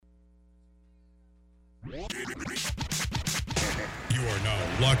You are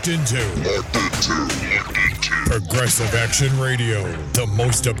now locked into Progressive Action Radio, the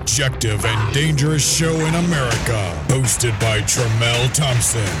most objective and dangerous show in America. Hosted by Tramel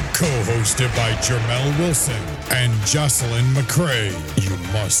Thompson, co-hosted by Jermel Wilson and Jocelyn McCray. You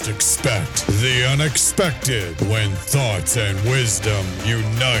must expect the unexpected when thoughts and wisdom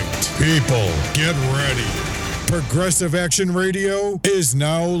unite. People, get ready. Progressive Action Radio is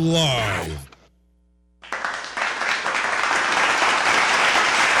now live.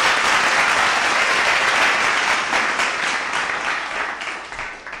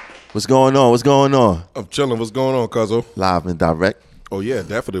 What's going on? What's going on? I'm chilling. What's going on, Cuzzo? Live and direct. Oh, yeah,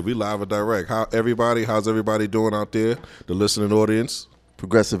 definitely. We live and direct. How's everybody doing out there? The listening audience?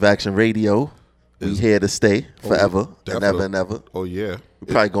 Progressive Action Radio. We here to stay forever and ever and ever. Oh, yeah.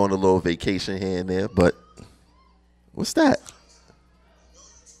 We're probably going on a little vacation here and there, but what's that?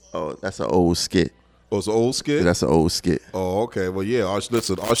 Oh, that's an old skit. Oh, it's an old skit? Yeah, that's an old skit. Oh, okay. Well, yeah, our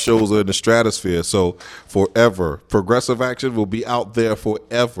shows are in the stratosphere, so forever. Progressive Action will be out there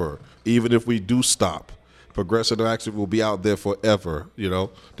forever, even if we do stop. Progressive Action will be out there forever, you know?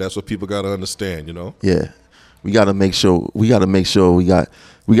 That's what people got to understand, you know? Yeah. We got to make sure we got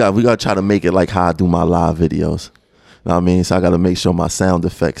to try to make it like how I do my live videos. Know what I mean? So I got to make sure my sound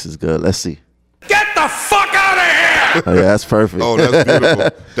effects is good. Let's see. Get the fuck out of here! Oh, yeah, that's perfect. Oh, that's beautiful.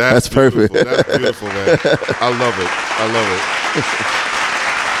 That's beautiful. perfect. That's beautiful, man. I love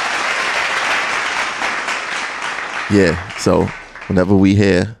it. Yeah, so whenever we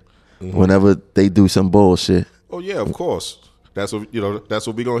hear, whenever they do some bullshit. Oh, yeah, of course. That's what we're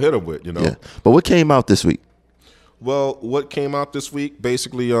going to hit them with, you know? Yeah. But what came out this week? Well, what came out this week,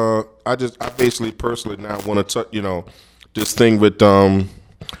 basically, I basically personally now want to touch, this thing with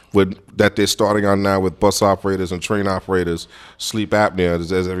that they're starting on now with bus operators and train operators, sleep apnea,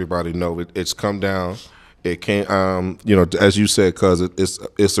 as everybody know, it's come down. It came, as you said, cause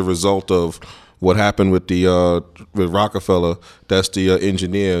it's a result of what happened with with Rockefeller. That's the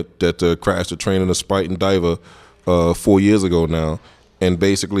engineer that crashed the train in the Spuyten Duyvil 4 years ago now. And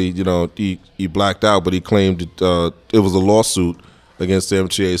basically, he blacked out, but he claimed it was a lawsuit against the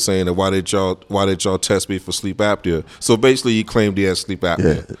MTA saying that why did y'all test me for sleep apnea? So basically, he claimed he had sleep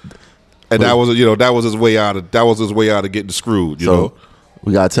apnea, and that was his way out of getting screwed. You know,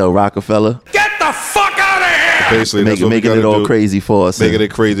 we gotta tell Rockefeller, get the fuck out of here. Basically, making it all crazy for us. Making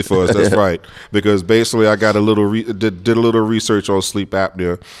it crazy for us. That's right. Because basically, I got did a little research on sleep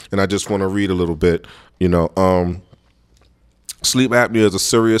apnea, and I just want to read a little bit. Sleep apnea is a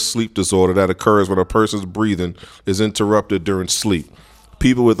serious sleep disorder that occurs when a person's breathing is interrupted during sleep.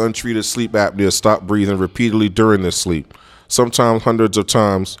 People with untreated sleep apnea stop breathing repeatedly during their sleep. Sometimes hundreds of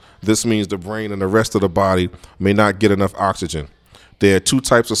times. This means the brain and the rest of the body may not get enough oxygen. There are two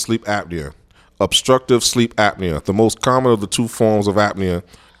types of sleep apnea. Obstructive sleep apnea, the most common of the two forms of apnea.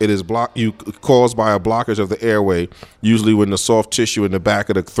 It is caused by a blockage of the airway, usually when the soft tissue in the back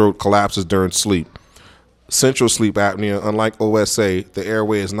of the throat collapses during sleep. Central sleep apnea, unlike OSA, the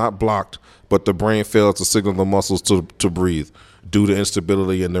airway is not blocked, but the brain fails to signal the muscles to breathe due to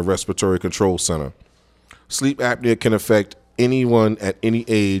instability in the respiratory control center. Sleep apnea can affect anyone at any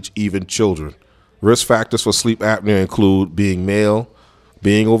age, even children. Risk factors for sleep apnea include being male,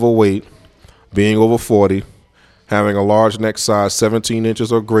 being overweight, being over 40, having a large neck size 17 inches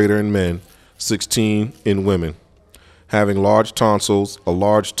or greater in men, 16 in women, having large tonsils, a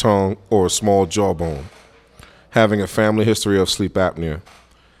large tongue, or a small jawbone, having a family history of sleep apnea,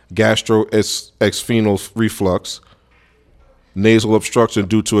 gastroesophageal reflux, nasal obstruction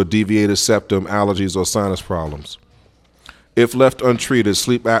due to a deviated septum, allergies, or sinus problems. If left untreated,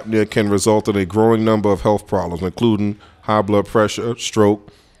 sleep apnea can result in a growing number of health problems, including high blood pressure,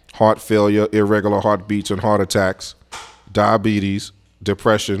 stroke, heart failure, irregular heartbeats and heart attacks, diabetes,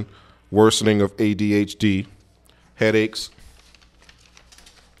 depression, worsening of ADHD, headaches,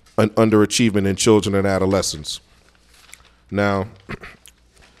 and underachievement in children and adolescents. Now,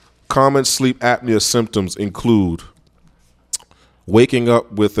 common sleep apnea symptoms include waking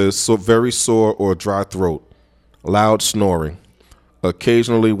up with a very sore or dry throat, loud snoring,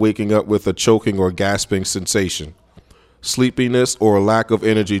 occasionally waking up with a choking or gasping sensation, sleepiness or lack of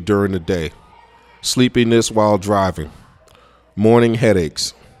energy during the day, sleepiness while driving, morning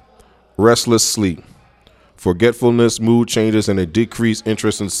headaches, restless sleep, forgetfulness, mood changes, and a decreased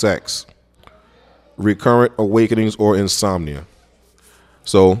interest in sex, recurrent awakenings, or insomnia.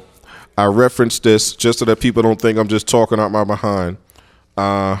 So I referenced this just so that people don't think I'm just talking out my behind.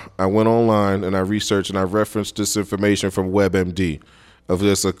 I went online and I researched and I referenced this information from WebMD.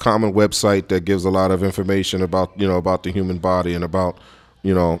 It's a common website that gives a lot of information about, about the human body and about,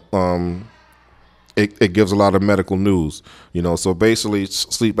 it gives a lot of medical news, you know. So basically,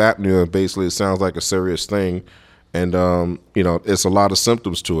 sleep apnea, basically, it sounds like a serious thing. And, you know, it's a lot of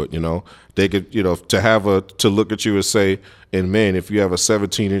symptoms to it, you know. They could, you know, to look at you and say, and man, if you have a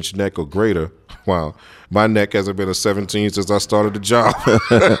 17-inch neck or greater, wow, my neck hasn't been a 17 since I started the job.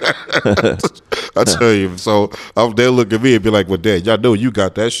 I tell you. So they'll look at me and be like, well, Dad, y'all know you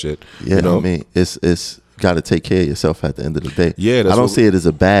got that shit. Yeah, you know? I mean, it's got to take care of yourself at the end of the day. Yeah, I don't see it as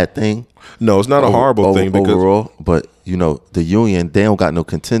a bad thing. No, it's not a horrible thing. Because overall, but, you know, the union, they don't got no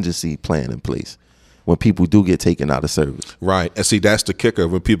contingency plan in place when people do get taken out of service. Right. And see, that's the kicker.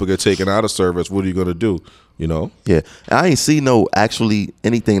 When people get taken out of service, what are you going to do? You know? Yeah. I ain't see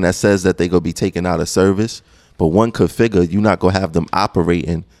anything that says that they going to be taken out of service, but one could figure you're not going to have them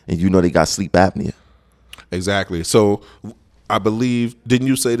operating and you know they got sleep apnea. Exactly. So I believe, didn't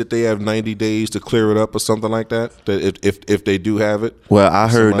you say that they have 90 days to clear it up or something like that? That if they do have it? Well, I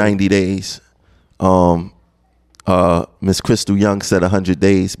heard 90 days. Miss Crystal Young said 100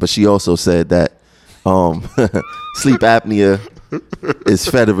 days, but she also said that sleep apnea is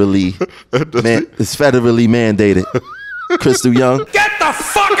federally mandated. Crystal Young, Get the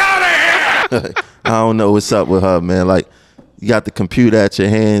fuck out of here! I don't know what's up with her, man. Like, you got the computer at your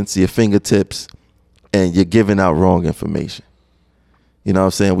hands, your fingertips, and you're giving out wrong information. You know what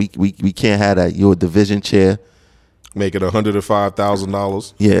I'm saying? We can't have that. You're a division chair. Make it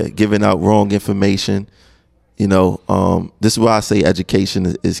 $105,000. Yeah, giving out wrong information. You know, this is why I say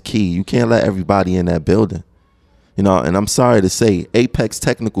education is key. You can't let everybody in that building. You know, and I'm sorry to say, Apex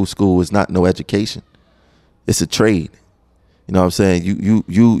Technical School is not no education. It's a trade. You know what I'm saying?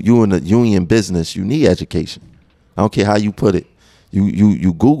 You in a union business, you need education. I don't care how you put it.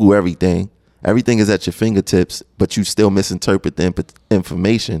 You Google everything. Everything is at your fingertips, but you still misinterpret the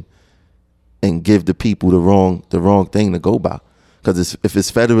information and give the people the wrong thing to go by. Because if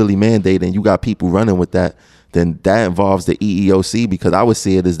it's federally mandated and you got people running with that, then that involves the EEOC, because I would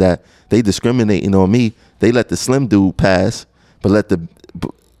see it as that they discriminating on me. They let the slim dude pass, but let the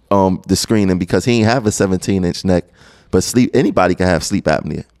screening, because he ain't have a 17-inch neck. But anybody can have sleep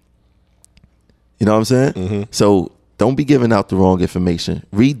apnea. You know what I'm saying? Mm-hmm. So don't be giving out the wrong information.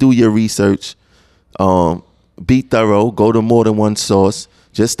 Redo your research. Be thorough. Go to more than one source.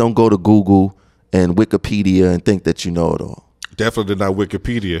 Just don't go to Google and Wikipedia and think that you know it all. Definitely not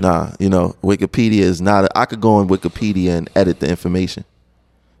Wikipedia. Nah, you know, Wikipedia is not. I could go on Wikipedia and edit the information.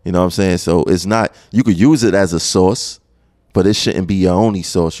 You know what I'm saying? So it's not. You could use it as a source, but it shouldn't be your only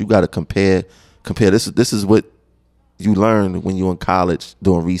source. You got to compare. This is what you learn when you're in college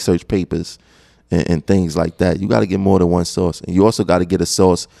doing research papers and things like that. You got to get more than one source, and you also got to get a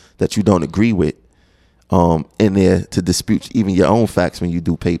source that you don't agree with in there to dispute even your own facts when you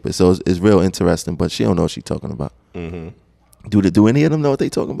do papers. So it's real interesting. But she don't know what she's talking about. Mm-hmm. Do any of them know what they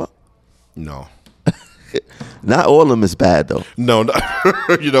talking about? No. Not all of them is bad though. No,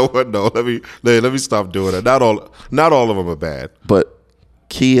 you know what? No, let me stop doing that. Not all of them are bad. But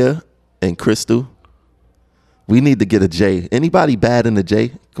Kia and Crystal, we need to get a J. Anybody bad in the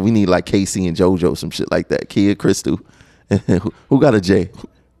J? We need like Casey and JoJo, some shit like that. Kia, Crystal, who got a J?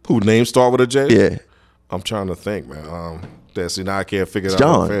 Who names start with a J? Yeah, I'm trying to think, man. See, now I can't figure it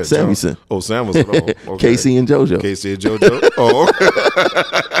out. John Samuelson. Oh, Samuelson. Oh, okay. Casey and JoJo. Casey and JoJo. Oh, okay.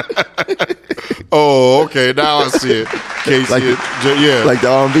 Oh, okay. Now I see it. Casey Like yeah. like the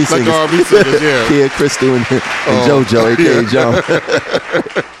R&B singers. Like the R&B singers, yeah. Kia, Crystal, and JoJo, aka John.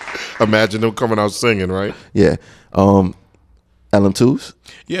 Imagine them coming out singing, right? Yeah. LM2s?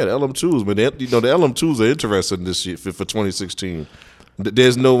 Yeah, the LM2s, man. The LM2s are interested in this shit for 2016.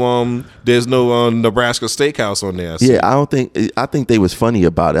 There's no Nebraska Steakhouse on there. Yeah, I think they was funny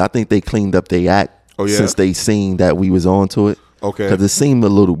about it. I think they cleaned up their act since they seen that we was on to it. Okay. Because it seemed a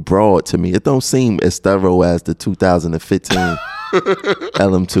little broad to me. It don't seem as thorough as the 2015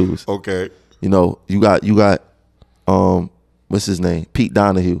 LM2s. Okay. You know, you got what's his name? Pete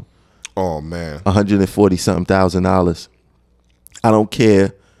Donahue. Oh man. $140,000. I don't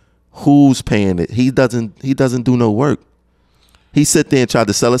care who's paying it. He doesn't do no work. He sit there and tried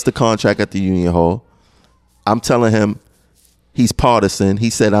to sell us the contract at the Union Hall. I'm telling him he's partisan. He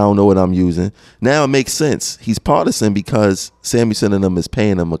said, I don't know what I'm using. Now it makes sense. He's partisan because Samuelson and them is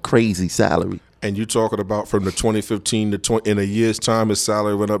paying him a crazy salary. And you talking about from the 2015 to in a year's time, his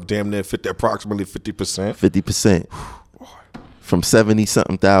salary went up damn near approximately 50%. 50%. From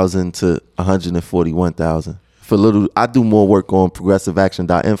 70-something thousand to 141,000. For little, I do more work on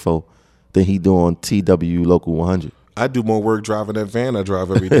progressiveaction.info than he do on TW Local 100. I do more work driving that van I drive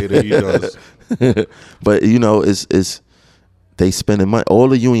every day than he does. But you know, it's they spending money. All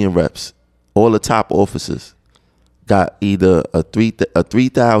the union reps, all the top officers got either a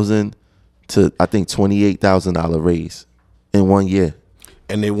 $3,000 to, I think, $28,000 raise in 1 year.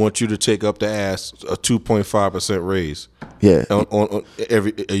 And they want you to take up the ass a 2.5% raise. Yeah. On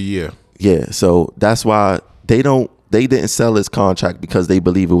every a year. Yeah. So that's why they didn't sell this contract because they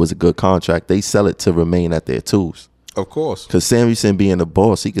believe it was a good contract. They sell it to remain at their tools. Of course. Because Samuelson being the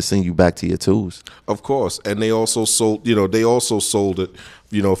boss, he could send you back to your tools. Of course. And they also sold it,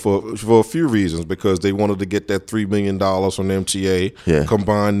 for a few reasons, because they wanted to get that $3 million from the MTA,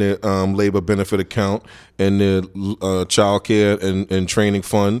 combine their labor benefit account and their child care and training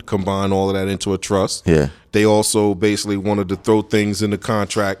fund, combine all of that into a trust. Yeah. They also basically wanted to throw things in the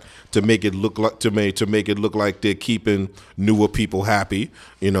contract to make it look like they're keeping newer people happy,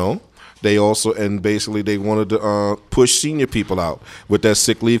 They also, and basically they wanted to push senior people out with that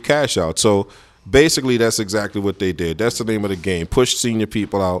sick leave cash out. So basically that's exactly what they did. That's the name of the game. Push senior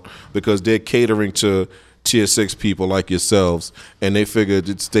people out because they're catering to tier 6 people like yourselves, and they figured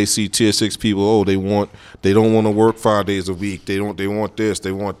they see tier 6 people, they don't want to work 5 days a week. They want this,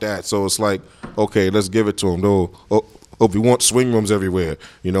 they want that. So it's like, okay, let's give it to them. We want swing rooms everywhere,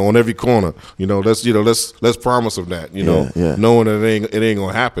 on every corner. Let's promise them that, knowing that it ain't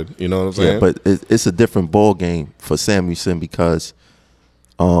gonna happen. You know what I'm saying? Yeah, but it's a different ball game for Samuelson because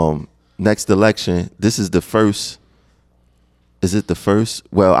next election, this is the first. Is it the first?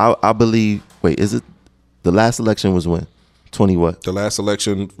 Well, I believe. Wait, is it the last election was when? 20 what? The last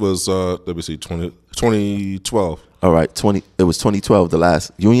election was 2012. All right, It was 2012. The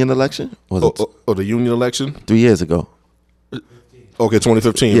last union election was it? The union election 3 years ago. Okay,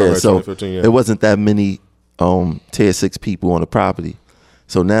 2015. Yeah, right, so 2015, yeah. It wasn't that many tier 6 people on the property.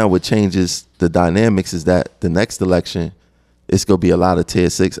 So now what changes the dynamics is that the next election, it's going to be a lot of tier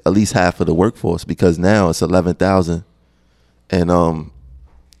 6, at least half of the workforce, because now it's 11,000, and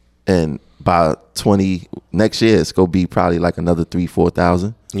by next year it's going to be probably like another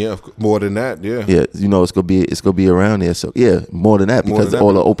 3,000-4,000. Yeah, more than that. Yeah. Yeah, it's going to be around there. So yeah, more than that because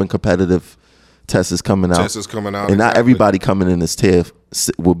all the open competitive tests is coming out. Tests is coming out, and not everybody coming in as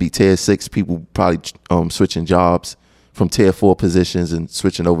will be tier 6. People probably switching jobs from tier 4 positions and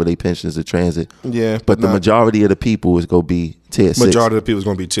switching over their pensions to transit. Yeah, but the majority of the people is going to be tier 6. Majority of the people is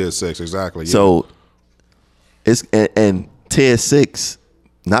going to be tier 6, exactly. Yeah. So it's and tier 6,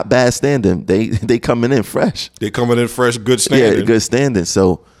 not bad standing. They coming in fresh. They coming in fresh, good standing. Yeah, good standing.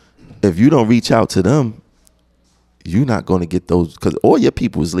 So if you don't reach out to them, you're not going to get those, because all your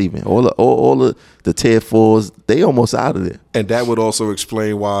people is leaving. All the tier 4s, they almost out of there. And that would also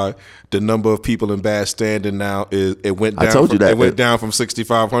explain why the number of people in bad standing now went down. I told you that it went down from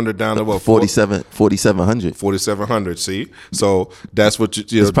 6,500 down to what? 4,700. 4,700. See, so that's what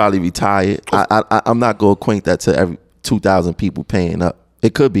It's probably retired. I'm not going to equate that to every 2,000 people paying up.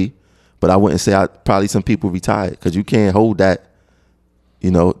 It could be, but I wouldn't say probably some people retired because you can't hold that.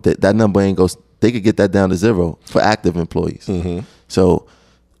 That number ain't go. They could get that down to 0 for active employees. Mm-hmm. So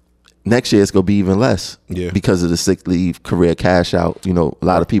next year it's gonna be even less. Yeah. Because of the sick leave, career cash out. A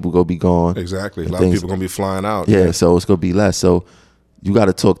lot of people gonna be gone. Exactly. A lot of people gonna be flying out. Yeah. So it's gonna be less. So you got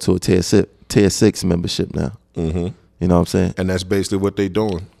to talk to a tier 6 membership now. Mm-hmm. You know what I'm saying? And that's basically what they're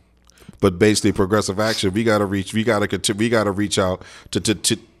doing. But basically, Progressive Action, we gotta reach out to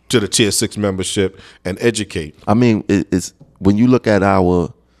the tier 6 membership and educate. I mean, it's when you look at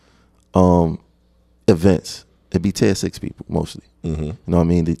our events, it'd be tier 6 people mostly. Mm-hmm. You know what I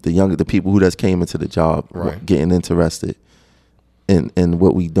mean? The people who just came into the job, right, getting interested in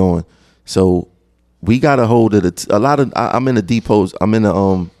what we doing. So we got a hold of a lot of. I'm in the depots. I'm in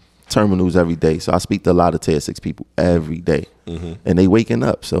the terminals every day. So I speak to a lot of tier 6 people every day, mm-hmm, and they waking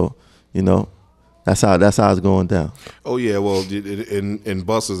up. So that's how it's going down. Oh yeah, well in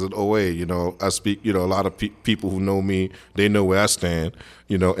buses at OA, I speak. A lot of people who know me, they know where I stand.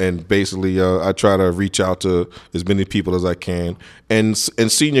 And basically, I try to reach out to as many people as I can, and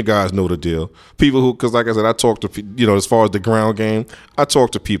senior guys know the deal. People who, because like I said, I talk to as far as the ground game, I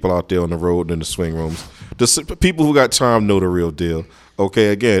talk to people out there on the road and in the swing rooms. The people who got time know the real deal. Okay,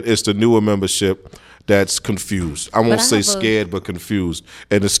 again, it's the newer membership that's confused. I won't say scared, but confused.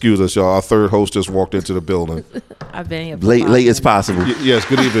 And excuse us, y'all. Our third host just walked into the building. I've been here late as possible. Yes,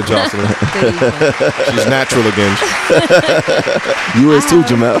 good evening, Jocelyn. Good evening. She's natural again. You is too,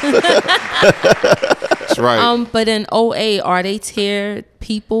 Jamel. That's right. But in OA, are they tiered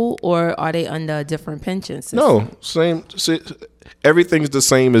people or are they under a different pension system? No, same. Everything's the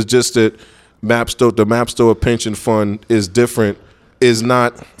same. It's just that the Mapstowre pension fund is different. Is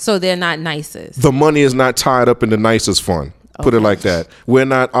not, so they're not nicest. The money is not tied up in the nicest fund. Put it like that.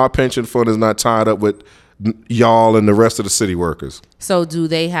 Our pension fund is not tied up with y'all and the rest of the city workers. So do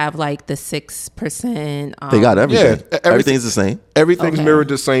they have like the 6%? They got everything. Yeah, Everything's the same. Everything's Okay. mirrored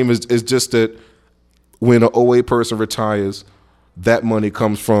the same. Is just that when an OA person retires, that money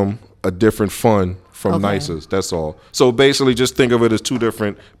comes from a different fund from Okay. NYSERS. That's all. So basically, just think of it as 2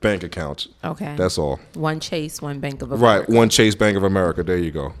 different bank accounts. Okay. That's all. One Chase, one Bank of America. Right. One Chase Bank of America. There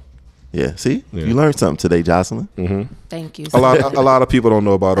you go. Yeah. See, you learned something today, Jocelyn. Thank you. A lot of people don't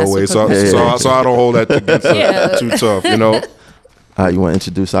know about That's OA, a so professional. so I don't hold that against them Yeah. too tough, you know. You want to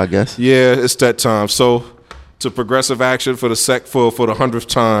introduce our guest? Yeah, it's that time. So, to Progressive Action for the for the 100th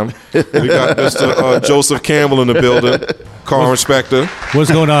time, we got Mr. Joseph Campbell in the building, car inspector,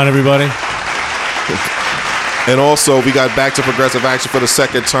 What's going on, everybody? and also we got back to Progressive Action for the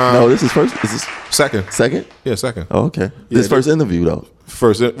second time. No, this is first. Is this Second, second? yeah, second. Oh, okay. This Yeah, first interview though.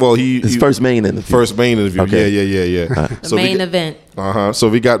 First, well, His first main interview. first main interview. Okay. Yeah. The main event. So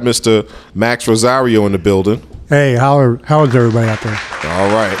we got Mr. Max Rosario in the building. Hey, how's everybody out there? All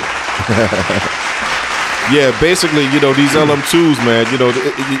right. Yeah, basically, these LM2s, man,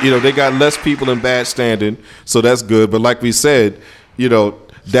 they got less people in bad standing, so that's good. But like we said,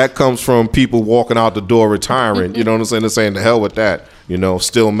 that comes from people walking out the door retiring. You know what I'm saying? They're saying, the hell with that.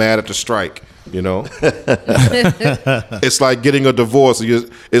 Still mad at the strike. It's like getting a divorce.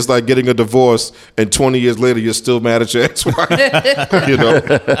 It's like getting a divorce, and 20 years later, you're still mad at your ex-wife.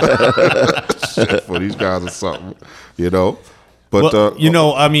 Shit, for these guys or something. But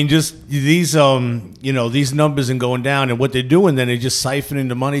Well, I mean, just these, these numbers and going down, and what they're doing, then they're just siphoning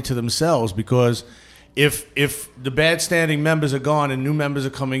the money to themselves, because if the bad standing members are gone and new members are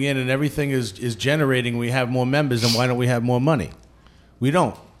coming in and everything is generating, we have more members, then why don't we have more money? We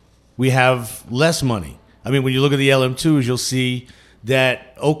don't. We have less money. I mean, when you look at the LM2s, you'll see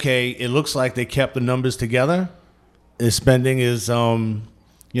that, okay, it looks like they kept the numbers together. The spending is,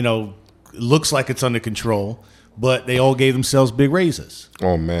 looks like it's under control, but they all gave themselves big raises.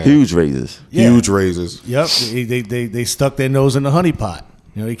 oh man, Huge raises. Yeah. huge raises. Yep, they stuck their nose in the honey pot.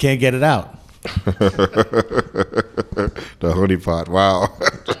 You can't get it out. The honey pot. Wow,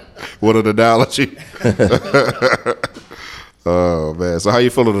 what an analogy. Oh man, so how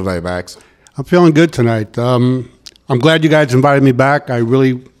you feeling tonight, Max? I'm feeling good tonight. I'm glad you guys invited me back. I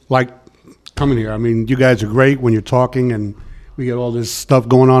really like coming here. I mean, you guys are great when you're talking, and we get all this stuff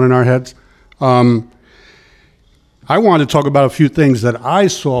going on in our heads. I wanted to talk about a few things that I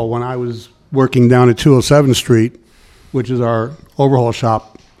saw when I was working down at 207th Street, which is our overhaul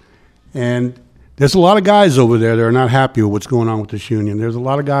shop. And there's a lot of guys over there that are not happy with what's going on with this union. There's a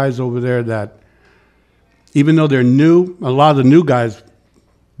lot of guys over there that, even though they're new, a lot of the new guys,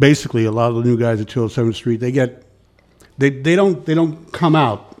 basically a lot of the new guys at 207th Street, they don't come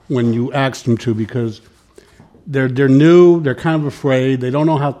out when you ask them to, because they're new, they're kind of afraid, they don't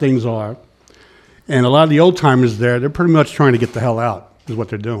know how things are. And a lot of the old timers there, they're pretty much trying to get the hell out, is what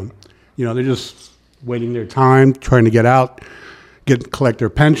they're doing. They're just waiting their time, trying to get out, collect their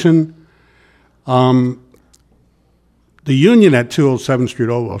pension. The union at 207th Street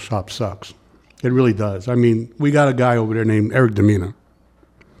Overhaul Shop sucks. It really does. I mean, we got a guy over there named Eric Demina.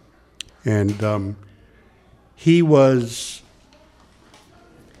 And he's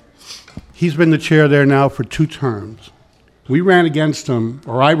been the chair there now for 2 terms. We ran against him,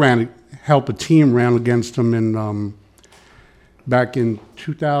 or helped a team ran against him in back in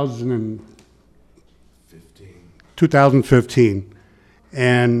 2015.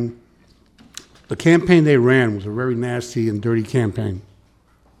 And the campaign they ran was a very nasty and dirty campaign.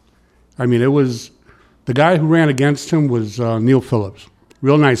 I mean, the guy who ran against him was Neil Phillips.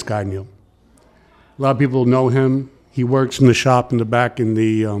 Real nice guy, Neil. A lot of people know him. He works in the shop in the back in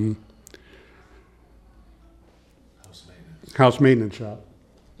the house maintenance shop.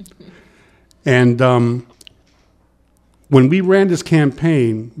 And when we ran this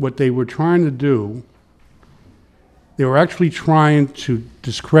campaign, what they were trying to do, they were actually trying to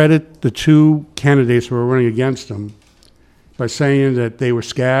discredit the 2 candidates who were running against them by saying that they were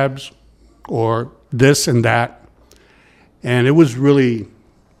scabs or this and that. And it was really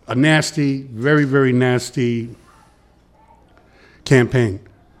a nasty, very, very nasty campaign.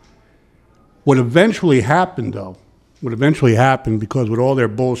 What eventually happened, because with all their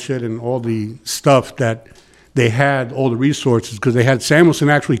bullshit and all the stuff that they had, all the resources, because they had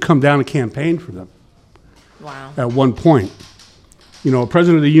Samuelson actually come down and campaign for them. Wow. At one point. A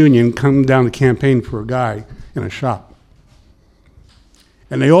president of the union come down to campaign for a guy in a shop.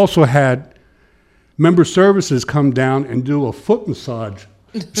 And they also had member services come down and do a foot massage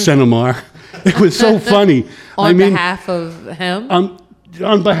seminar. It was so funny. On behalf of him? On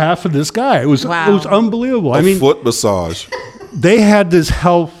behalf of this guy. It was Wow. unbelievable. A foot massage. They had this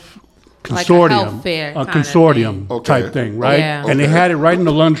health Like a consortium, health fair a kinda consortium thing. type Okay. thing, right? Yeah. And they had it right in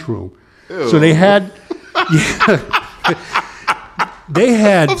the lunchroom. So they had they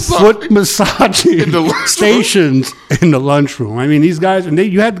had foot massaging In the lunchroom? stations in the lunchroom. I mean, these guys, and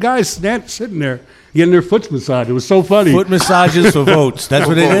you had guys sitting there getting their foot massaged. It was so funny. Foot massages for votes. That's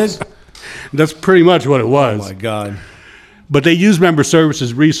what it is? That's pretty much what it was. Oh, my God. But they used member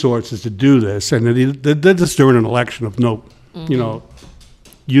services resources to do this, and they did this during an election of note,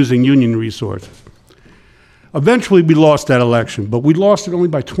 using union resources. Eventually, we lost that election, but we lost it only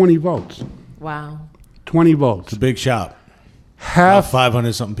by 20 votes. Wow. 20 votes. Big shop. Half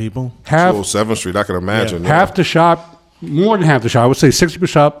 500-something people. 207th Street, I can imagine. half the shop, more than half the shop, I would say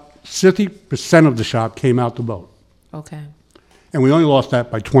 60% of the shop came out to vote. Okay. And we only lost that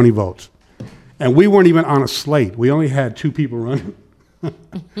by 20 votes. And we weren't even on a slate. We only had 2 people running,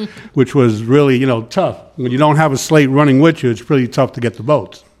 which was really, tough. When you don't have a slate running with you, it's pretty tough to get the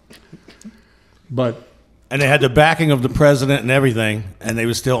votes. But And they had the backing of the president and everything, and they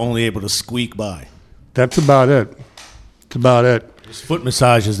were still only able to squeak by. that's about it. That's about it. Those foot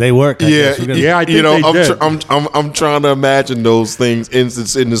massages, they work. I guess. We're gonna- Yeah, I think they did. I'm trying to imagine those things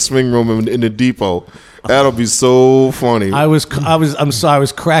in the swing room in the depot. That'll be so funny. I'm sorry, I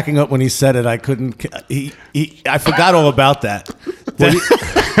was cracking up when he said it. I couldn't. I forgot all about that.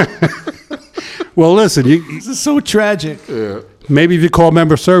 Well, listen, This is so tragic. maybe if you call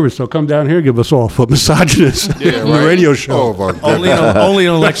member service, they'll come down here and give us all a foot massages on the radio show. Oh my goodness. Only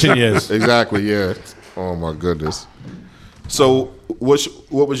in election years. Exactly. Yeah. Oh my goodness. So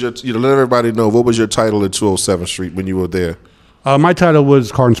what was your? Let everybody know what was your title at 207th Street when you were there. My title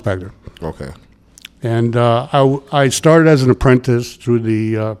was car inspector. Okay. And I started as an apprentice through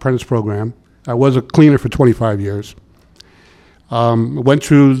the apprentice program. I was a cleaner for 25 years. Went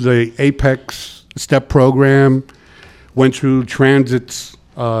through the Apex STEP program, went through Transit's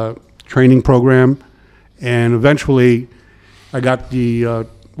training program, and eventually I got the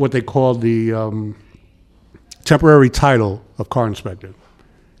what they called the temporary title of car inspector.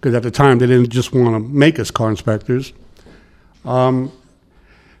 Because at the time they didn't just want to make us car inspectors.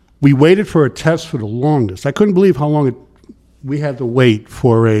 We waited for a test for the longest. I couldn't believe how long we had to wait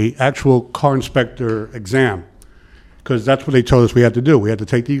for a actual car inspector exam, because that's what they told us we had to do. We had to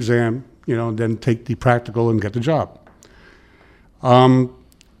take the exam, and then take the practical and get the job.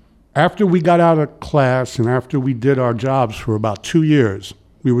 After we got out of class and after we did our jobs for about 2 years,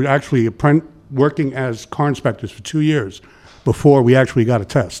 we were actually working as car inspectors for 2 years before we actually got a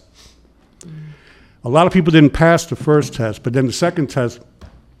test. A lot of people didn't pass the first test, but then the second test,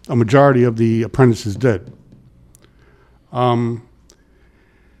 a majority of the apprentices did. The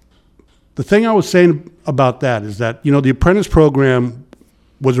thing I was saying about that is that, the apprentice program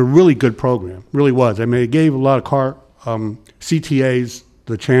was a really good program, really was. I mean, it gave a lot of CTAs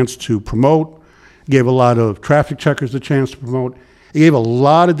the chance to promote, gave a lot of traffic checkers the chance to promote. It gave a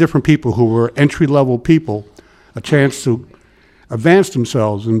lot of different people who were entry-level people a chance to advance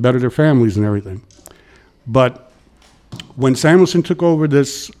themselves and better their families and everything. But when Samuelson took over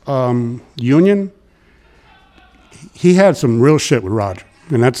this union, he had some real shit with Roger,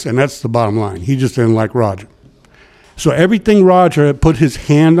 and that's the bottom line. He just didn't like Roger. So everything Roger had put his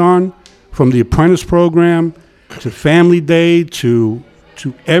hand on, from the apprentice program to Family Day to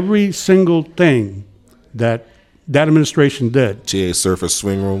every single thing that administration did, GA surface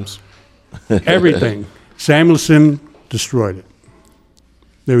swing rooms. everything, Samuelson destroyed it.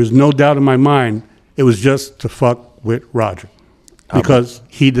 There is no doubt in my mind it was just to fuck with Roger, because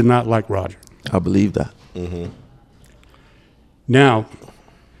he did not like Roger. I believe that. Now,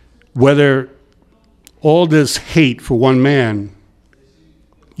 whether all this hate for one man,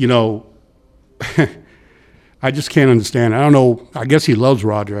 I just can't understand. I don't know. I guess he loves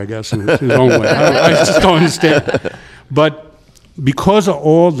Roger, I guess, in his own way. I just don't understand. But because of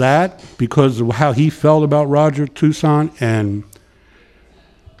all that, because of how he felt about Roger Toussaint and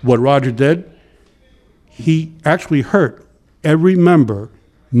what Roger did, he actually hurt every member,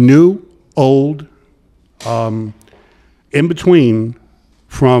 new, old, in between,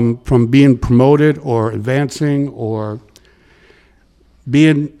 from being promoted or advancing or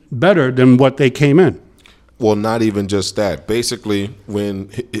being better than what they came in. Well, not even just that. Basically, when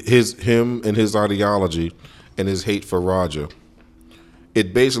him and his ideology and his hate for Roger,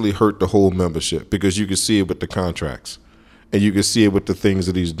 it basically hurt the whole membership, because you could see it with the contracts and you could see it with the things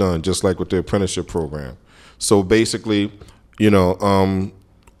that he's done, just like with the apprenticeship program. So basically, when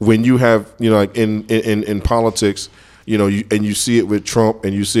you have, like in politics, and you see it with Trump,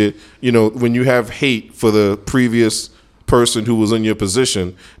 and you see it, when you have hate for the previous person who was in your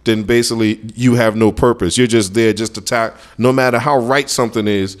position, then basically you have no purpose. You're just there just to tackle. No matter how right something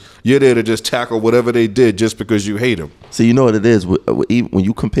is, you're there to just tackle whatever they did just because you hate them. So you know what it is? When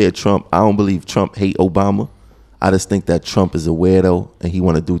you compare Trump, I don't believe Trump hate Obama. I just think that Trump is a weirdo and he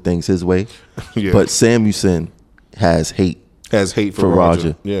want to do things his way. Yeah. But Samuelson has hate for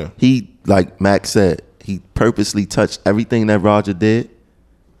Roger. Yeah. He, like Max said, he purposely touched everything that Roger did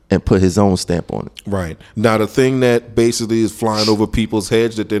and put his own stamp on it. Right. Now, the thing that basically is flying over people's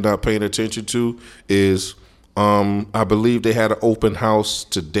heads that they're not paying attention to is I believe they had an open house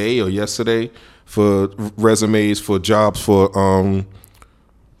today or yesterday for resumes for jobs for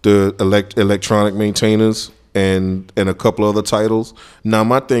the electronic maintainers and a couple other titles. Now,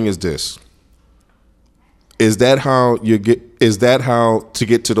 my thing is this. Is that how to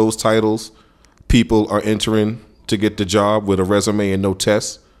get to those titles, people are entering to get the job with a resume and no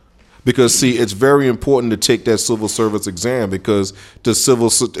tests? Because, see, it's very important to take that civil service exam because you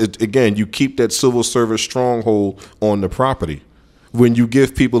keep that civil service stronghold on the property. When you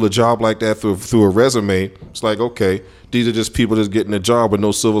give people a job like that through a resume, it's like, okay, these are just people just getting a job with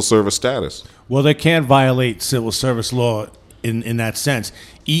no civil service status. Well, they can't violate civil service law in that sense.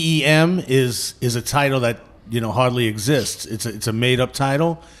 EEM is a title that hardly exists. It's a made up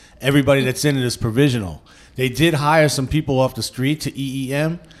title. Everybody that's in it is provisional. They did hire some people off the street to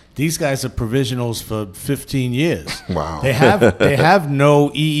EEM. These guys are provisionals for 15 years. Wow. They have no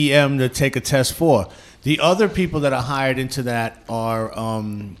EEM to take a test for. The other people that are hired into that are,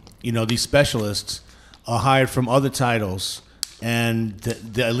 these specialists are hired from other titles, and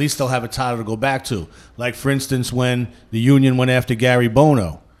at least they'll have a title to go back to. Like, for instance, when the union went after Gary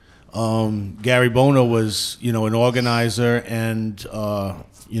Bono. Gary Bono was, an organizer and, a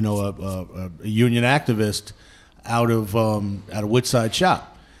union activist out of Woodside Shop.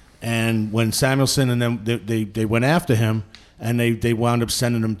 And when Samuelson and them, they went after him, and they wound up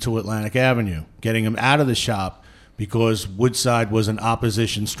sending him to Atlantic Avenue, getting him out of the shop because Woodside was an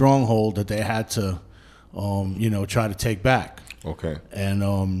opposition stronghold that they had to, try to take back. Okay.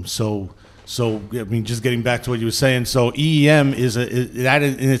 And so I mean, just getting back to what you were saying, so EEM that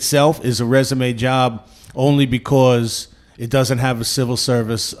in itself is a resume job only because it doesn't have a civil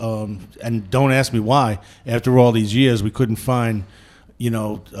service. And don't ask me why. After all these years, we couldn't find.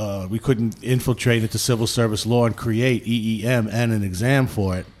 We couldn't infiltrate into civil service law and create EEM and an exam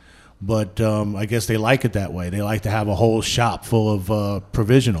for it. But I guess they like it that way. They like to have a whole shop full of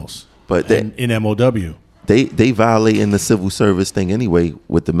provisionals. But in MOW, they violating the civil service thing anyway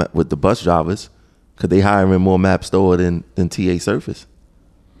with the bus drivers because they hiring more Map Store than TA Surface.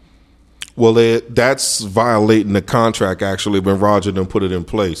 Well, that's violating the contract actually when Roger done put it in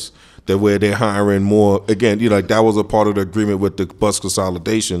place. That where they're hiring more again, that was a part of the agreement with the bus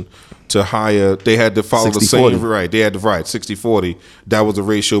consolidation to hire. They had to follow 60/40. The same right. They had to 60/40. That was the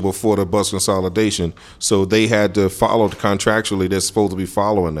ratio before the bus consolidation. So they had to follow contractually. They're supposed to be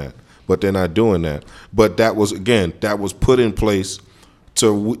following that, but they're not doing that. But that was put in place to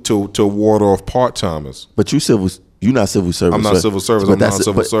ward off part timers. But you're not civil service. I'm not civil service. I'm not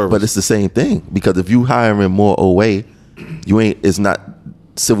civil service. But it's the same thing because if you hiring more OA, it's not.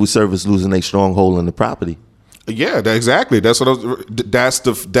 Civil service losing their stronghold in the property. Yeah, exactly. That's what. That's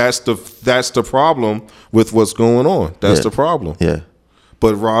the problem with what's going on. That's the problem. Yeah.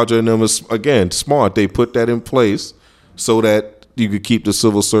 But Roger and them is again smart. They put that in place so that you could keep the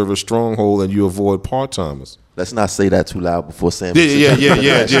civil service stronghold and you avoid part timers. Let's not say that too loud before Sam.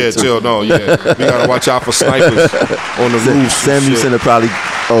 Yeah. Chill. No, yeah. We gotta watch out for snipers on the roof. Samuelson probably.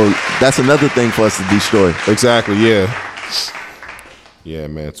 Oh, that's another thing for us to destroy. Exactly. Yeah. Yeah,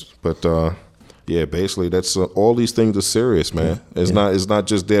 man. But basically, that's all these things are serious, man. It's not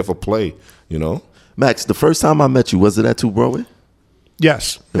just there for play, Max, the first time I met you, was it at 2 Broadway?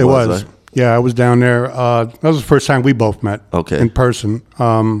 Yes, it was. Right? Yeah, I was down there. That was the first time we both met. In person.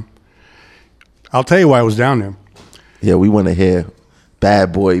 I'll tell you why I was down there. Yeah, we want to hear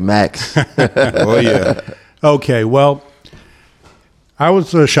Bad Boy Max. Oh yeah. Okay, well, I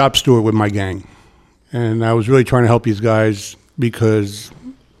was a shop steward with my gang, and I was really trying to help these guys. Because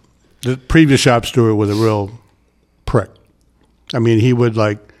the previous shop steward was a real prick. I mean, he would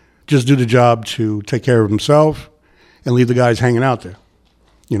just do the job to take care of himself and leave the guys hanging out there,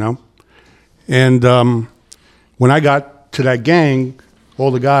 And when I got to that gang,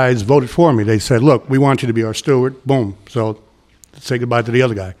 all the guys voted for me. They said, look, we want you to be our steward. Boom. So say goodbye to the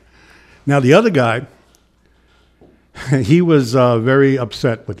other guy. Now, the other guy, he was very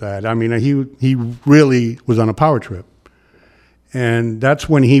upset with that. I mean, he really was on a power trip. And that's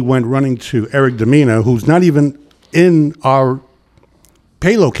when he went running to Eric Demina, who's not even in our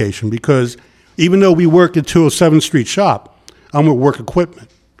pay location, because even though we worked at 207th Street Shop, I'm with Work Equipment,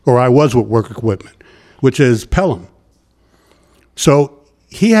 or I was with Work Equipment, which is Pelham. So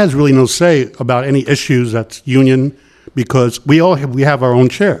he has really no say about any issues that's union, because we have our own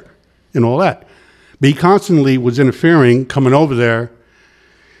chair and all that. But he constantly was interfering, coming over there,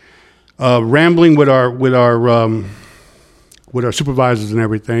 rambling with our supervisors and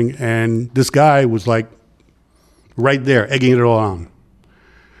everything. And this guy was like right there, egging it all on.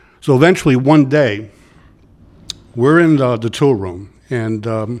 So eventually, one day, we're in the tool room, and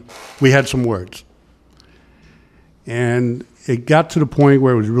we had some words. And it got to the point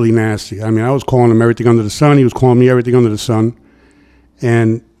where it was really nasty. I mean, I was calling him everything under the sun. He was calling me everything under the sun.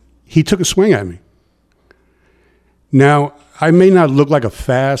 And he took a swing at me. Now, I may not look like a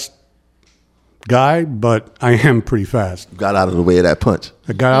fast guy, but I am pretty fast. Got out of the way of that punch.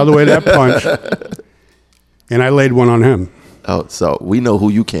 I got out of the way of that punch, and I laid one on him. Oh, so we know who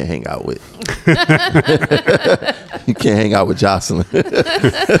you can't hang out with. You can't hang out with Jocelyn.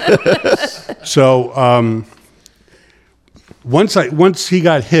 So once he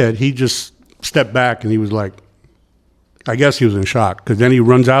got hit, he just stepped back and he was like, I guess he was in shock, because then he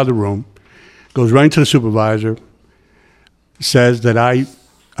runs out of the room, goes right to the supervisor, says that I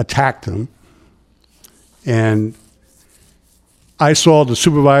attacked him, and I saw the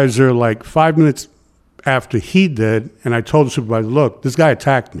supervisor like 5 minutes after he did, and I told the supervisor, look, this guy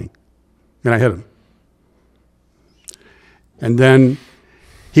attacked me, and I hit him. And then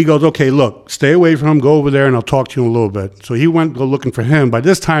he goes, okay, look, stay away from him, go over there, and I'll talk to you in a little bit. So he went go looking for him. By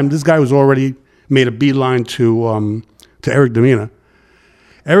this time, this guy was already made a beeline to Eric Demina.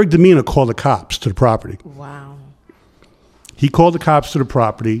 Eric Demina called the cops to the property. Wow. He called the cops to the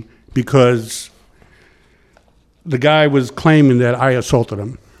property because the guy was claiming that I assaulted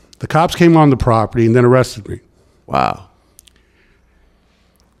him. The cops came on the property and then arrested me. Wow.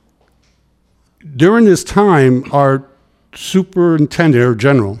 During this time, our superintendent or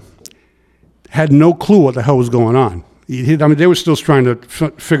general had no clue what the hell was going on. I mean, they were still trying to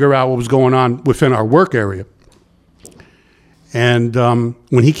figure out what was going on within our work area. And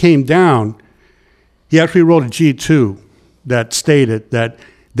when he came down, he actually wrote a G2 that stated that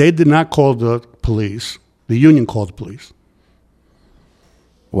they did not call the police. The union called the police.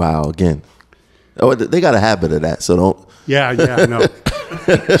 Wow, again. Oh, they got a habit of that, so don't. Yeah, I know.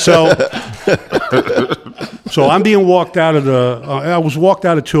 So I'm being walked out of I was walked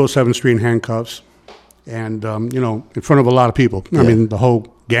out of 207th Street in handcuffs, and in front of a lot of people. I mean, the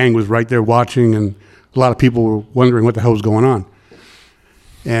whole gang was right there watching, and a lot of people were wondering what the hell was going on.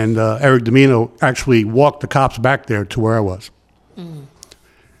 And Eric Demino actually walked the cops back there to where I was. Mm.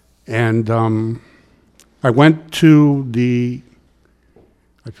 And I went to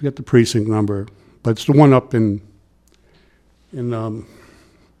I forget the precinct number, but it's the one up in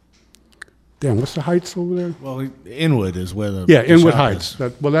what's the Heights over there? Well, Inwood is where the Inwood Heights.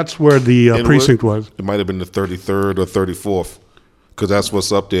 That's where the precinct was. It might have been the 33rd or 34th, because that's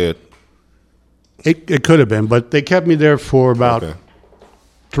what's up there. It could have been, but they kept me there for about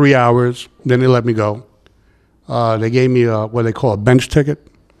 3 hours. Then they let me go. They gave me what they call a bench ticket.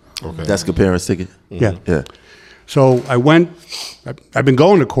 Okay. That's appearance ticket. Mm-hmm. Yeah. So I went. I've been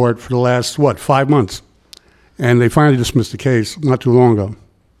going to court for the last 5 months, and they finally dismissed the case not too long ago.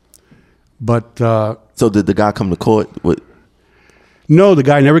 But so did the guy come to court? No, the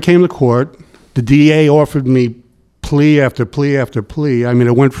guy never came to court. The DA offered me plea after plea after plea. I mean,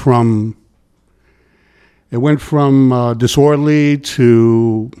 it went from disorderly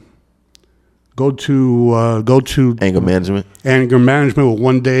to go to anger management. Anger management with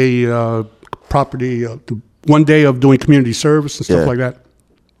 1 day property, 1 day of doing community service and stuff like that.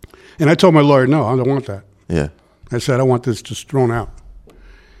 And I told my lawyer, no, I don't want that. Yeah. I said, I want this just thrown out.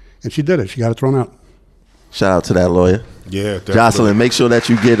 And she did it. She got it thrown out. Shout out to that lawyer. Yeah, definitely. Jocelyn, make sure that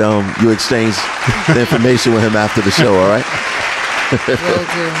you get you exchange the information with him after the show, all right? Will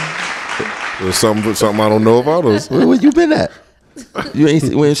do. There's something I don't know about us. Where you been at? You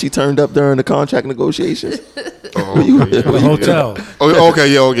ain't when she turned up during the contract negotiations? The hotel.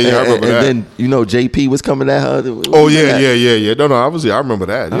 Okay, I remember that. And then JP was coming at her. Oh yeah. No, obviously I remember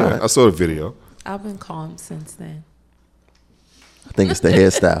that. Yeah, right. I saw the video. I've been calm since then. I think it's the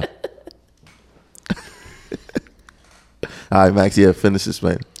hairstyle. All right, Max, finish this,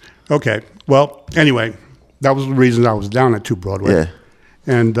 man. Okay. Well, anyway, that was the reason I was down at 2 Broadway. Yeah.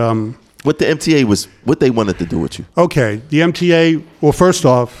 And what the MTA what they wanted to do with you? Okay, the MTA. Well, first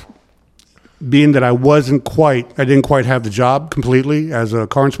off, being that I didn't quite have the job completely as a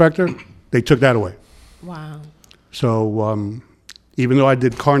car inspector, they took that away. Wow. So even though I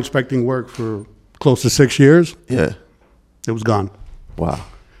did car inspecting work for close to 6 years, it was gone. Wow.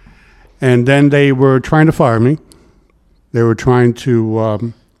 And then they were trying to fire me. They were trying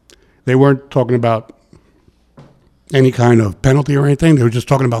to, they weren't talking about any kind of penalty or anything. They were just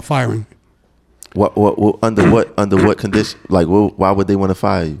talking about firing. What under what condition? Like, why would they want to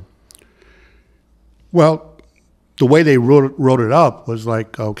fire you? Well, the way they wrote it up was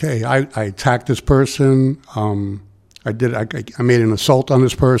like, okay, I attacked this person. I made an assault on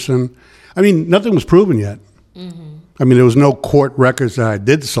this person. I mean, nothing was proven yet. Mm-hmm. I mean, there was no court records that I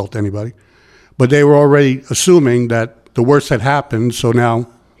did assault anybody, but they were already assuming that the worst had happened. So now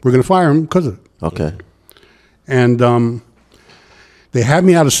we're going to fire him because of it. Okay. And they had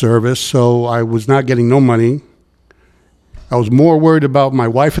me out of service, so I was not getting no money. I was more worried about my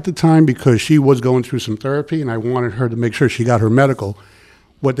wife at the time because she was going through some therapy, and I wanted her to make sure she got her medical.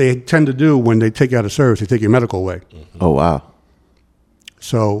 What they tend to do when they take you out of service, they take your medical away. Oh, wow.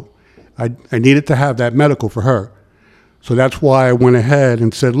 So I needed to have that medical for her. So that's why I went ahead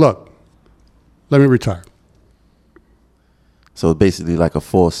and said, look, let me retire. So basically like a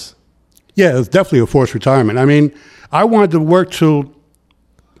force. Yeah, it was definitely a forced retirement. I mean, I wanted to work till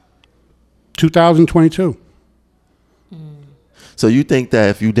 2022. So you think that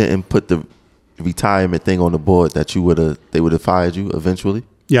if you didn't put the retirement thing on the board, that they would have fired you eventually?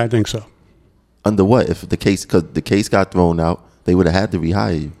 Yeah, I think so. Under what? If because the case got thrown out, they would have had to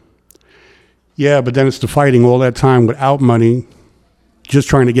rehire you. Yeah, but then it's the fighting all that time without money, just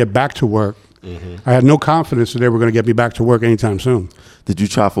trying to get back to work. Mm-hmm. I had no confidence that they were going to get me back to work anytime soon. Did you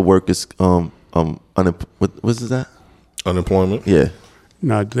try for work as what is that? Unemployment? Yeah.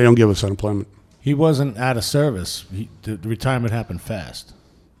 No, they don't give us unemployment. He wasn't out of service. The retirement happened fast.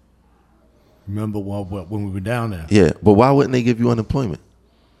 Remember when we were down there? Yeah, but why wouldn't they give you unemployment?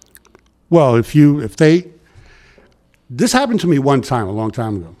 Well, this happened to me one time, a long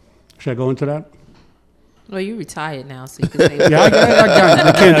time ago. Should I go into that? Well, you retired now, so you can say yeah, I got it.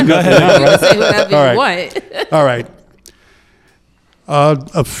 You can't go ahead. You can say whatever you want. All right.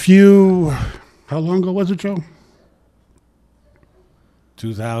 How long ago was it, Joe?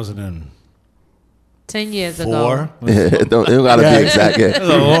 2004. 10 years ago. It don't gotta be exact. Yeah.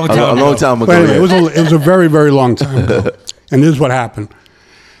 A long time ago. But anyway, it was a very, very long time ago. And this is what happened.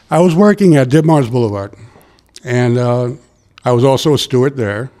 I was working at Ditmars Boulevard, and I was also a steward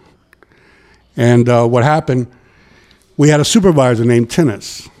there. And what happened, we had a supervisor named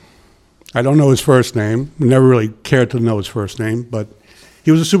Tinnis. I don't know his first name. We never really cared to know his first name, but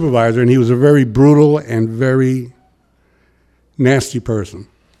he was a supervisor, and he was a very brutal and very nasty person.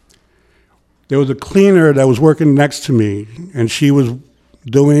 There was a cleaner that was working next to me, and she was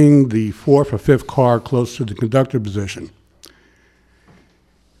doing the fourth or fifth car close to the conductor position.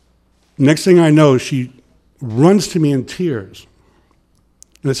 Next thing I know, she runs to me in tears.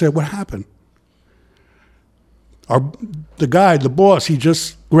 And I said, what happened? The boss, he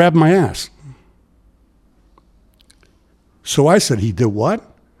just grabbed my ass. So I said, he did what?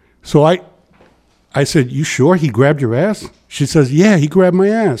 So I said, you sure he grabbed your ass? She says, yeah, he grabbed my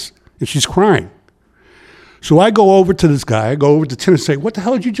ass. And she's crying. So I go over to this guy, I go over to Tim and say, what the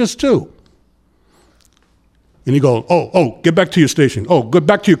hell did you just do? And he goes, oh, get back to your station. Oh, go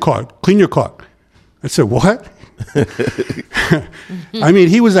back to your car, clean your car. I said, what? I mean,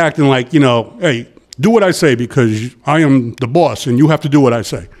 he was acting like, hey, do what I say because I am the boss and you have to do what I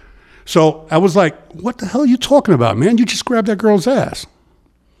say. So I was like, what the hell are you talking about, man? You just grabbed that girl's ass.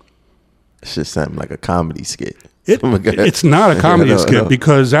 It's just something like a comedy skit. It's not a comedy skit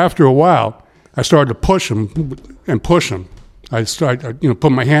because after a while, I started to push him and push him. I started,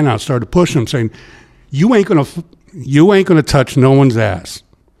 put my hand out, started to push him, saying, "You ain't gonna touch no one's ass,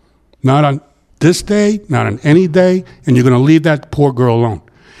 not on this day, not on any day, and you're gonna leave that poor girl alone."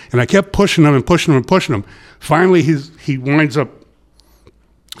 And I kept pushing him and pushing him and pushing him. Finally, he winds up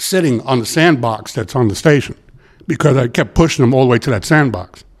sitting on the sandbox that's on the station because I kept pushing him all the way to that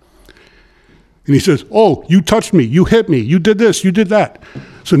sandbox. And he says, "Oh, you touched me, you hit me, you did this, you did that."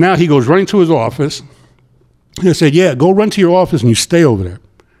 So now he goes running to his office. And I said, "Yeah, go run to your office and you stay over there."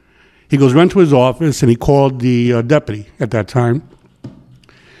 He goes run to his office and he called the deputy at that time.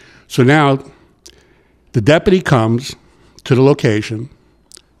 So now the deputy comes to the location.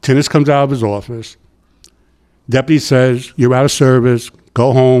 Tinnis comes out of his office. Deputy says, "You're out of service.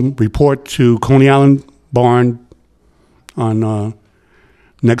 Go home. Report to Coney Island Barn on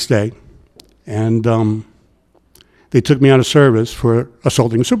next day." And they took me out of service for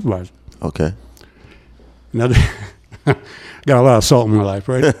assaulting a supervisor. Okay. Now, got a lot of assault in my life,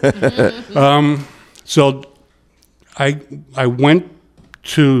 right? So I went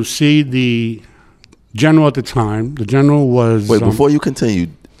to see the general at the time. The general was... Wait, before you continue,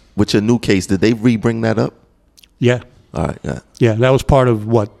 with your new case, did they re-bring that up? Yeah. All right. Yeah. Yeah, that was part of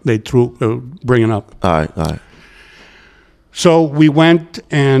what they threw bringing up. All right. All right. So we went,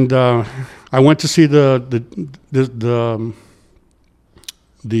 and I went to see the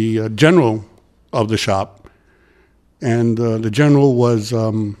general of the shop, and the general was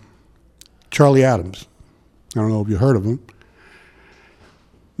Charlie Adams. I don't know if you heard of him.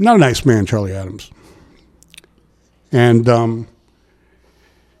 Not a nice man, Charlie Adams. And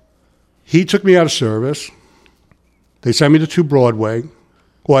he took me out of service. They sent me to 2 Broadway.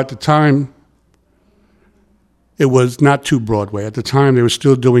 Well, at the time, it was not 2 Broadway. At the time, they were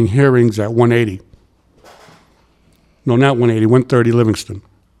still doing hearings at 180. No, not 180, 130 Livingston.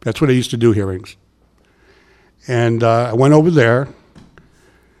 That's where they used to do hearings. And I went over there.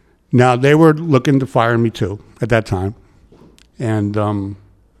 Now, they were looking to fire me, too, at that time. And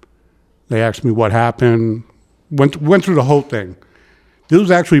they asked me what happened. Went through the whole thing. This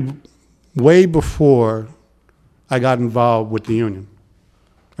was actually way before I got involved with the union,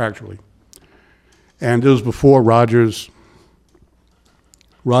 actually. And it was before Rogers'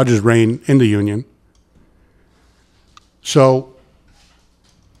 reign in the union. So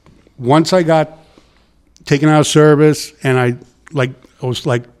once I got taken out of service, and I was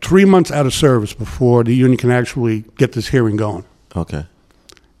like 3 months out of service before the union can actually get this hearing going. Okay.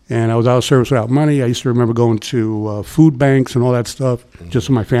 And I was out of service without money. I used to remember going to food banks and all that stuff, just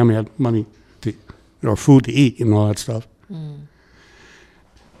so my family had money or food to eat and all that stuff.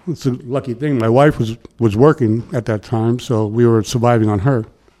 It's a lucky thing. My wife was working at that time, so we were surviving on her.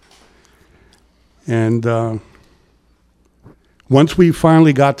 And once we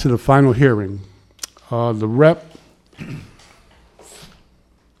finally got to the final hearing, the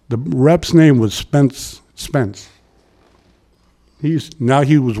rep's name was Spence. Now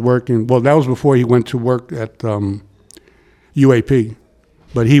he was working. Well, that was before he went to work at UAP,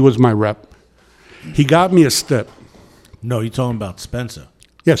 but he was my rep. He got me a step. No, you're talking about Spencer.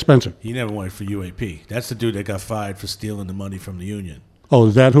 Yeah, Spencer. He never went for UAP. That's the dude that got fired for stealing the money from the union. Oh,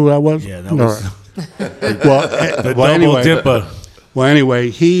 is that who that was? Yeah, that was the double anyway, dipper. Well, anyway,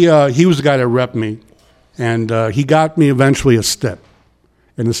 he was the guy that repped me, and he got me eventually a step.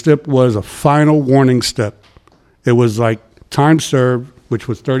 And the step was a final warning step. It was like time served, which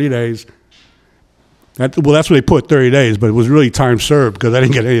was 30 days. That's what they put, 30 days, but it was really time served because I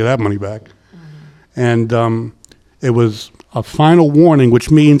didn't get any of that money back. And it was a final warning,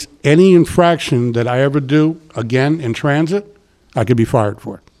 which means any infraction that I ever do again in transit, I could be fired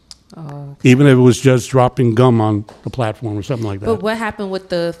for it. Oh, okay. Even if it was just dropping gum on the platform or something like that. But what happened with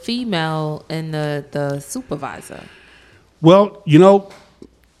the female and the supervisor? Well,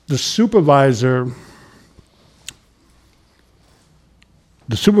 the supervisor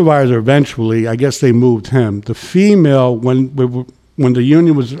eventually, I guess they moved him. The female, when the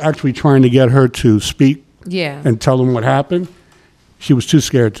union was actually trying to get her to speak and tell them what happened, she was too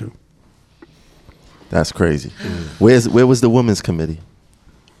scared to. That's crazy. Where was the women's committee?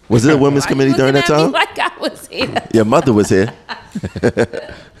 Was it a women's committee during that time? Like I was here. Your mother was here.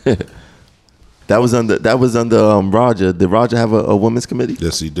 That was under Roger. Did Roger have a women's committee?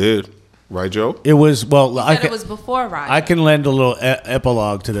 Yes, he did. Right, Joe? It was, well, It was before Roger. I can lend a little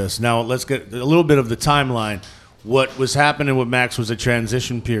epilogue to this. Now, let's get a little bit of the timeline. What was happening with Max was a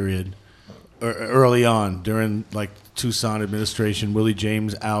transition period early on during, like, Tucson administration. Willie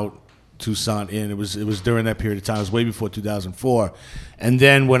James out, Tucson in. It was during that period of time. It was way before 2004. And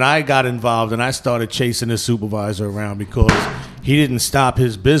then when I got involved and I started chasing this supervisor around because he didn't stop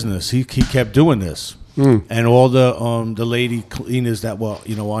his business. He kept doing this. And all the lady cleaners that were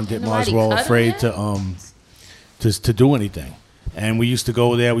on Ditmars were all afraid to do anything. And we used to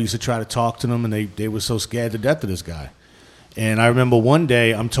go there. We used to try to talk to them, and they were so scared to death of this guy. And I remember one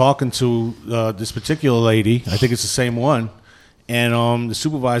day I'm talking to this particular lady. I think it's the same one. And the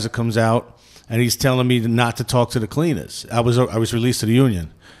supervisor comes out, and he's telling me not to talk to the cleaners. I was released to the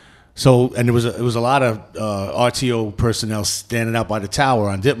union. So, and it was a lot of RTO personnel standing out by the tower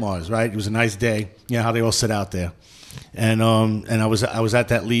on Ditmars, right? It was a nice day. You know how they all sit out there. And I was at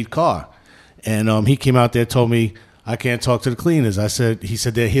that lead car. And he came out there, told me, I can't talk to the cleaners. He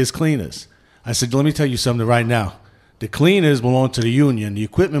said, they're his cleaners. I said, let me tell you something right now. The cleaners belong to the union. The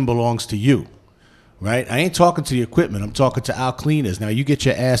equipment belongs to you. Right? I ain't talking to the equipment. I'm talking to our cleaners. Now, you get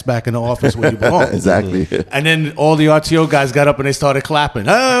your ass back in the office where you belong. Exactly. And then all the RTO guys got up and they started clapping.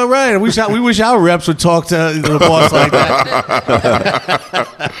 Oh, right. We wish our reps would talk to the boss like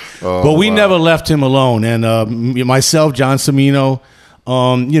that. But we never left him alone. And myself, John Cimino,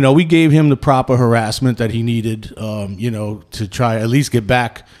 we gave him the proper harassment that he needed, to try at least get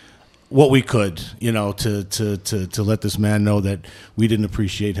back what we could, to let this man know that we didn't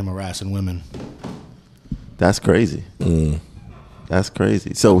appreciate him harassing women. That's crazy. That's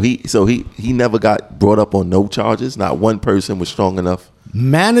crazy. So he never got brought up on no charges. Not one person was strong enough.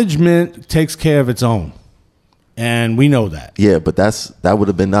 Management takes care of its own, and we know that. Yeah, but that would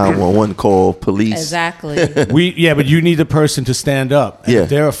have been 911 call, police. Exactly. But you need the person to stand up. And Yeah. if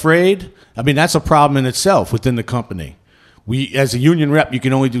they're afraid, I mean, that's a problem in itself within the company. We, as a union rep, you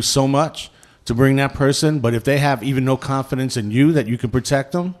can only do so much to bring that person. But if they have even no confidence in you that you can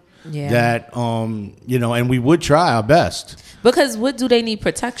protect them, Yeah. and we would try our best. Because what do they need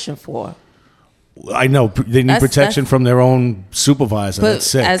protection for? I know they need That's- protection from their own supervisor. But That's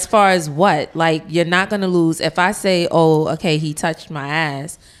sick. as far as what? Like, you're not going to lose. If I say, oh, okay, he touched my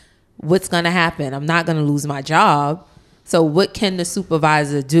ass, what's going to happen? I'm not going to lose my job. So what can the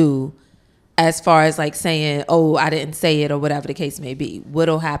supervisor do as far as like saying, oh, I didn't say it or whatever the case may be?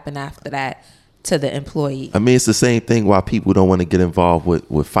 What'll happen after that to the employee? I mean, it's the same thing why people don't want to get involved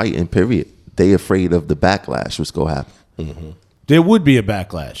with fighting, period. They afraid of the backlash, what's going to happen. Mm-hmm. There would be a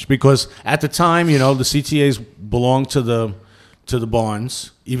backlash because at the time, the CTAs belonged to the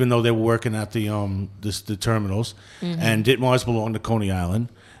Barnes, even though they were working at the terminals, and Ditmars belonged to Coney Island.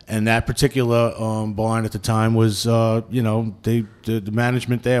 And that particular barn at the time was, the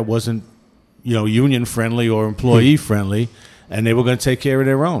management there wasn't, union friendly or employee friendly, and they were going to take care of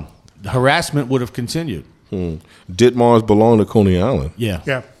their own. The harassment would have continued. Ditmars belonged to Coney Island. Yeah.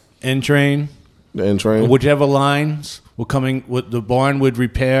 Yeah. N-train. The N-train. Whichever lines were coming, the barn would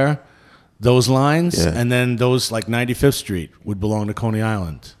repair those lines, Yeah. and then those, like 95th Street, would belong to Coney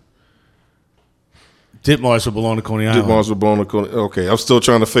Island. Ditmars would belong to Coney Island. Ditmars would belong to Coney. Okay, I'm still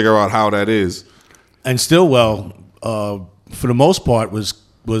trying to figure out how that is. And Stillwell, for the most part, was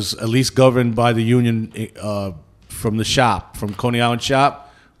at least governed by the union from the shop, from Coney Island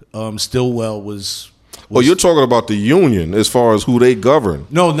shop. Stillwell was. Oh, you're talking about the union as far as who they govern.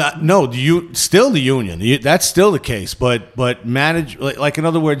 Still the union. That's still the case, but manage like in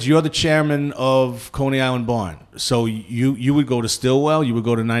other words, you're the chairman of Coney Island Barn. So you would go to Stillwell, you would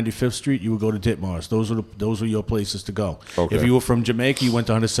go to 95th Street, you would go to Ditmars. Those were your places to go. Okay. If you were from Jamaica, you went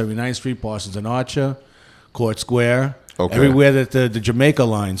to 179th Street, Parsons and Archer, Court Square, Okay. everywhere that the Jamaica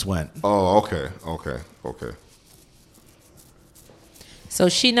lines went. Oh, okay. So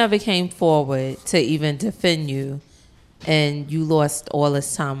she never came forward to even defend you, and you lost all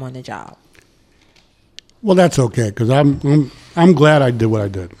this time on the job. Well, that's okay because I'm glad I did what I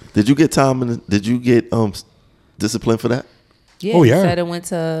did. Did you get time? Did you get disciplined for that? Yeah, Oh, you yeah. said it went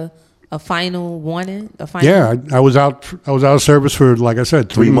to a final warning. A final. Yeah, I was out of service for, like I said,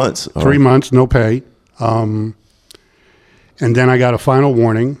 3 months. All 3 right. months, no pay. And then I got a final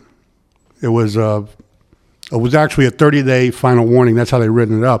warning. It was actually a 30-day final warning. That's how they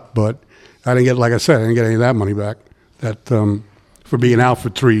written it up. But I didn't get, like I said, I didn't get any of that money back. That for being out for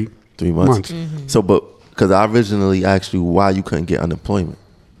 3 months. Mm-hmm. So, but because I originally asked you why you couldn't get unemployment.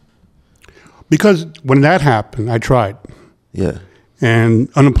 Because when that happened, I tried. Yeah. And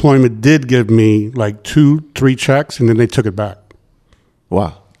unemployment did give me like 2-3 checks, and then they took it back.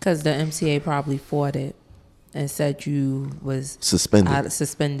 Wow. Because the MTA probably fought it and said you was Suspended.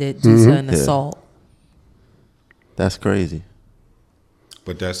 suspended due to an Yeah. assault. That's crazy.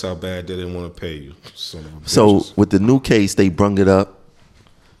 But that's how bad they didn't want to pay you. So with the new case, they brung it up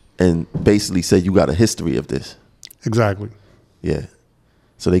and basically said you got a history of this. Exactly. Yeah.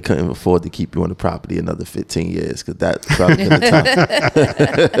 So they couldn't afford to keep you on the property another 15 years because that's probably been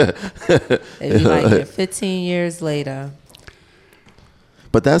the time. It'd be like you're 15 years later.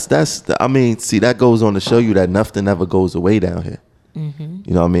 But I mean, see, that goes on to show you that nothing ever goes away down here. Mm-hmm.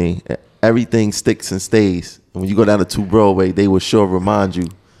 You know what I mean? Everything sticks and stays. And when you go down to 2 Broadway, they will sure remind you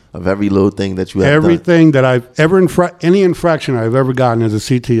of every little thing that you have done. Everything that I've ever any infraction I've ever gotten as a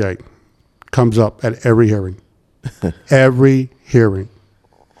CTA comes up at every hearing. Every hearing.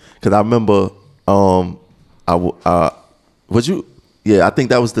 Because I remember, was you? Yeah, I think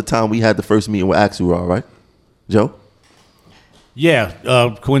that was the time we had the first meeting with Axelrod, right, Joe? Yeah,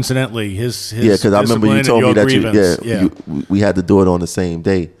 coincidentally, his Yeah, because I remember you discipline told me and that your grievance. we had to do it on the same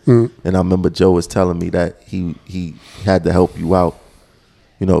day, and I remember Joe was telling me that he had to help you out,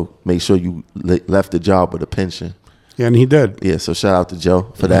 make sure you left the job with a pension. Yeah, and he did. Yeah, so shout out to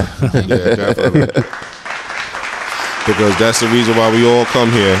Joe for that. Yeah, definitely. Because that's the reason why we all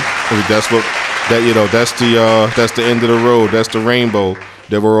come here. That's the end of the road. That's the rainbow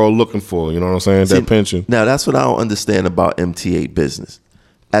that we're all looking for. You know what I'm saying? See, that pension. Now, that's what I don't understand about MTA business.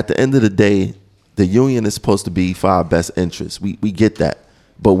 At the end of the day, the union is supposed to be for our best interests. We get that.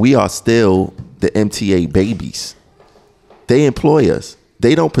 But we are still the MTA babies. They employ us.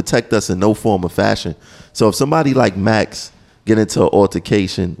 They don't protect us in no form or fashion. So if somebody like Max get into an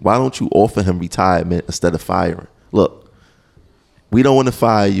altercation, why don't you offer him retirement instead of firing? Look, we don't want to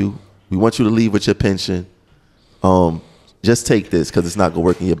fire you. We want you to leave with your pension. Just take this because it's not going to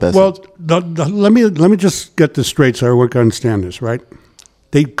work in your best Well, interest. let me just get this straight so everyone can understand this, right?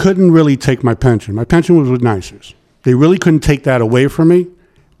 They couldn't really take my pension. My pension was with NICERS. They really couldn't take that away from me,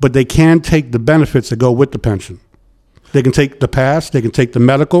 but they can take the benefits that go with the pension. They can take the past, they can take the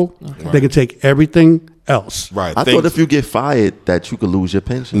medical, they can take everything else. Right. I thought if you get fired that you could lose your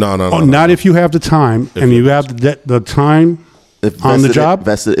pension. No. Not if you have the time and you have the time If on the vested-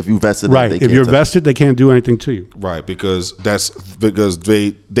 job. if you vested it, Right. they If can't you're touch it. vested, they can't do anything to you. Right, because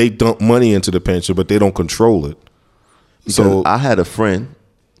they dump money into the pension, but they don't control it. So So I had a friend.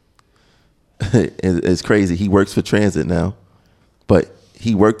 It's crazy. He works for transit now, but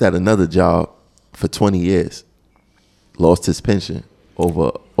he worked at another job for 20 years. Lost his pension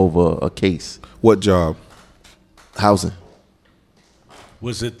over a case. what job? Housing.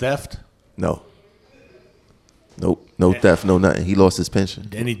 Was it theft? No. Nope. No theft. No nothing. He lost his pension.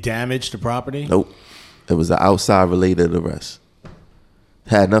 Any damage to property? Nope. It was an outside related arrest.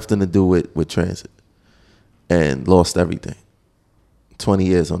 Had nothing to do with transit. And lost everything. 20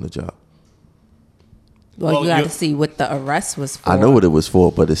 years on the job. Well, Well, you got you- to see what the arrest was for. I know what it was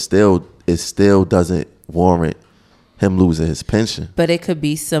for, but it still doesn't warrant him losing his pension. But it could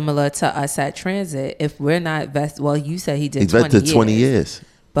be similar to us at transit. If we're not vested, well, you said he did He's 20 vested years. 20 years.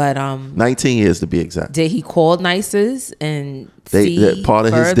 But 19 years to be exact. did he call NICERS and see That part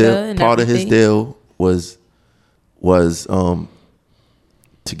of his further deal and part of his everything? deal was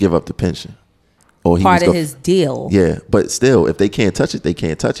to give up the pension. Or he Part was of his deal. Yeah, but still, if they can't touch it, they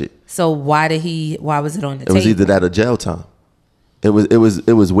can't touch it. So why was it on the It table? was either that or jail time. It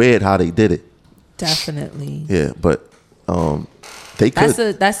was weird how they did it. Definitely. Yeah, but they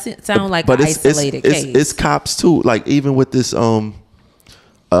could. That sound like but an it's isolated case. It's cops too. Like even with this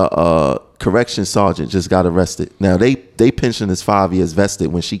correction sergeant just got arrested. Now they pension is 5 years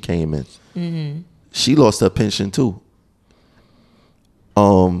vested when she came in. Mm-hmm. She lost her pension too.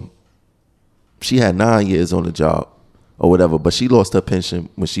 She had 9 years on the job or whatever, but she lost her pension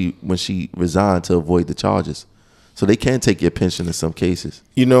when she resigned to avoid the charges. So they can take your pension in some cases.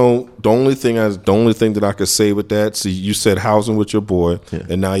 You know, the only thing that I could say with that, see, you said housing with your boy, Yeah.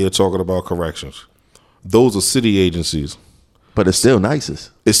 and now you're talking about corrections. Those are city agencies. But it's still nicest.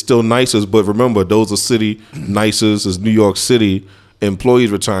 It's still NICERS, but remember, those are city NICERS is New York City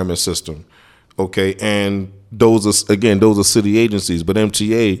employees retirement system. Okay, and those are city agencies, but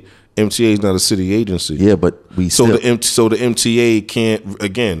MTA is not a city agency. Yeah, but we So still, the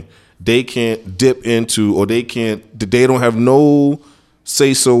MTA they can't dip into, or they don't have no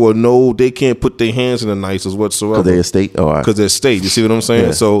say so, or no, they can't put their hands in the NICERS whatsoever. because they're a state. All right. Because they're state. You see what I'm saying?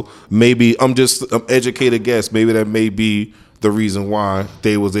 Yeah. So maybe I'm educated guess. Maybe that may be the reason why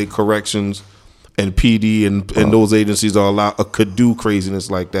they was a corrections and PD and those agencies could do craziness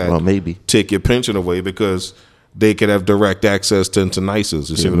like that. Well, maybe. Take your pension away because they could have direct access to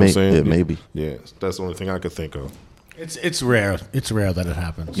NICERS. You see what I'm saying? Yeah, maybe. Yeah, that's the only thing I could think of. It's rare. It's rare that it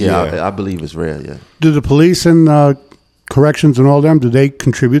happens. Yeah, Yeah. I believe it's rare. Yeah, Do the police and corrections and all them, do they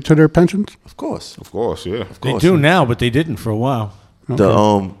contribute to their pensions? of course. Of course, yeah. They do now, but they didn't for a while.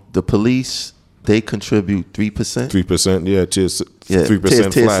 The police, they contribute 3%. 3%, yeah, Yeah,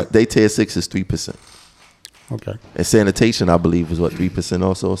 3% flat. They tier 6 is 3%. Okay. And sanitation, I believe, was what 3%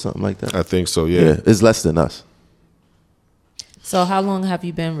 also or something like that. I think so, Yeah, yeah. it's less than us. So how long have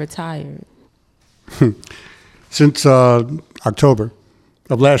you been retired? Since October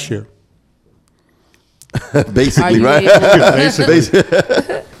of last year. Basically, you right?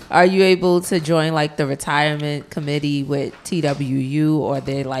 able- Are you able to join like the retirement committee with TWU, or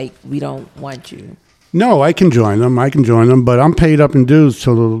they're like, we don't want you? No, I can join them. But I'm paid up in dues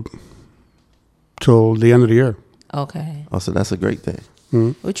till the end of the year. Okay. Oh, so that's a great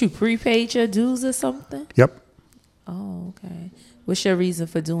thing. What, you prepaid your dues or something? Yep. Oh, okay. What's your reason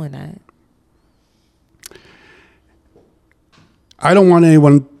for doing that? I don't want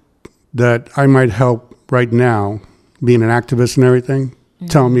anyone that I might help right now, being an activist and everything,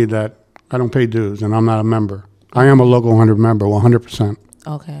 tell me that I don't pay dues and I'm not a member. I am a Local 100 member, 100%.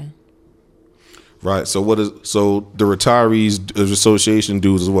 Okay. Right. So the retirees association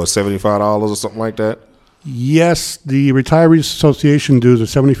dues is what, $75 or something like that Yes, the Retirees Association dues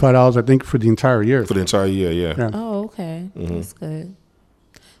are $75, I think, for the entire year. for the entire year? Yeah. Yeah. Oh, okay. That's good.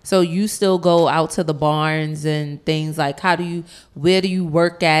 So you still go out to the barns and things like where do you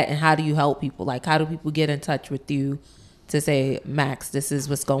work at and how do you help people? Like how do people get in touch with you to say, Max, this is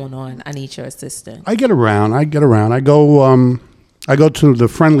what's going on. I need your assistance. I get around. I go I go to the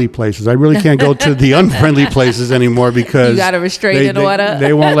friendly places. I really can't go to the unfriendly places anymore because You got a restraining order?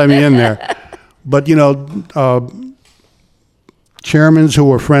 They won't let me in there. But chairmans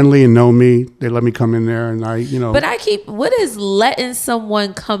who are friendly and know me, they let me come in there, and But what is letting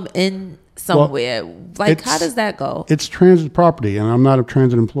someone come in somewhere? How does that go? It's transit property, and I'm not a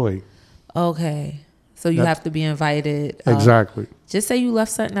transit employee. Okay. So you have to be invited. Exactly. Just say you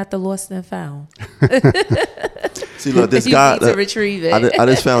left something at the Lost and Found. See, look, this You guy. need to retrieve it. I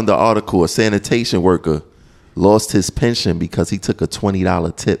just found the article. A sanitation worker lost his pension because he took a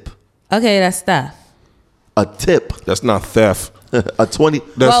 $20 tip. Okay, that's theft. A tip. That's not theft. A 20.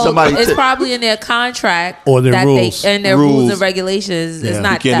 Well, somebody it's tip. probably in their contract Or their that rules. and their rules Rules. and regulations. It's Yeah.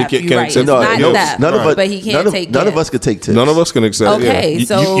 not You can't- theft. you You're can't right. accept- It's No, not no, theft. none of us. But he can't take None of it. us could take tips. None of us can accept. Okay, yeah.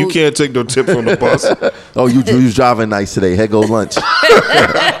 so- you can't take no tip from the bus. Oh, you driving nice today. Here go lunch.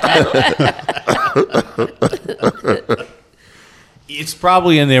 It's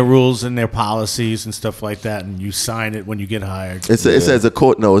probably in their rules and their policies and stuff like that, and you sign it when you get hired. It says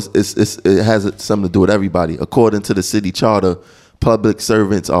it has something to do with everybody. According to the city charter, public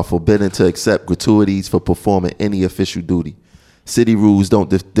servants are forbidden to accept gratuities for performing any official duty. City rules don't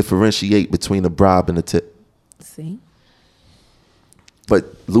differentiate between a bribe and a tip. See? But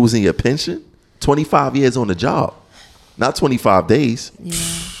losing your pension, 25 years on the job, not 25 days.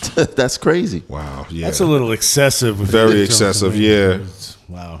 Yeah. That's crazy. Wow. Yeah. That's a little excessive. Very excessive, yeah.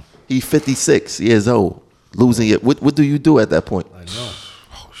 Wow. He's 56 years old, losing it. What do you do at that point? I know.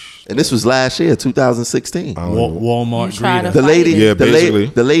 And this was last year, 2016. Walmart You try greeter. to- The lady, Yeah, basically.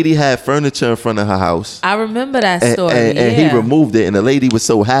 the lady had furniture in front of her house, I remember that and, story. and he removed it, and the lady was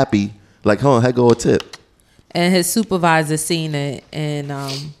so happy, like, "Huh, here go a tip." And his supervisor seen it and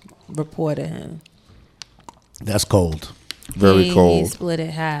reported him. That's cold. Very He cold. split it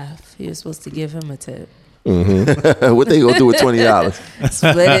half. He was supposed to give him a tip. What they gonna do with $20?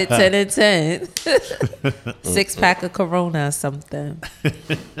 Split it 10 and 10. 6-pack of Corona or something.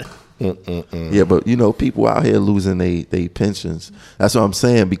 Yeah, but people out here losing they pensions. That's what I'm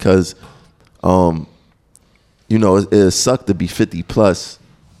saying, because, it sucked to be 50 plus,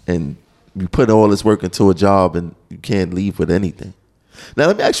 and you put all this work into a job and you can't leave with anything. Now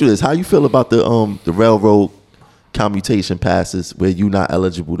let me ask you this: how you feel about the railroad commutation passes where you're not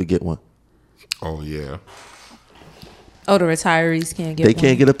eligible to get one? Oh yeah. Oh, the retirees can't get They one.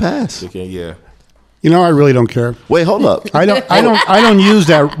 can't get a pass. Okay, yeah. I really don't care. Wait, hold up. I don't use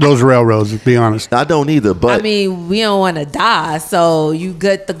those railroads, to be honest. I don't either, but I mean, we don't want to die, so you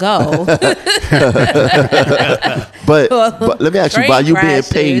good to go. but let me ask you: Train by you being crashes.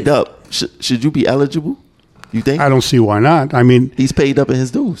 paid up, should you be eligible? You think? I don't see why not. I mean, He's paid up in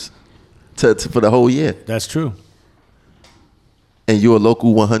his dues for the whole year, That's true. and you're a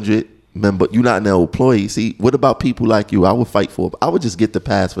local 100 member. You're not an employee. See, what about people like you? I would fight for. I would just get the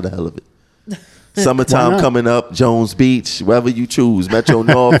pass for the hell of it. Summertime not? coming up, Jones Beach, wherever you choose, Metro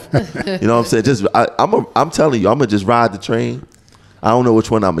North. You know what I'm saying? Just I'm telling you, I'm gonna just ride the train. I don't know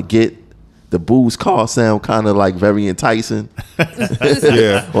which one I'm gonna get. The booze car sound kind of like very enticing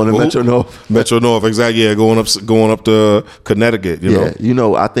Yeah. on the Metro North. Metro North, exactly. Yeah, going up to Connecticut, you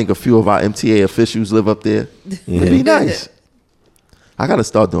know. Yeah, I think a few of our MTA officials live up there. It'd be nice. I gotta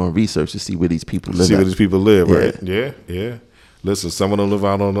start doing research to see where these people live. See where at. these people live, Yeah. right? Yeah, yeah. Listen, some of them live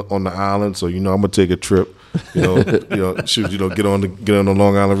out on the island, so I'm gonna take a trip. Get on the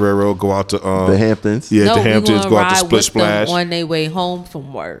Long Island Railroad, go out to The Hamptons. Yeah, No, the we Hamptons, gonna go out to ride Split with Splash. them on their way home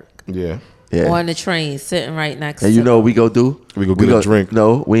from work. Yeah. Yeah. On the train, sitting right next And to you know them. what we go do? We go get a drink.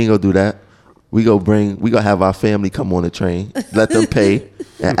 No, we ain't gonna do that. We gonna have our family come on the train, let them pay,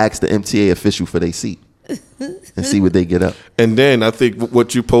 and ask the MTA official for their seat, and see what they get up. And then I think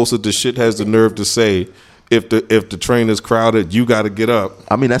what you posted, the shit has the nerve to say, if the train is crowded, you got to get up.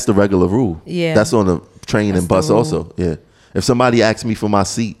 I mean, that's the regular rule. Yeah. That's on the train That's and bus the rule. also. Yeah. If somebody asks me for my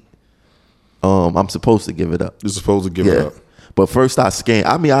seat, I'm supposed to give it up. You're supposed to give it Yeah. up. But first I scan.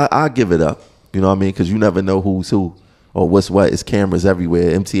 I mean, I give it up. You know what I mean? Because you never know who's who or what's what. It's cameras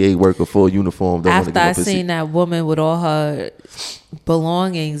everywhere. MTA worker, full uniform. Don't wanna After give I up his seat. seen that woman with all her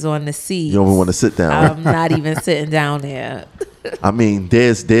belongings on the seat, You don't even want to sit down. Right? I'm not even sitting down there. I mean,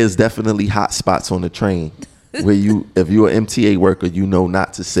 there's definitely hot spots on the train where if you're an MTA worker, you know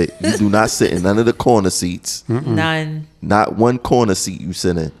not to sit. You do not sit in none of the corner seats. None. Not one corner seat you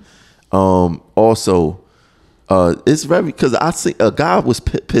sit in. Also, it's very because I see a guy was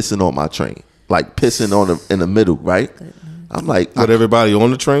pissing on my train, like pissing on in the middle, right? I'm like, With everybody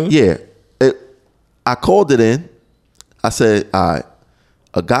on the train? yeah. I called it in. I said, all right,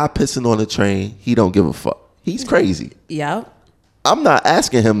 a guy pissing on the train, he don't give a fuck. He's crazy. Yep. I'm not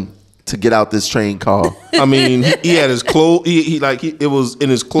asking him to get out this train car. I mean, he had his clothes. It was in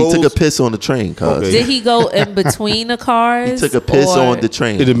his clothes. He took a piss on the train, cuz. Okay. Did he go in between the cars? He took a piss or- on the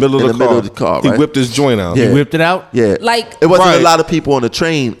train. in the middle of the car, He right? whipped his joint out. Yeah. He whipped it out? Yeah. Like- it wasn't Right. a lot of people on the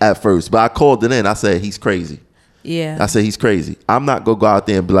train at first, but I called it in. I said, he's crazy. Yeah. I said, he's crazy. I'm not going to go out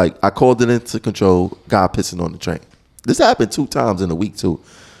there and be like, I called it into control, guy pissing on the train. This happened 2 times in a week, too.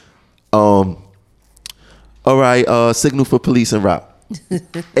 All right, signal for police en route.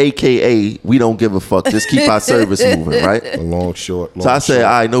 AKA, we don't give a fuck. Just keep our service moving, right? A long, short. So I said,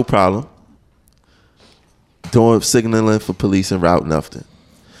 all right, no problem. Doing signaling for police en route, nothing.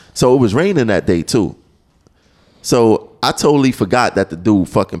 So it was raining that day, too. So I totally forgot that the dude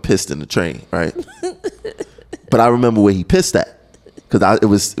fucking pissed in the train, right? But I remember where he pissed at. Because it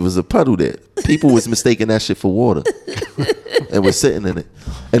was a puddle there. People was mistaking that shit for water. And was sitting in it.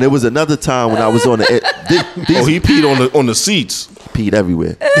 And there was another time when I was on the he peed on the seats. peed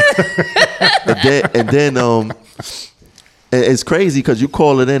everywhere. and then it's crazy because you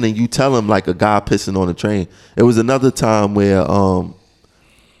call it in and you tell him like a guy pissing on the train. It was another time where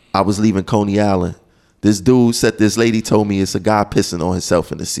I was leaving Coney Island. This dude said this lady told me it's a guy pissing on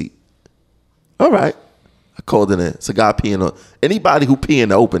himself in the seat. All right. I called it in. It's a guy peeing on. Anybody who pee in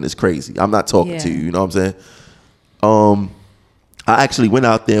the open is crazy. I'm not talking to you. You know what I'm saying? I actually went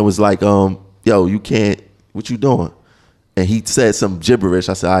out there and was like, yo, you can't. What you doing? And he said some gibberish.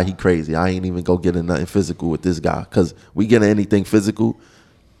 I said, he crazy. I ain't even go get in nothing physical with this guy. Because we get in anything physical.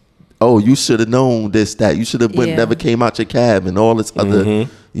 Oh, you should have known this, that. You should have never came out your cab and all this other,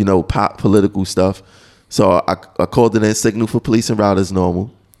 political stuff. So I called it in, signal for police en route as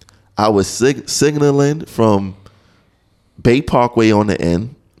normal. I was signaling from Bay Parkway on the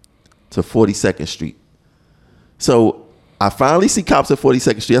end to 42nd Street. So I finally see cops at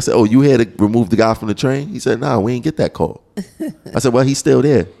 42nd Street. I said, you here to remove the guy from the train? He said, nah, we ain't get that call. I said, well, he's still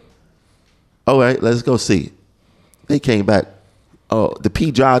there. All right, let's go see. They came back. Oh, the pee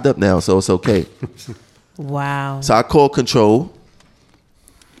dried up now, so it's okay. Wow. So I called control.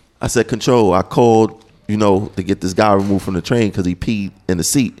 I said, control, I called, to get this guy removed from the train because he peed in the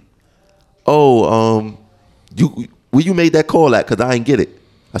seat. Where you made that call at? Because I ain't get it.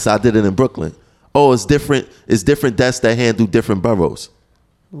 I said, I did it in Brooklyn. Oh, it's different. It's different desks that handle different boroughs.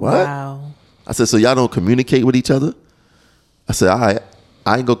 What? Wow. I said, so y'all don't communicate with each other? I said, all right,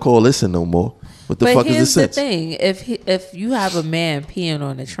 I ain't gonna call this in no more. What the fuck is here's the the sense? thing: if you have a man peeing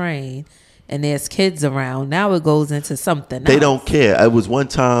on a train and there's kids around, now it goes into something. They else. don't care. It was one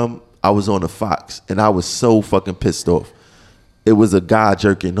time I was on a Fox and I was so fucking pissed off. It was a guy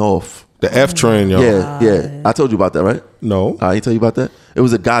jerking off. The F train, y'all. Yeah. I told you about that, right? No. I ain't tell you about that? It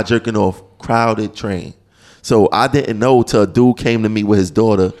was a guy jerking off, crowded train. So I didn't know till a dude came to me with his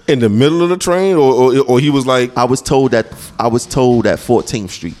daughter. In the middle of the train, or he was like, I was told at 14th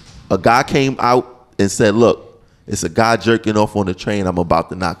Street. A guy came out and said, look, it's a guy jerking off on the train. I'm about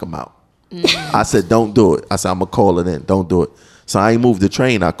to knock him out. I said, don't do it. I said, I'm going to call it in. Don't do it. So I ain't moved the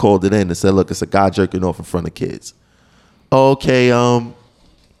train. I called it in and said, look, it's a guy jerking off in front of kids. Okay,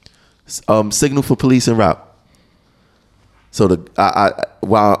 signal for police en route. So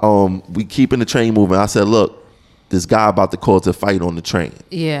while we keeping the train moving, I said, look, this guy about to cause a fight on the train.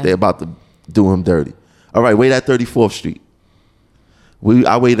 Yeah. They're about to do him dirty. All right, wait at 34th Street.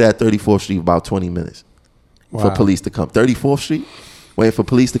 I waited at 34th Street about 20 minutes for police to come. 34th Street, waiting for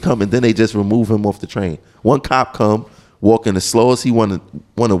police to come, and then they just remove him off the train. One cop come, walking as slow as he want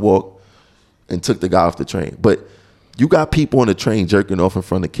to walk, and took the guy off the train. But you got people on the train jerking off in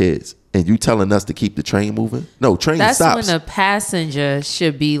front of kids, and you telling us to keep the train moving? No, train That's stops. when a passenger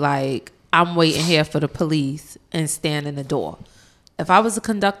should be like, I'm waiting here for the police and stand in the door. If I was a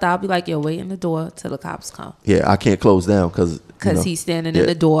conductor, I'd be like, yo, wait in the door till the cops come. Yeah, I can't close down because He's standing in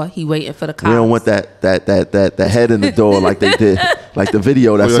the door. He waiting for the cops. We don't want that head in the door like they did, like the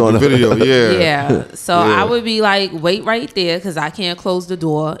video that's like on the video. Yeah. Yeah. So I would be like, wait right there because I can't close the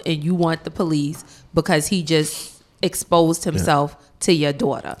door and you want the police because he just exposed himself to your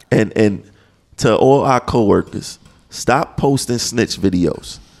daughter. And to all our coworkers, stop posting snitch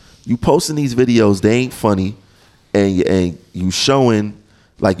videos. You posting these videos, they ain't funny, and you showing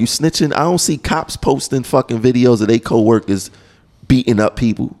like you snitching. I don't see cops posting fucking videos of their coworkers beating up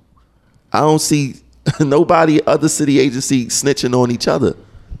people. I don't see nobody other city agency snitching on each other.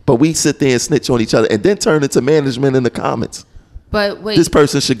 But we sit there and snitch on each other and then turn it to management in the comments. But wait, This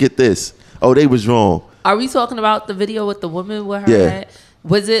person should get this. Oh, they was wrong. are we talking about the video with the woman with her Yeah. head?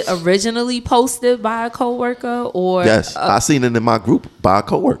 Was it originally posted by a coworker or? Yes, I seen it in my group by a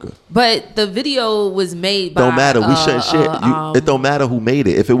coworker. But the video was made by. Don't matter. We shouldn't share. It don't matter who made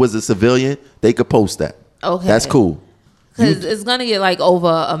it. If it was a civilian, they could post that. Okay. That's cool. because it's gonna get like over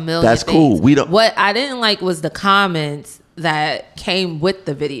 1 million. That's cool. things. We don't. What I didn't like was the comments that came with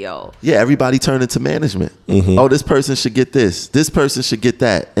the video. Yeah, everybody turned into management. Oh, this person should get this. This person should get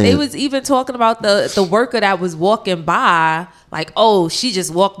that. And They was even talking about the worker that was walking by, like, oh, she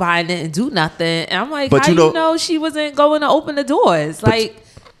just walked by and didn't do nothing. And I'm like, But how you you know- know she wasn't going to open the doors? Like,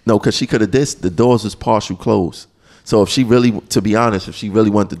 no, because she could have the doors was partial closed. So if she really, to be honest, if she really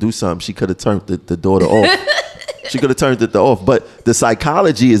wanted to do something, she could have turned the door off. She could have turned it off. But the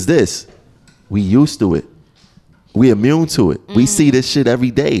psychology is this: we used to it. We immune to it. We see this shit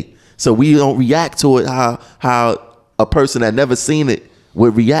every day, so we don't react to it how a person that never seen it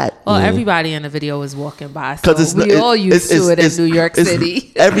would react. well, everybody in the video was walking by, so Because we all used to it in New York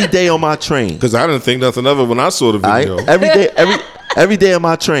City. Every day on my train. Because I didn't think nothing of it when I saw the video. Every day on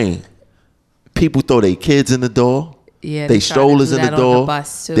my train, people throw their kids in the door. Yeah, they they try to strollers do in the that on door. the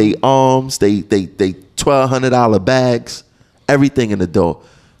bus, too. They arms. They $1,200 bags. Everything in the door.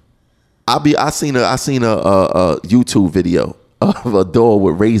 I seen a YouTube video of a door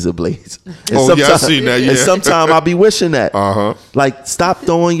with razor blades. And Oh, yeah, I seen that, yeah. And sometimes I be wishing that. Uh-huh. Like, stop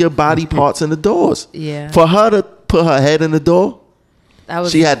throwing your body parts in the doors. Yeah. For her to put her head in the door, That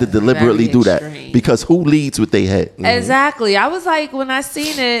was she had to deliberately very do that extreme. because who leads with their head? Exactly. I was like, when I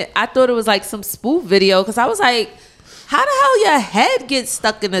seen it, I thought it was like some spoof video because I was like, how the hell your head gets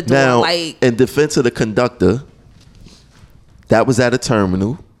stuck in the door? Now, Like, in defense of the conductor, that was at a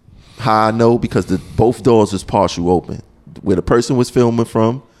terminal. How I know, because both doors was partial open, where the person was filming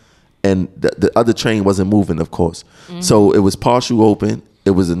from, and the other train wasn't moving, of course. So it was partial open.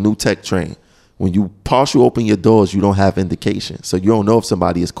 It was a new tech train. When you partial open your doors, you don't have indication, so you don't know if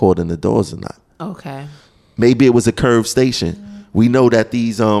somebody is caught in the doors or not. okay. Maybe it was a curved station. We know that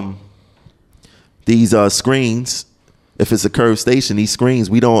these screens, if it's a curved station, these screens,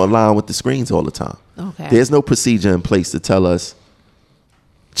 we don't align with the screens all the time. Okay. There's no procedure in place to tell us,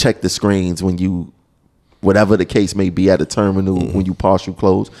 check the screens when you, whatever the case may be at a terminal, when you partial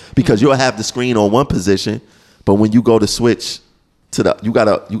close, because you'll have the screen on one position, but when you go to switch to the, you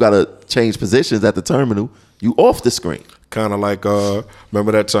gotta change positions at the terminal, you off the screen. Kind of like,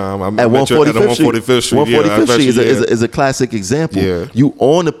 remember that time I At met you at 145th Street. 145th Street is a classic example. Yeah. You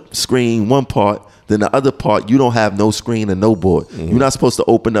on the screen one part, then the other part you don't have no screen and no board. You're not supposed to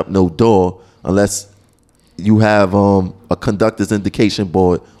open up no door unless you have a conductor's indication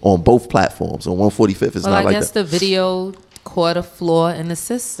board on both platforms. On 145th, it's Well, not I like guess that. the video caught a flaw in the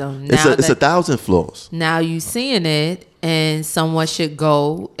system. It's Now a 1,000 flaws. now you seeing it, and someone should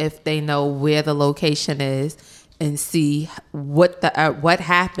go if they know where the location is and see what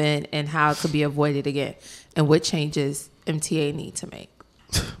happened and how it could be avoided again, and what changes MTA need to make.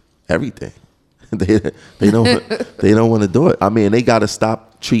 Everything. They don't want to do it. I mean, they got to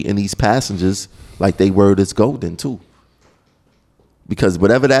stop treating these passengers like they word is golden too. Because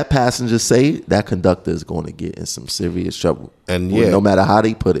whatever that passenger say, that conductor is going to get in some serious trouble. And Well, yeah. no matter how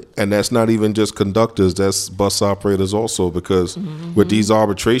they put it. And that's not even just conductors, that's bus operators also, because with these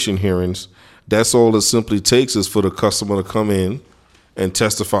arbitration hearings, that's all it simply takes is for the customer to come in and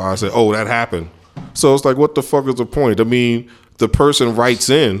testify and say, oh, that happened. So it's like, what the fuck is the point? I mean, the person writes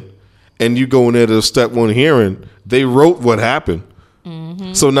in and you go in there to a step one hearing, they wrote what happened.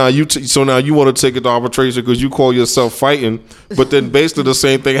 So now you want to take it to arbitration because you call yourself fighting, but then basically the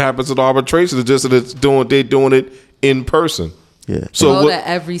same thing happens at arbitration. It's just that they're doing it in person. Yeah. So Go what- to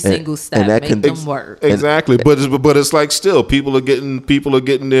every single step, and that make can- them work. Exactly, but it's like still people are getting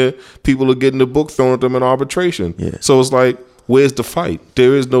the book thrown at them in arbitration. Yeah. So it's like, where's the fight?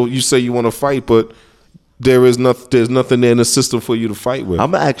 There is no. You say you want to fight, but there's nothing there in the system for you to fight with.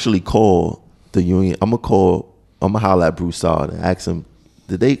 I'm gonna actually call the union. I'm gonna holler at Broussard and ask him,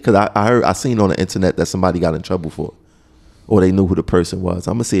 did they? Because I seen on the internet that somebody got in trouble for it, or they knew who the person was.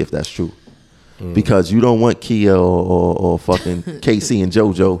 I'm gonna see if that's true. Because you don't want Kia or fucking Casey and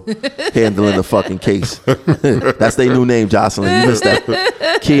JoJo handling the fucking case. That's their new name, Jocelyn. You missed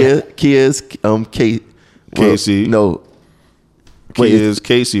that. Kia's Casey. No. Kia is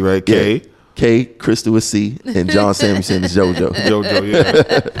Casey, right? Yeah. K. K, Crystal is C, and John Samuelson is JoJo. JoJo,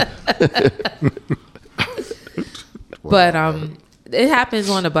 yeah. But it happens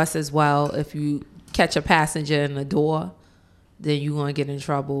on the bus as well. If you catch a passenger in the door, then you're going to get in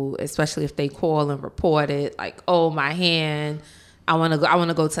trouble, especially if they call and report it. Like, oh, my hand, I want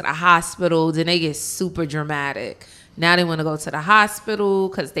to go to the hospital. Then they get super dramatic. Now they want to go to the hospital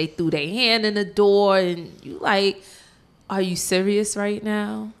because they threw their hand in the door. And you like, are you serious right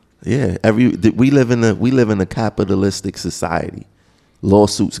now? Yeah, we live in a capitalistic society.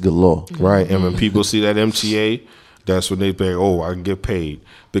 Lawsuits galore. Right, and when people see that MTA, that's when they think, oh, I can get paid.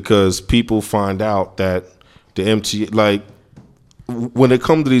 Because people find out that the MTA, like, when it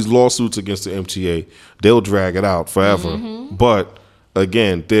comes to these lawsuits against the MTA, they'll drag it out forever. But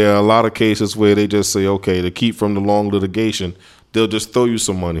again, there are a lot of cases where they just say, okay, to keep from the long litigation, they'll just throw you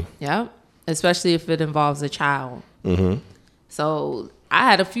some money. Yeah, especially if it involves a child. So I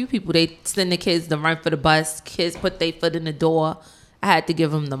had a few people, they send the kids to run for the bus. Kids put their foot in the door. I had to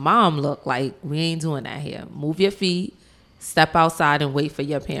give them the mom look, like, we ain't doing that here. Move your feet, step outside, and wait for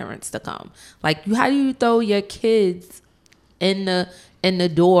your parents to come. Like, how do you throw your kids in the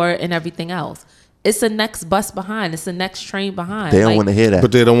door and everything else? It's the next bus behind. It's the next train behind. They don't want to hear that.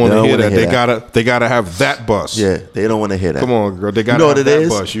 But they don't want to hear that. They gotta have that bus. Yeah, they don't want to hear that. Come on, girl. They gotta have that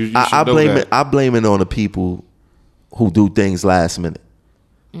bus. You I blame it. I blame it on the people who do things last minute.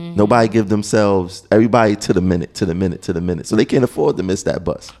 Nobody give themselves, everybody to the minute. So they can't afford to miss that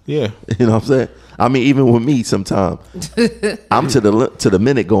bus. Yeah. You know what I'm saying? I mean, even with me sometimes, I'm to the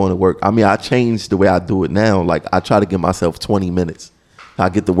minute going to work. I mean, I changed the way I do it now. Like, I try to give myself 20 minutes. I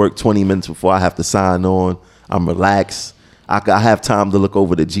get to work 20 minutes before I have to sign on. I'm relaxed. I have time to look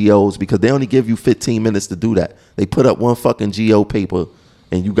over the GOs because they only give you 15 minutes to do that. They put up one fucking GO paper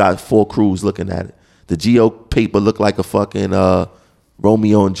and you got 4 crews looking at it. The GO paper look like a fucking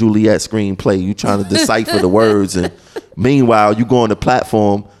Romeo and Juliet screenplay. You trying to decipher the words, and meanwhile you go on the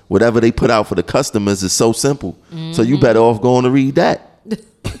platform. Whatever they put out for the customers is so simple. So you better off going to read that.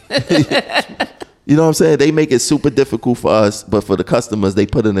 You know what I'm saying? They make it super difficult for us, but for the customers, they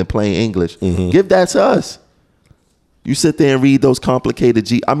put it in plain English. Give that to us. You sit there and read those complicated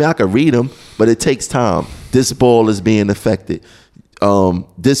I mean, I could read them, but it takes time. This ball is being affected. I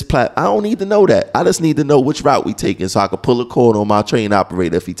don't need to know that. I just need to know which route we taking so I can pull a cord on my train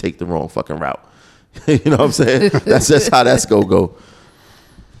operator if he take the wrong fucking route. You know what I'm saying? That's just how that's go.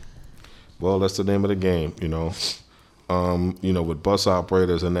 Well, that's the name of the game, you know. With bus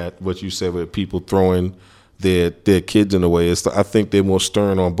operators and that, what you said with people throwing their kids in the way, I think they're more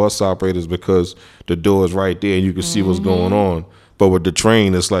stern on bus operators because the door is right there and you can see what's going on. But with the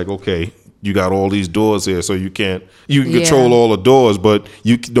train, it's like, okay, you got all these doors here, so you can control all the doors, but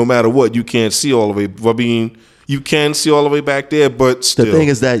no matter what, you can't see all the way. I mean, you can see all the way back there, but still. The thing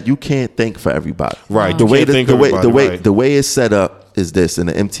is that you can't think for everybody. Right. The way it's set up is this, and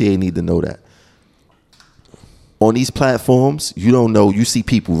the MTA need to know that. On these platforms, you don't know. You see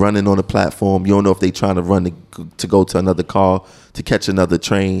people running on the platform. You don't know if they trying to run to go to another car, to catch another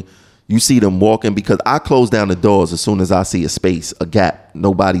train. You see them walking because I close down the doors as soon as I see a space, a gap.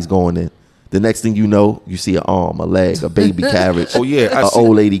 Nobody's going in. The next thing you know, you see an arm, a leg, a baby carriage. Oh yeah, an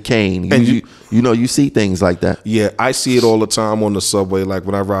old lady cane. You see things like that. Yeah, I see it all the time on the subway. Like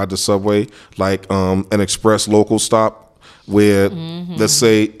when I ride the subway, like an express local stop, where let's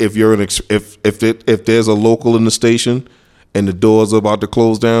say if you're if there's a local in the station and the doors are about to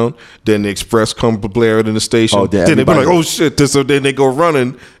close down, then the express come blaring in the station. Oh, then they be like, oh shit! So then they go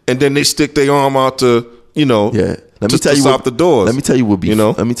running, and then they stick their arm out to Let me tell you stop the doors. Let me tell you what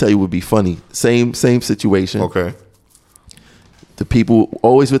would be funny. Same situation. Okay. The people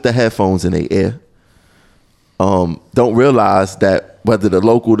always with the headphones in their ear don't realize that whether the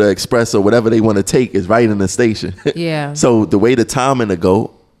local, the express, or whatever they want to take is right in the station. Yeah. So the way the timing to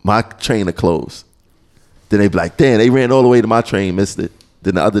go, my train to close. Then they be like, damn, they ran all the way to my train, missed it.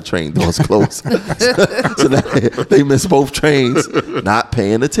 Then the other train doors closed. So they missed both trains, not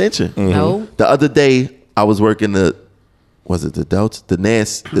paying attention. No. The other day, I was working was it the Delta? The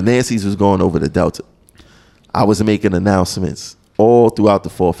Nancy's was going over the Delta. I was making announcements all throughout the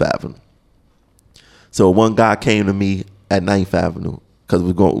 4th Avenue. So one guy came to me at 9th Avenue because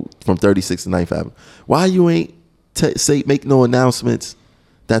we're going from 36 to 9th Avenue. Why you ain't make no announcements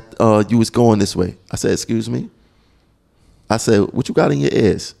that you was going this way? I said, excuse me? I said, what you got in your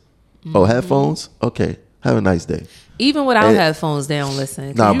ears? Oh, headphones? Okay. Have a nice day. Even without headphones, they don't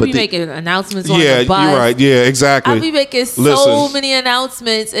listen. Nah, you be making announcements on the bus. Yeah, you're right. Yeah, exactly. I be making so many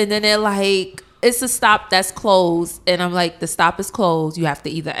announcements, and then they're like, it's a stop that's closed. And I'm like, the stop is closed. You have to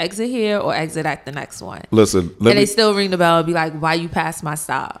either exit here or exit at the next one. Listen. They still ring the bell and be like, why you passed my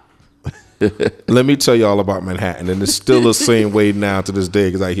stop? Let me tell you all about Manhattan. And it's still the same way now to this day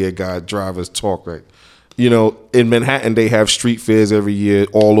because I hear drivers talk like, in Manhattan, they have street fairs every year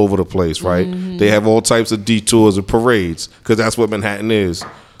all over the place, right? They have all types of detours and parades because that's what Manhattan is.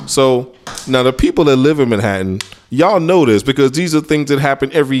 So now the people that live in Manhattan, y'all know this because these are things that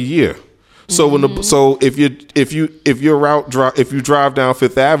happen every year. So if you drive down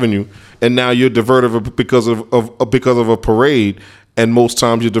Fifth Avenue and now you're diverted because of a parade, And most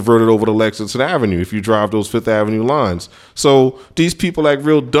times you're diverted over to Lexington Avenue if you drive those Fifth Avenue lines. So these people act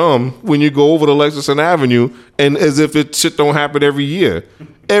real dumb when you go over to Lexington Avenue, and as if shit don't happen every year.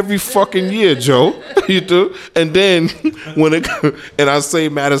 Every fucking year, Joe. You do. And then and I say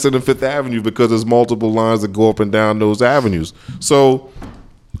Madison and Fifth Avenue because there's multiple lines that go up and down those avenues. So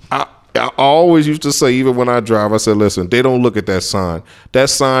I always used to say, even when I drive, I said, listen, they don't look at that sign. That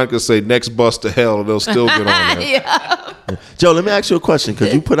sign could say next bus to hell, and they'll still get on there. Yeah. Joe, let me ask you a question,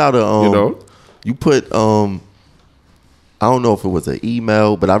 because you put out a you put I don't know if it was an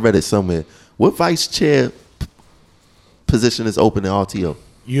email, but I read it somewhere. What vice chair position is open in RTO?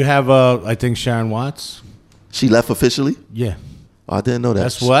 You have I think Sharon Watts. She left officially? Yeah, Oh, I didn't know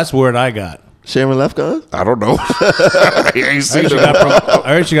that. that's word I got. Sharon left, guys? I don't know. I ain't seen I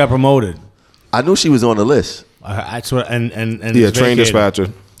heard she got promoted. I knew she was on the list. That's what and Yeah, it's train vacated. dispatcher.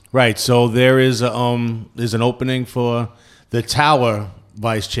 Right. So there is there's an opening for the Tower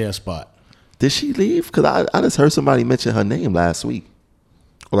vice chair spot. Did she leave? Because I just heard somebody mention her name last week.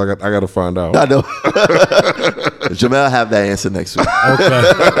 Well, I got to find out. I know. Jamel have that answer next week.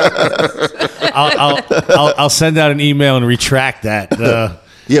 Okay. I'll send out an email and retract that.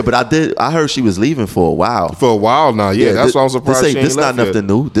 Yeah, but I heard she was leaving for a while. For a while now, yeah. That's why I'm surprised she ain't This not left nothing yet.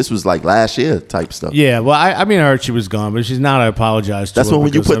 new. This was like last year type stuff. Yeah, well, I mean, I heard she was gone, but she's not. I apologize to That's her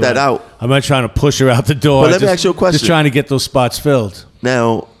when you because put that out. I'm not trying to push her out the door. But let me ask you a question. Just trying to get those spots filled.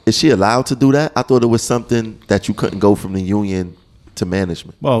 Now, is she allowed to do that? I thought it was something that you couldn't go from the union to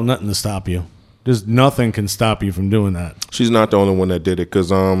management. Well, nothing to stop you. There's nothing can stop you from doing that. She's not the only one that did it,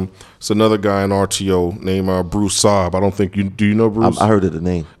 because it's another guy in RTO named Bruce Saab. I don't think do you know Bruce? I heard of the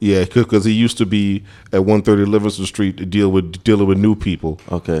name. Yeah, because he used to be at 130 Livingston Street to dealing with new people.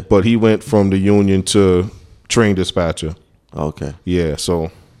 Okay. But he went from the union to train dispatcher. Okay. Yeah, so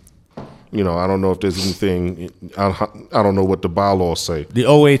I don't know if there's anything. I don't know what the bylaws say. The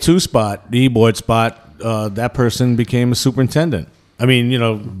OA2 spot, the E-board spot, that person became a superintendent. I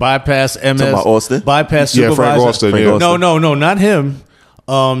mean, bypass MS. Talking about Austin? Bypass Yeah, supervisor. Frank Austin. Frank Yeah. Austin. No, not him.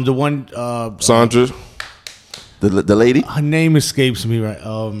 The one, Sandra. The lady? her name escapes me right. I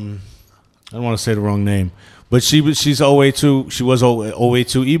don't want to say the wrong name, but she's OA2. She was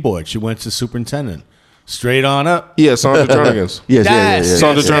OA2 E-board. She went to superintendent. Straight on up. Yeah, Sandra Jernigan. Yes,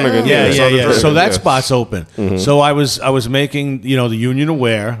 Sandra Jernigan. Yeah. Sandra Jernigan, So that yeah. spot's open. So I was making the union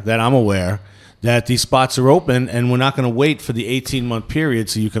aware that I'm aware that these spots are open, and we're not going to wait for the 18-month period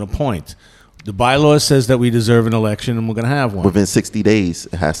so you can appoint. The bylaw says that we deserve an election, and we're going to have one. Within 60 days,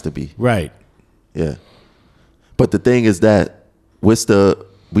 it has to be. Right. Yeah. But the thing is that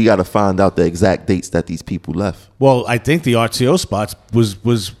we got to find out the exact dates that these people left. Well, I think the RTO spots was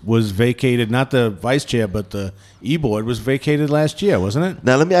vacated, not the vice chair, but the E-board was vacated last year, wasn't it?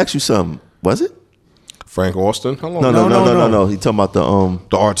 Now, let me ask you something. Was it? Frank Austin. How long? No. He talking about the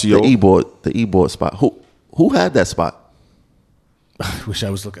RTO? the E-board spot. Who had that spot? I wish I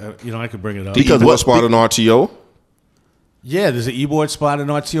was looking. I could bring it up. Because What what spot in RTO? Yeah, there's an E-board spot in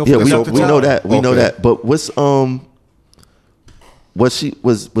RTO. Yeah, for we the know tower. that. We know Okay. that. But was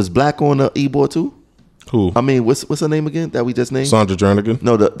Black on the E-board too? Who? I mean, what's her name again that we just named? Sandra Jernigan.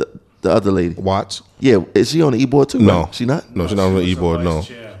 No, the other lady. Watts. Yeah, is she on the E-board too? No, right? She not. No, she's not on the E-board. No.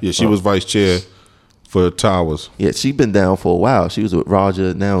 chair. Yeah, she was vice chair for Towers. Yeah, she been down for a while. She was with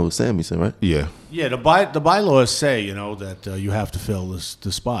Roger, now with Samuelson, right? Yeah. Yeah, the bylaws say that you have to fill the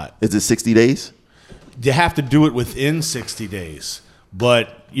spot. Is it 60 days? You have to do it within 60 days.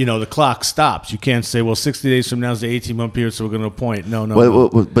 But, the clock stops. You can't say, well, 60 days from now is the 18-month period, so we're going to appoint. No.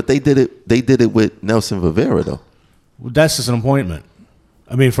 But they did it. They did it with Nelson Rivera though. That's just an appointment.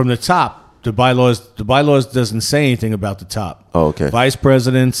 I mean, from the top, the bylaws doesn't say anything about the top. Oh, okay. Vice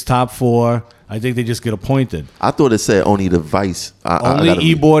presidents, top four, I think they just get appointed. I thought it said only the vice. Only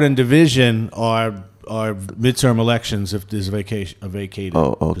E-board and division are midterm elections if there's a vacated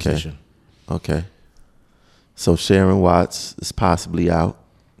Oh, okay. position. Okay. So Sharon Watts is possibly out.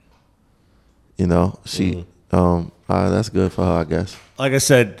 She. That's good for her, I guess. Like I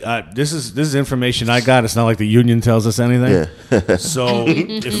said, this is information I got. It's not like the union tells us anything. Yeah. So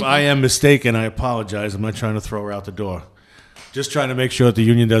if I am mistaken, I apologize. I'm not trying to throw her out the door. Just trying to make sure that the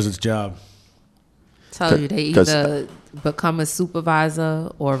union does its job. Tell you they 'Cause- either become a supervisor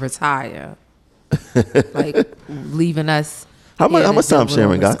or retire. Like leaving us. How much- here how to much time deal with all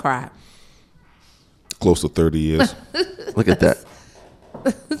Sharon this got? Crap. Close to 30 years. Look at that.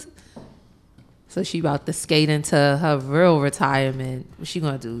 So she about to skate into her real retirement. What she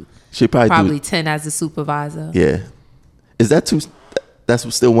gonna do? She probably, 10 as a supervisor. Yeah. Is that too?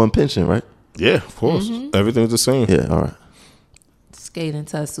 That's still one pension, right? Yeah, of course. Everything's the same. Yeah. All right. Skate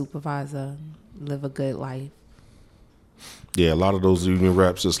into a supervisor. Live a good life. Yeah, a lot of those union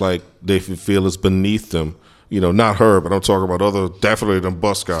reps, it's like they feel it's beneath them. You know, not her, but I'm talking about definitely them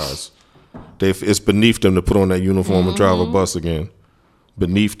bus guys. It's beneath them to put on that uniform and drive a bus again.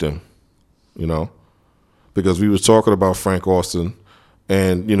 Beneath them, you know, because we was talking about Frank Austin,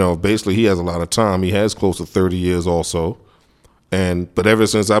 and you know, basically he has a lot of time. He has close to 30 years also, but ever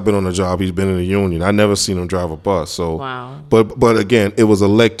since I've been on the job, he's been in the union. I never seen him drive a bus. So, wow. But again, it was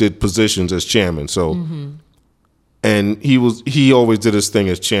elected positions as chairman. So, and he always did his thing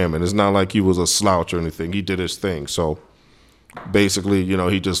as chairman. It's not like he was a slouch or anything. He did his thing. So, basically, you know,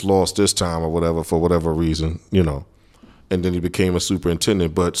 he just lost this time or whatever for whatever reason, you know. And then he became a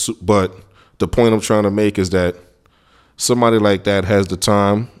superintendent. But the point I'm trying to make is that somebody like that has the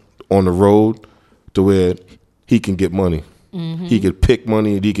time on the road to where he can get money. He could pick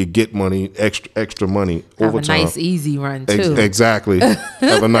money and he could get money, extra money, Have overtime. a nice easy run too. Exactly.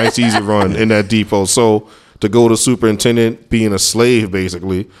 Have a nice easy run in that depot. So to go to superintendent, being a slave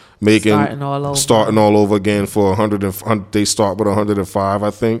basically, starting all over again for 100. They start with 105, I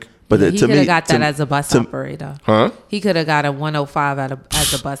think. But he to could me, have got that as a bus operator. Huh? He could have got a 105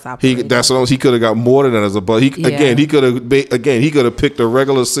 as a bus operator. He could have got more than that as a bus. He could have picked a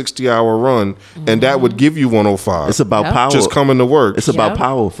regular 60-hour run, and that would give you 105. it's about power. Just coming to work. It's about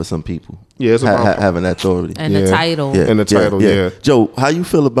power for some people. Yeah, it's about having that authority. And the title. And the title, yeah. Joe, how you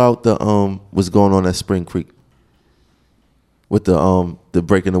feel about the what's going on at Spring Creek with the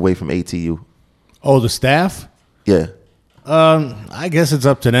breaking away from ATU? Oh, the staff? Yeah. I guess it's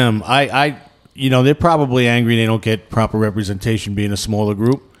up to them. They're probably angry they don't get proper representation being a smaller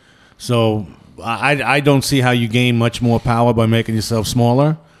group. So I don't see how you gain much more power by making yourself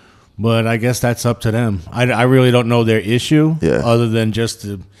smaller. But I guess that's up to them. I really don't know their issue, other than just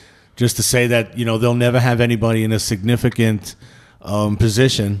to say that they'll never have anybody in a significant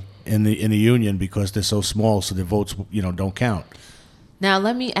position in the union because they're so small, so their votes don't count. Now,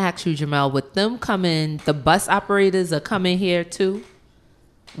 let me ask you, Jamel, with them coming, the bus operators are coming here too?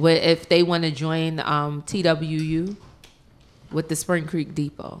 If they want to join TWU with the Spring Creek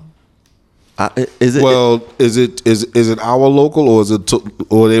Depot? Is it our local,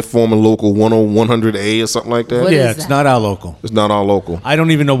 or they're forming local 100A or something like that? It's not our local. It's not our local. I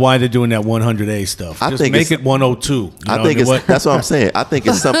don't even know why they're doing that 100A stuff. Just make it 102. That's what I'm saying. I think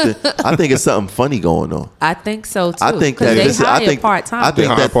it's something. I think it's something funny going on. I think so too. I think that they hire part-timers. They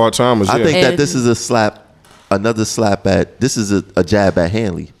hire part-timers. I think that this is another slap at. This is a jab at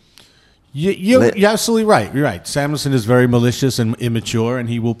Hanley. You're absolutely right. You're right. Samuelson is very malicious and immature, and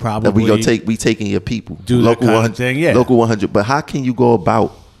he will probably we taking your people. Do local that kind of thing. Yeah, local 100. But how can you go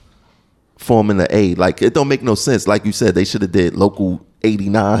about forming the A? Like, it don't make no sense. Like you said, they should have did local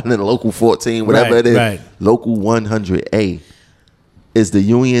 89 and local 14, whatever it is. Right. Local 100A. Is the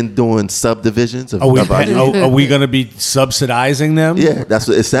union doing subdivisions? Are we going to be subsidizing them? Yeah, that's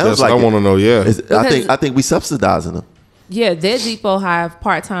what it sounds like. I want to know. Yeah, I think we subsidizing them. Yeah, their depot have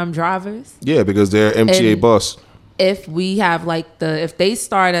part-time drivers. Yeah, because they're MTA bus. If we have if they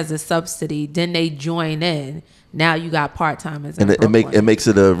start as a subsidy, then they join in. Now you got part-timers. And it makes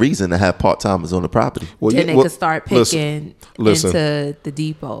it a reason to have part-timers on the property. Then they could start picking into the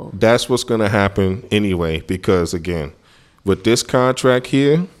depot. That's what's going to happen anyway, because again, with this contract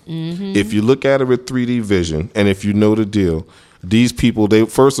here, if you look at it with 3D vision, and if you know the deal, these people,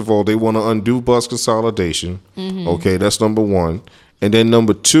 first of all, they want to undo bus consolidation. Okay, that's number one. And then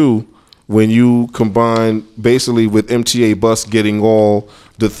number two, when you combine basically with MTA bus getting all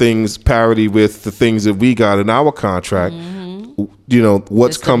the things parity with the things that we got in our contract,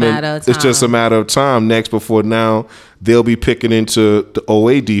 what's coming, it's just a matter of time next before now they'll be picking into the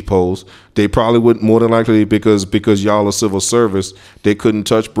OA depots. They probably wouldn't, more than likely, because y'all are civil service, they couldn't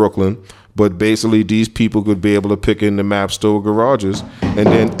touch Brooklyn. But basically, these people could be able to pick in the Mapstone garages,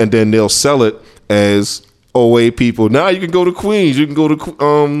 and then they'll sell it as OA people. Now you can go to Queens, you can go to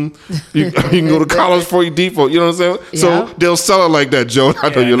you can go to College Point Depot. You know what I'm saying? Yeah. So they'll sell it like that, Joe. I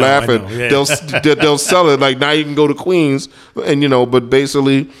know you're laughing. Yeah. They'll sell it like now you can go to Queens, and But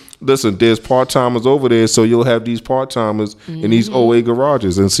basically, listen, there's part timers over there, so you'll have these part timers in these OA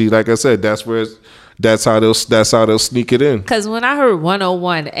garages, and see, like I said, that's how they'll sneak it in. Because when I heard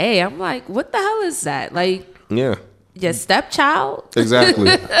 101A, I'm like, what the hell is that? Like, your stepchild?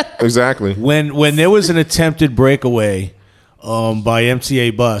 Exactly. When there was an attempted breakaway by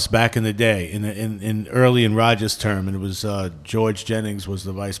MTA bus back in the day, in early in Rogers' term, and it was George Jennings was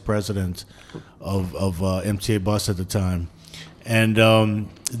the vice president of MTA bus at the time, and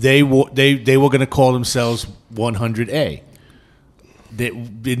they were going to call themselves 100A.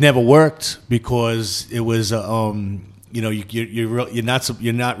 It never worked because it was you're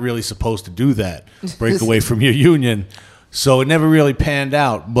not really supposed to do that, break away from your union. So it never really panned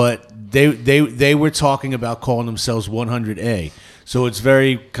out, but they were talking about calling themselves 100A. So it's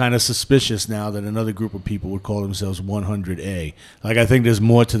very kind of suspicious now that another group of people would call themselves 100A. Like, I think there's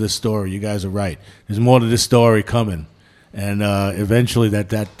more to this story. You guys are right. There's more to this story coming. And eventually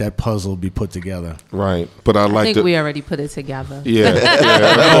that puzzle will be put together. Right. But I think we already put it together. Yeah.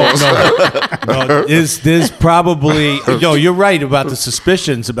 No, there's probably... Yo, you're right about the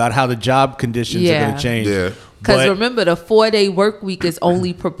suspicions about how the job conditions are going to change. Yeah. Because remember, the 4-day work week is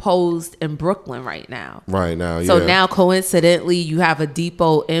only proposed in Brooklyn right now. Right now, yeah. So now, coincidentally, you have a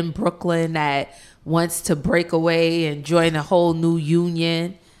depot in Brooklyn that wants to break away and join a whole new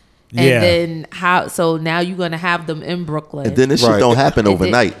union. And then so now you're going to have them in Brooklyn. And then this shit don't happen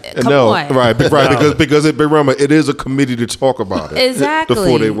overnight. Come on. Right, because remember, it is a committee to talk about it. Exactly. The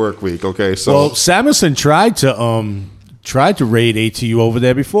 4-day work week, okay? So well, Samuelson tried to raid ATU over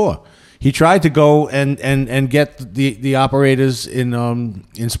there before. He tried to go and get the operators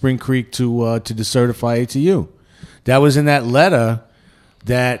in Spring Creek to decertify ATU. That was in that letter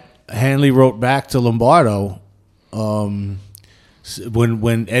that Hanley wrote back to Lombardo when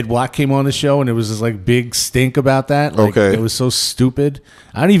Ed Watt came on the show, and there was this like big stink about that. Like, okay, it was so stupid.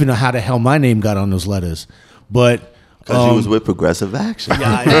 I don't even know how the hell my name got on those letters, but because you was with Progressive Action.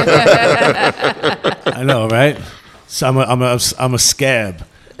 Yeah, I know, right? So I'm a scab.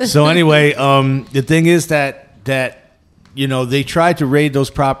 So anyway, the thing is that they tried to raid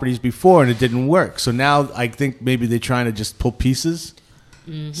those properties before and it didn't work. So now I think maybe they're trying to just pull pieces.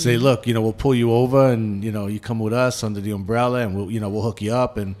 Mm-hmm. Say, look, we'll pull you over and you come with us under the umbrella and we'll hook you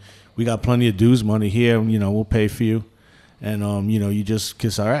up and we got plenty of dues money here and we'll pay for you and you just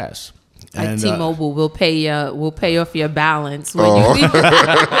kiss our ass. Like and, T-Mobile will pay off your balance when you leave,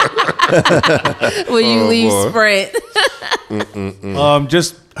 when you leave Sprint.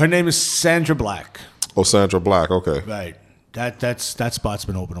 Just her name is Sandra Black. Oh, Sandra Black. Okay. Right. That spot's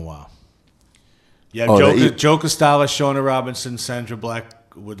been open a while. Yeah. Joe Costala, Shauna Robinson, Sandra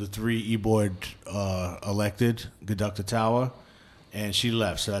Black were the 3 E-board elected. Conductor Tower, and she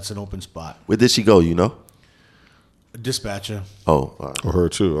left. So that's an open spot. Where did she go? Dispatcher. Oh, wow. Oh, her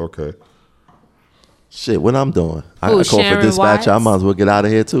too. Okay. Shit, what I'm doing? I got to call Sharon for dispatcher. Watts? I might as well get out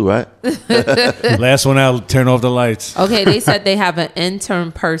of here too, right? Last one out, turn off the lights. Okay, they said they have an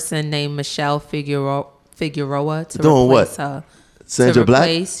intern person named Michelle Figueroa to doing replace what? her. Sandra Black?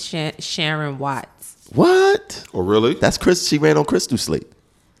 Replace Sharon Watts. What? Oh, really? That's Chris. She ran on Crystal Slate.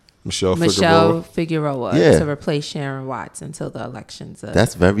 Michelle Figueroa Yeah. to replace Sharon Watts until the elections.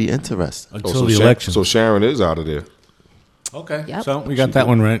 That's very interesting. Until the election. So Sharon is out of there. Okay. Yep. So we got that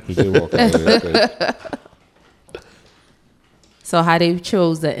one right. She did walk out of there. Okay. So how they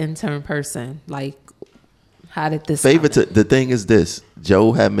chose the intern person? Like, how did this Favorite. happen? The thing is this.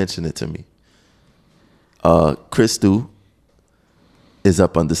 Joe had mentioned it to me. Crystal is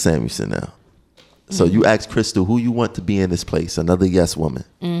up under Samuelson now. So you ask Crystal who you want to be in this place. Another yes woman.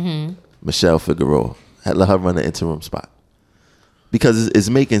 Mm-hmm. Michelle Figueroa. Let her run the interim spot. Because it's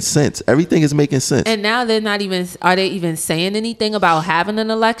making sense. Everything is making sense. And now they're not even, are they even saying anything about having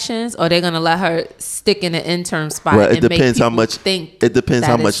an elections, or they're going to let her stick in the interim spot? Well, it and depends make how much. think It depends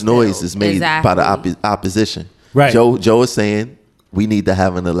how that much it's noise still- is made by the opposition. Right. Joe is saying we need to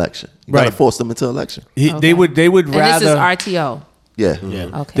have an election. You got to Right. force them into election. They would And rather. this is RTO. Yeah.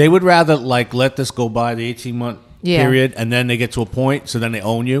 Okay. They would rather let this go by the 18-month Yeah. period, and then they get to a point, so then they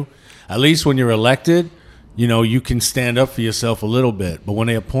own you. At least when you're elected, you can stand up for yourself a little bit. But when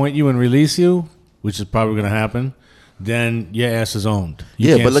they appoint you and release you, which is probably going to happen, then your ass is owned. You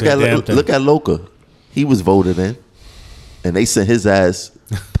Yeah, can't but say a damn thing. look at Loca. He was voted in, and they sent his ass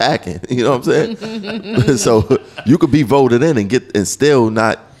packing. You know what I'm saying? So you could be voted in and still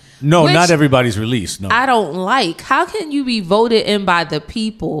not. No, Which not everybody's released. No, I don't like. How can you be voted in by the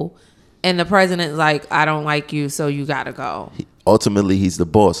people and the president's like, I don't like you, so you got to go? Ultimately, he's the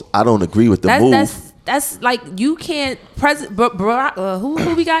boss. I don't agree with the move. That's like, you can't,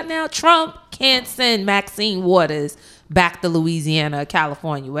 who we got now? Trump can't send Maxine Waters back to Louisiana,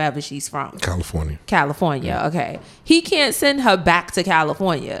 California, wherever she's from. California, okay. He can't send her back to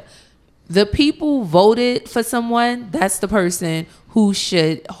California. The people voted for someone, that's the person who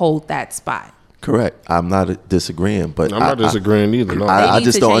should hold that spot. Correct. I'm not disagreeing, but I'm not disagreeing either. No. I They just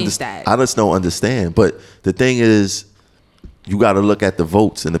need to don't change understand. that. I just don't understand. But the thing is, you got to look at the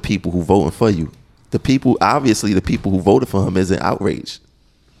votes and the people who voting for you. The people who voted for him isn't outraged.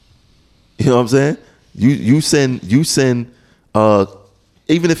 You know what I'm saying? You send even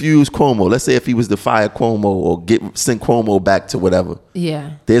if you use Cuomo, let's say if he was to fire Cuomo or send Cuomo back to whatever.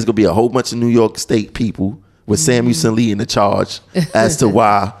 Yeah. There's gonna be a whole bunch of New York State people with Samuelson leading the charge as to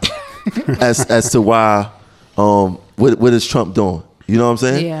why What is Trump doing? You know what I'm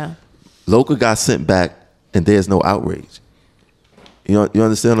saying? Yeah. Loca got sent back, and there's no outrage. You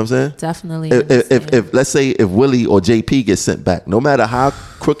understand what I'm saying? Definitely. If let's say if Willie or JP gets sent back, no matter how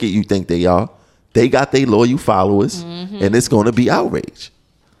crooked you think they are, they got their loyal followers, and it's going to be outrage.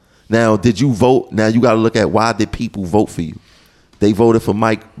 Now, did you vote? Now you got to look at why did people vote for you? They voted for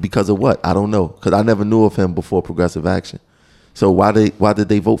Mike because of what? I don't know, because I never knew of him before Progressive Action. So why did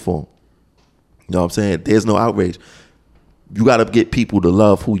they vote for him? You know what I'm saying? There's no outrage. You got to get people to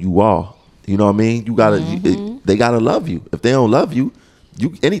love who you are. You know what I mean? You gotta. They gotta love you. If they don't love you,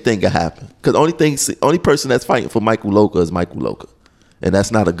 anything can happen. Because only person that's fighting for Michael Loca is Michael Loca, and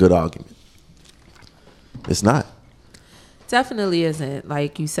that's not a good argument. It's not. Definitely isn't.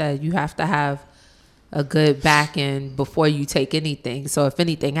 Like you said, you have to have a good back end before you take anything. So if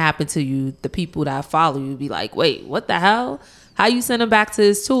anything happened to you, the people that follow you be like, "Wait, what the hell? How you send him back to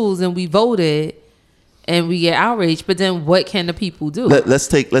his tools?" And we voted. And we get outraged, but then what can the people do? Let's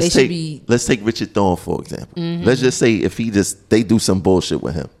take Richard Thorne for example. Let's just say if they do some bullshit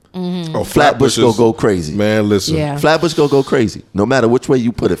with him. Oh, Flatbush go crazy. Man, listen. Yeah. Flatbush go crazy. No matter which way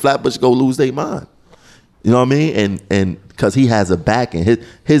you put it, Flatbush go lose their mind. You know what I mean? And because he has a back and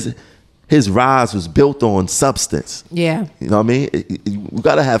his rise was built on substance. Yeah. You know what I mean? You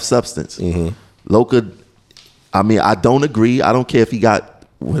got to have substance. Loca, I mean, I don't agree. I don't care if he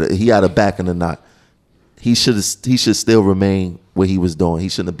had a backing or not. He should still remain where he was doing. He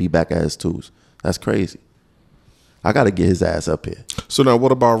shouldn't be back at his tools. That's crazy. I got to get his ass up here. So now,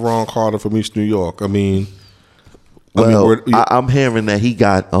 what about Ron Carter from East New York? I'm hearing that he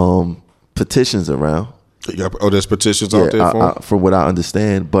got petitions around. There's petitions out there for him? From what I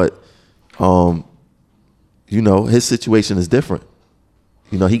understand. But, his situation is different.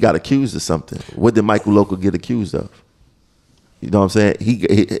 He got accused of something. What did Michael Loca get accused of? You know what I'm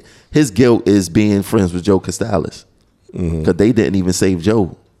saying? His guilt is being friends with Joe Costales because they didn't even save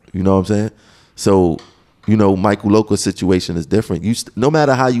Joe. You know what I'm saying? So, Michael Loca's situation is different. No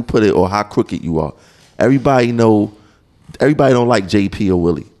matter how you put it or how crooked you are, everybody don't like JP or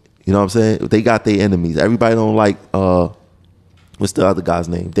Willie. You know what I'm saying? They got their enemies. Everybody don't like what's the other guy's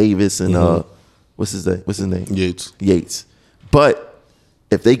name? Davis and what's his name? Yates. But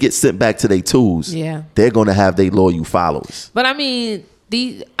if they get sent back to their tools, they're going to have their loyal followers. But I mean,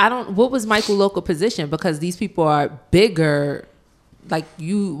 what was Michael Loca's position? Because these people are bigger. Like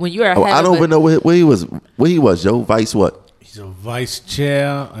when you're ahead I don't even know where he was. Where he was, Joe? Vice what? He's a vice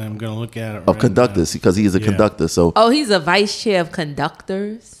chair. I'm going to look at it. Of conductors, because he is a conductor. So. Oh, he's a vice chair of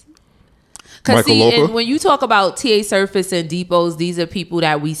conductors. Michael Loca? And when you talk about TA Surface and depots, these are people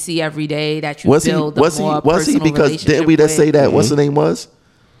that we see every day that you build a more personal because didn't we just say that? What's the name was?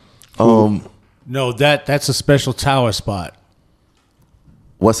 No, that's a special tower spot.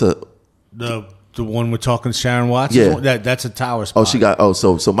 The one we're talking, Sharon Watts? Yeah. That's a tower spot.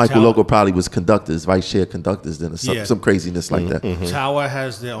 So Michael Loca probably was conductors, vice chair conductors then, or some craziness like that. Tower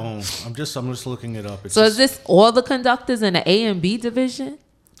has their own. I'm just looking it up. Is this all the conductors in the A and B division?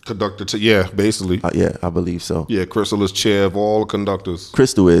 Conductor, basically. Yeah, I believe so. Yeah, Crystal is chair of all conductors.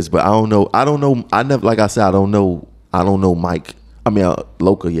 Crystal is, but I don't know. I never, like I said, I don't know Mike. I mean,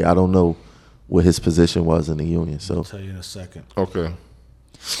 Loca, I don't know what his position was in the union. So I'll tell you in a second. Okay.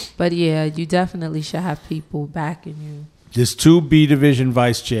 But yeah, you definitely should have people backing you. There's 2 B division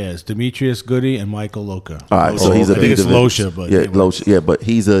vice chairs, Demetrius Goody and Michael Loca. All right, so he's a B division. Loesha, but Loesha, but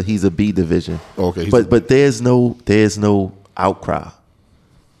he's a B division. Okay. But there's no outcry.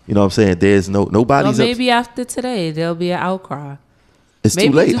 You know what I'm saying? There's nobody's. Well, maybe after today there'll be an outcry. It's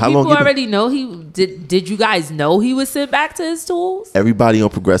too late. How long? People already know he did. Did you guys know he was sent back to his tools? Everybody on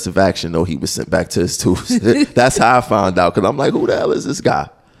Progressive Action know he was sent back to his tools. That's how I found out. Because I'm like, who the hell is this guy?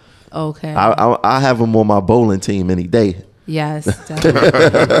 Okay. I have him on my bowling team any day. Yes,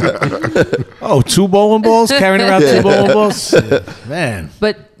 definitely. 2 bowling balls? Carrying around 2 bowling balls? Man.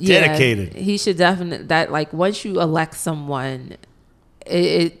 But dedicated. He should definitely, once you elect someone,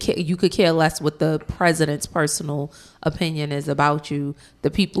 you could care less what the president's personal opinion is about you. The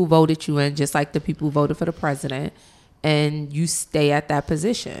people voted you in just like the people voted for the president, and you stay at that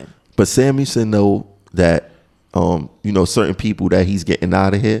position. But Samuelson know that certain people that he's getting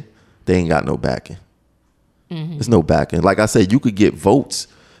out of here, they ain't got no backing. There's no backing. Like I said, you could get votes,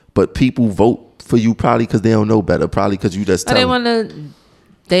 but people vote for you probably because they don't know better. Probably because you just tell them.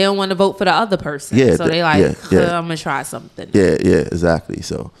 They don't want to vote for the other person. Yeah, so they I'm gonna try something. Yeah, exactly.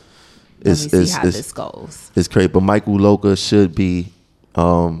 So let me see how this goes. It's crazy. But Michael Loca should be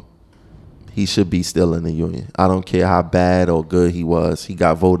he should be still in the union. I don't care how bad or good he was. He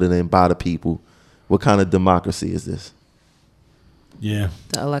got voted in by the people. What kind of democracy is this? Yeah.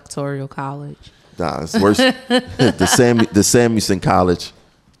 The Electoral College. Nah, it's worse. the Samuelson College.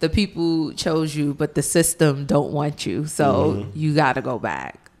 The people chose you, but the system don't want you, so you got to go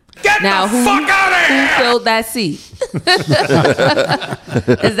back. Get Now, the fuck out of here! Who filled that seat?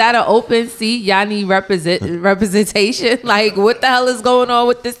 Is that an open seat? Y'all need representation? Like, what the hell is going on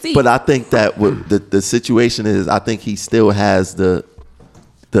with the seat? But I think that what the situation is, I think he still has the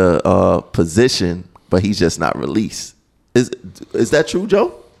position, but he's just not released. Is that true,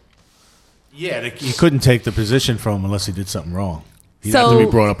 Joe? Yeah, he couldn't take the position from him unless he did something wrong. He'd have So- to be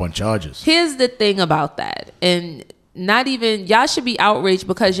brought up on charges. Here's the thing about that, and not even y'all should be outraged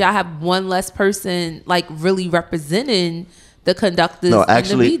because y'all have one less person like really representing the conductors No, in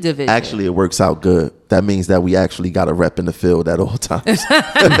the B division. actually, it works out good. That means that we actually got a rep in the field at all times.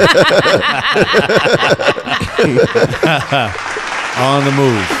 On the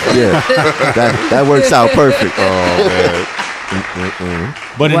move. Yeah, that works out perfect.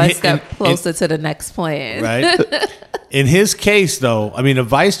 But one in, step closer to the next plan. right? In his case, though, I mean, a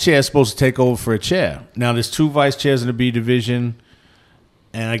vice chair is supposed to take over for a chair. Now, there's 2 vice chairs in the B division,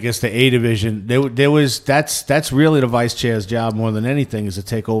 and I guess the A division. That's really the vice chair's job more than anything is to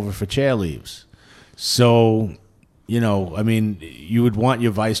take over for chair leaves. So, I mean, you would want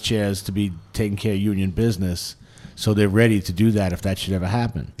your vice chairs to be taking care of union business, so they're ready to do that if that should ever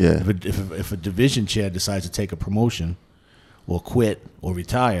happen. Yeah. If a division chair decides to take a promotion, or quit, or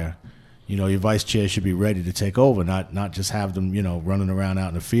retire. Your vice chair should be ready to take over, not just have them, running around out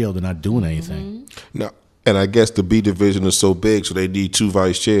in the field and not doing anything. No, and I guess the B division is so big, so they need 2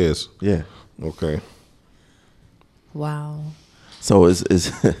 vice chairs. Yeah. Okay. Wow. So it's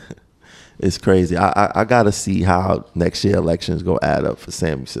it's crazy. I gotta see how next year elections go add up for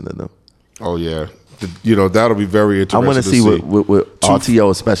Samuelson and them. Oh yeah, that'll be very I interesting. want to see with RTO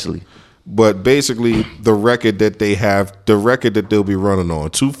especially. But basically, the record that they'll be running on,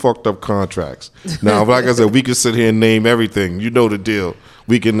 2 fucked up contracts. Now, like I said, we can sit here and name everything. You know the deal.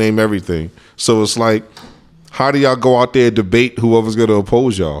 We can name everything. So it's like, how do y'all go out there and debate whoever's going to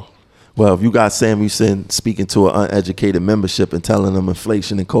oppose y'all? Well, if you got Samuelson speaking to an uneducated membership and telling them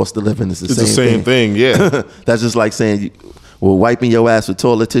inflation and cost of living is the same thing. Yeah. That's just like saying, well, wiping your ass with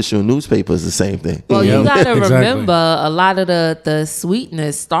toilet tissue and newspaper is the same thing. Well, you gotta Exactly. remember a lot of the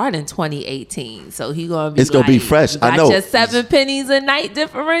sweetness start in 2018, so he gonna be. It's gonna be fresh. You got I know. Your 7 pennies a night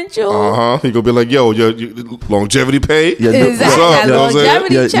differential. He gonna be like, yo, your longevity pay. Your new- Exactly. What's up? You know what I'm saying?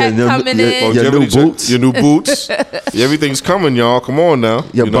 Longevity check coming in. Your new Longevity check, boots. Your new boots. Everything's coming, y'all. Come on now.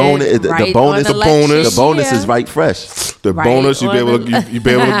 Your You know? bonus, Right the bonus, on election the bonus year. is right fresh. The Right bonus, you be on able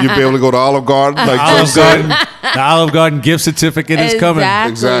to go to Olive Garden like Joe Olive said. Garden, the Olive Garden gift certificate is coming.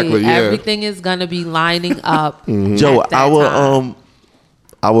 Exactly, yeah. Everything is gonna be lining up. Joe, at that time.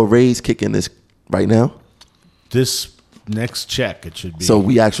 our raise kicking this right now. This next check, it should be. So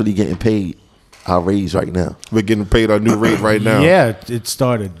we actually getting paid our raise right now. We're getting paid our new rate right now. Yeah, it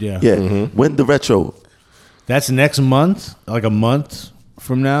started. Yeah. Yeah. When the retro? That's next month, like a month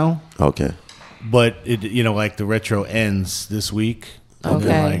from now. Okay. But it, like the retro ends this week. And Okay.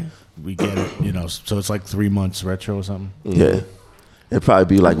 then, like, we get it, so it's like 3 months retro or something. Yeah. It'd probably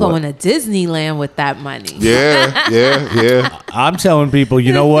be like Going what? to Disneyland with that money. Yeah. I'm telling people,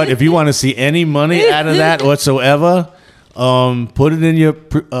 you know what? If you want to see any money out of that whatsoever, put it in your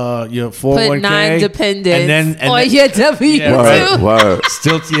 401k. Put non-dependent and then on your W-2. Yeah, Word.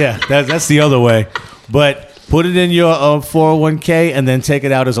 Still, yeah, that's the other way. But put it in your 401k and then take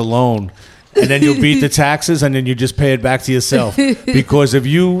it out as a loan. And then you'll beat the taxes and then you just pay it back to yourself. Because if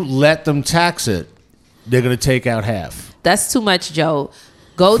you let them tax it, they're going to take out half. That's too much, Joe.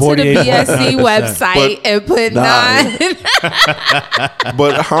 Go to the 48.9%. BSC website and put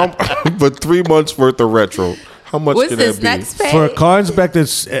But 3 months worth of retro. How much What's can this that be? next pay? For a car inspector,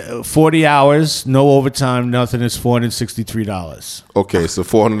 it's 40 hours, no overtime, nothing. It's $463. Okay, so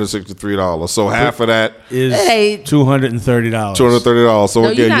 $463. So half of that, Is Hey. $230. $230. So No,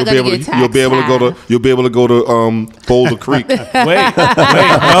 you're again, not gonna get you'll be able to go taxed to you'll be able to go to Boulder Creek. Wait.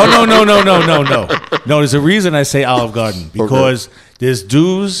 No. No, there's a reason I say Olive Garden. Because there's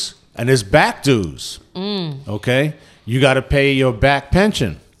dues and there's back dues. Okay? You got to pay your back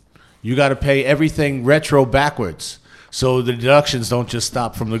pension. You got to pay everything retro backwards. So the deductions don't just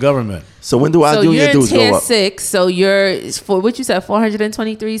stop from the government. So when do our So you're union in dues go tier up? 6. So you're for what you said,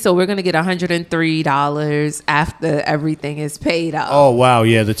 423. So we're gonna get $103 after everything is paid up. Oh, wow.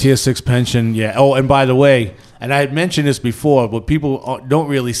 Yeah, the Tier 6 pension. Yeah. Oh, and by the way, and I had mentioned this before, what people don't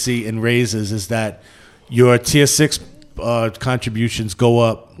really see in raises is that your Tier 6 contributions go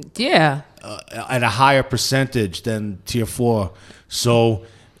up Yeah. at a higher percentage than Tier 4. So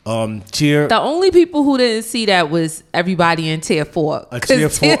Tier The only people who didn't see that was everybody in tier 4. Tier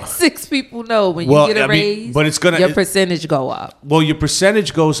Because tier 4 6 people know when Well, you get a I mean, raise, but it's gonna- your percentage go up. Well, your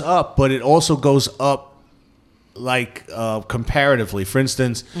percentage goes up, but it also goes up like comparatively. For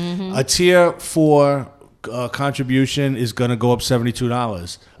instance, a tier 4 contribution is going to go up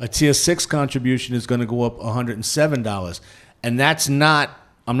 $72. A tier 6 contribution is going to go up $107. And that's not,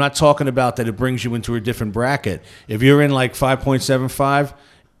 I'm not talking about that it brings you into a different bracket. If you're in like 5.75,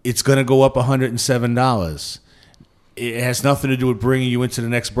 it's going to go up $107. It has nothing to do with bringing you into the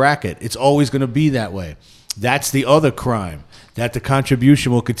next bracket. It's always going to be that way. That's the other crime, that the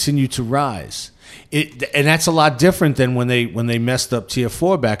contribution will continue to rise. And that's a lot different than when they messed up tier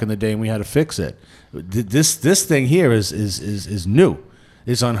 4 back in the day and we had to fix it. This thing here is new.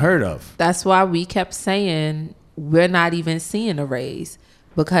 It's unheard of. That's why we kept saying we're not even seeing a raise,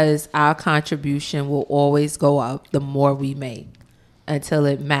 because our contribution will always go up the more we make until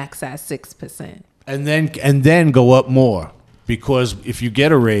it max at 6%. And then go up more. Because if you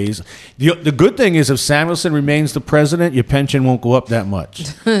get a raise, the good thing is if Samuelson remains the president, your pension won't go up that much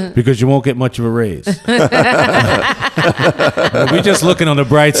because you won't get much of a raise. We're just looking on the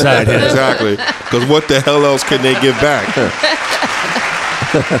bright side here. Exactly. Because what the hell else can they give back?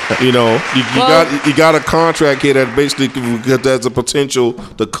 You got a contract here that basically has a potential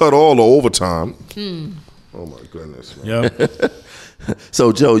to cut all the overtime. Oh my goodness. Man. Yep.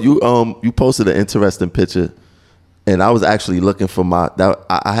 So Joe, you posted an interesting picture, and I was actually looking for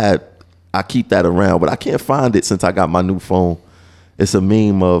I keep that around, but I can't find it since I got my new phone. It's a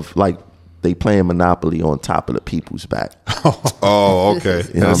meme of like they playing Monopoly on top of the people's back. Oh, okay.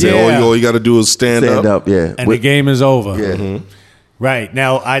 You know what I'm saying? All you got to do is stand up. Yeah. And the game is over. Yeah. Mm-hmm. Right.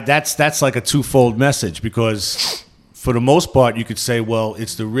 Now, that's like a twofold message, because for the most part, you could say, well,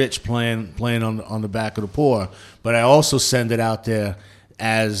 it's the rich playing on the back of the poor. But I also send it out there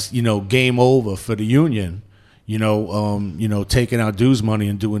as, game over for the union, taking our dues money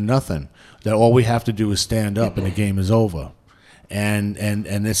and doing nothing. That all we have to do is stand up and the game is over. And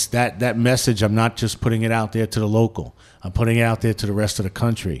it's that message, I'm not just putting it out there to the local. I'm putting it out there to the rest of the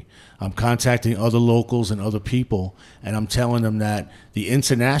country. I'm contacting other locals and other people, and I'm telling them that the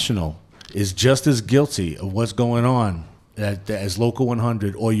international is just as guilty of what's going on as Local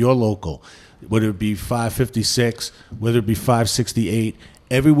 100 or your local, whether it be 556, whether it be 568,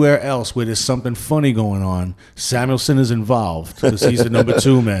 everywhere else where there's something funny going on, Samuelson is involved because he's the number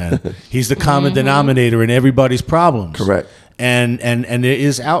 2 man. He's the common denominator in everybody's problems. Correct. And there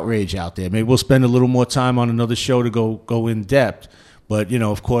is outrage out there. Maybe we'll spend a little more time on another show to go in depth. But,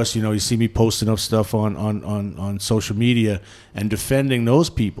 of course, you see me posting up stuff on social media and defending those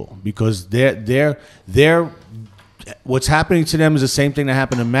people, because they're what's happening to them is the same thing that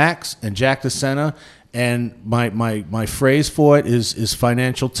happened to Max and Jack DeSena. And my phrase for it is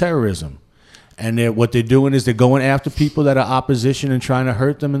financial terrorism. And what they're doing is they're going after people that are opposition and trying to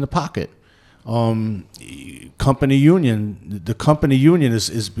hurt them in the pocket. The company union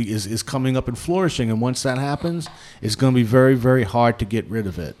is coming up and flourishing, and once that happens, it's going to be very, very hard to get rid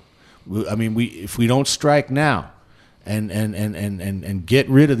of it. If we don't strike now and get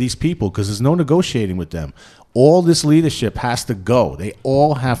rid of these people, because there's no negotiating with them. All this leadership has to go. They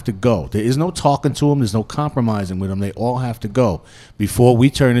all have to go. There is no talking to them. There's no compromising with them. They all have to go before we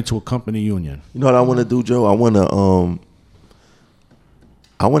turn into a company union. You know what I want to do, Joe? I want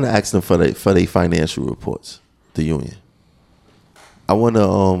to ask them for their financial reports, the union. I want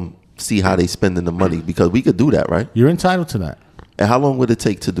to see how they spending the money, because we could do that, right? You're entitled to that. And how long would it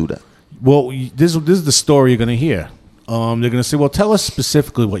take to do that? Well, this is the story you're going to hear. They're going to say, well, tell us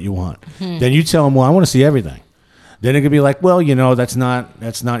specifically what you want. Then you tell them, well, I want to see everything. Then it could be like, well, that's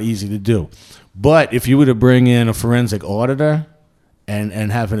not easy to do. But if you were to bring in a forensic auditor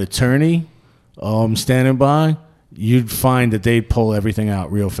and have an attorney standing by, you'd find that they'd pull everything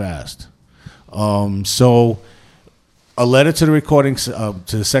out real fast. So a letter to the recording to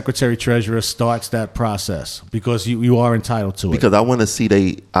the Secretary Treasurer starts that process, because you are entitled to it. Because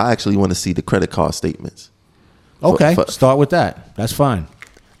I actually want to see the credit card statements. Okay, start with that. That's fine.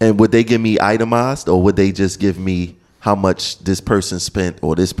 And would they give me itemized, or would they just give me how much this person spent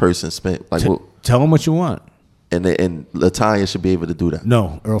or this person spent? Like, tell them what you want. And Latanya should be able to do that.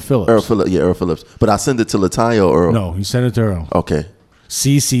 No, Earl Phillips. Earl Phillips. But I send it to Latanya or Earl? No, you send it to Earl. Okay.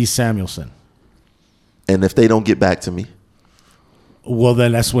 C.C. Samuelson. And if they don't get back to me? Well,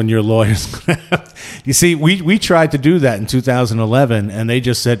 then that's when your lawyer's going to... You see, we tried to do that in 2011, and they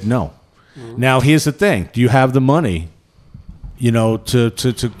just said no. Now, here's the thing. Do you have the money,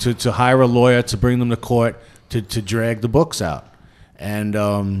 to hire a lawyer to bring them to court to drag the books out? And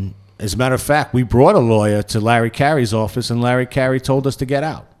as a matter of fact, we brought a lawyer to Larry Carey's office, and Larry Carey told us to get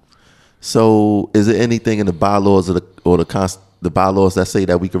out. So, is there anything in the bylaws or the bylaws that say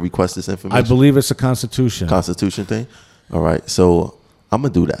that we can request this information? I believe it's a Constitution. Constitution thing. All right, so I'm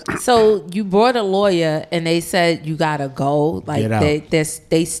gonna do that. So you brought a lawyer, and they said you gotta go. Like Get out.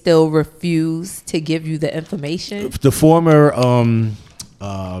 they still refuse to give you the information. The former,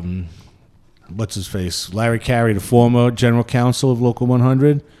 what's his face, Larry Carey, the former general counsel of Local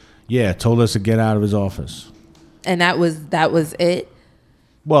 100, told us to get out of his office. And that was it.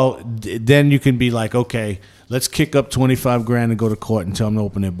 Well, then you can be like, okay, let's kick up $25,000 and go to court and tell them to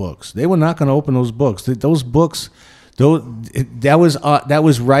open their books. They were not going to open those books. Those books, that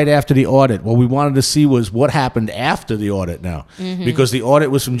was right after the audit. What we wanted to see was what happened after the audit now, because the audit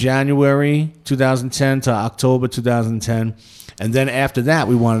was from January 2010 to October 2010, and then after that,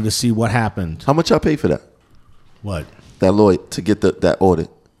 we wanted to see what happened. How much I pay for that? What? That lawyer to get that audit.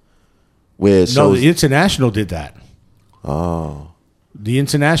 Where it shows. No, the International did that. Oh. The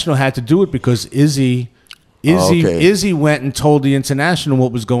International had to do it because Izzy went and told the International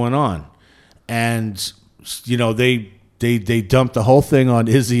what was going on, and they dumped the whole thing on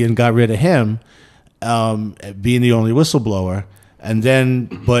Izzy and got rid of him, being the only whistleblower. And then,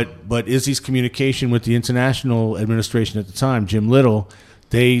 but Izzy's communication with the International administration at the time, Jim Little,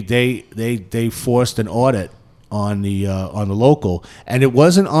 they forced an audit on the local, and it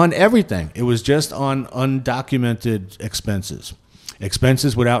wasn't on everything. It was just on undocumented expenses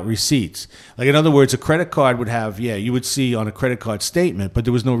without receipts. Like, in other words, a credit card would have, you would see on a credit card statement, but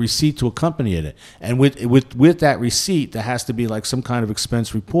there was no receipt to accompany it. And with that receipt, there has to be like some kind of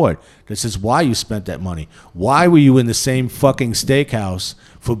expense report that says why you spent that money. Why were you in the same fucking steakhouse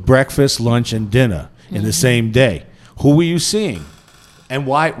for breakfast, lunch, and dinner in the same day? Who were you seeing? And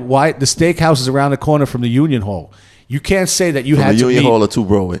why the steakhouse is around the corner from the Union Hall? You can't say that you From had the to Union meet. Hall or Two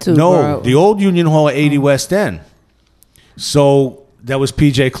Broadway? No, the old Union Hall at 80 West End. So that was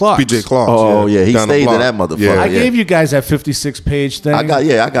PJ Clark's. PJ Clark's. Oh yeah, he down the stayed in block. that motherfucker. Yeah. I gave you guys that 56-page thing. I got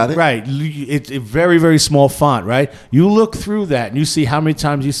it. Right. It's a very, very small font, right? You look through that and you see how many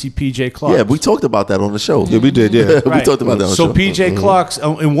times you see PJ Clark's. Yeah, we talked about that on the show. Yeah, we did. Yeah. We talked about that on the So show. PJ Clark's,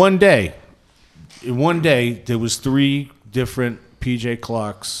 in one day, there was 3 different PJ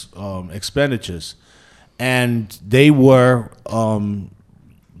Clark's expenditures. And they were...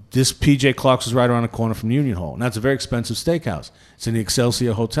 this PJ Clark's was right around the corner from Union Hall. And that's a very expensive steakhouse. It's in the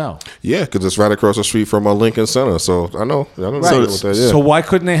Excelsior Hotel. Yeah, because it's right across the street from Lincoln Center. So I know. Right. What that is. So why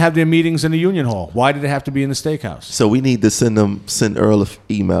couldn't they have their meetings in the Union Hall? Why did it have to be in the steakhouse? So we need to send Earl an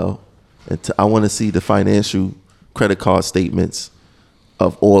email. And I want to see the financial credit card statements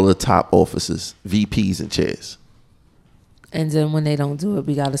of all the top officers, VPs, and chairs. And then when they don't do it,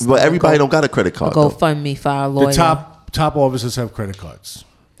 we gotta. But everybody don't got a credit card. Go though. fund me for our lawyer. The top officers have credit cards.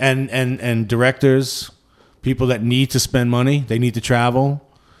 And directors, people that need to spend money, they need to travel.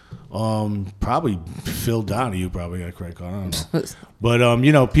 Probably Phil Donahue probably got a credit card. I don't know. But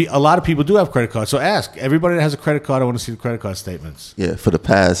a lot of people do have credit cards. So ask everybody that has a credit card. I want to see the credit card statements. Yeah, for the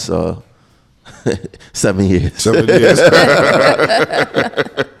past 7 years. 7 years.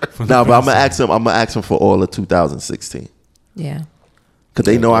 No, but I'm gonna ask him for all of 2016 Yeah. because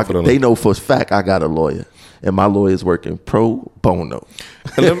they know definitely. they know for a fact I got a lawyer. And my lawyer's working pro bono.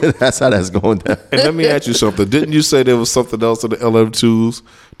 That's how that's going down. And let me ask you something. Didn't you say there was something else in the LM2s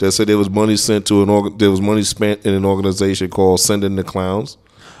that said there was money sent to there was money spent in an organization called Sending the Clowns?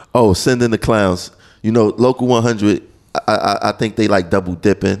 Oh, Sending the Clowns. Local 100, I think they like double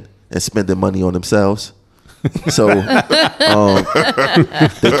dipping and spending money on themselves. So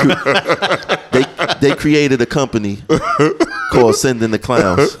they created a company called Sending the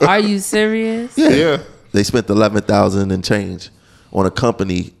Clowns. Are you serious? Yeah. They spent $11,000 and change on a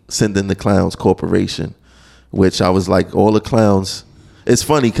company, Sending the Clowns Corporation, which I was like, all the clowns. It's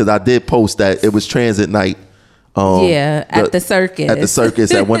funny because I did post that it was transit night. At the circus. At the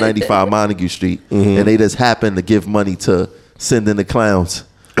circus at 195 Montague Street. Mm-hmm. And they just happened to give money to Sending the Clowns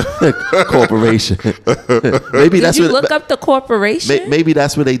Corporation. Maybe Did you look up the corporation? Maybe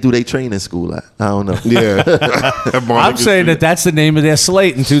that's where they do their training school at. I don't know. Yeah. I'm saying that's the name of their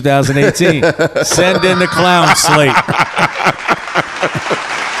slate in 2018. Send in the clown slate.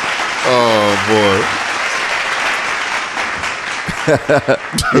 Oh,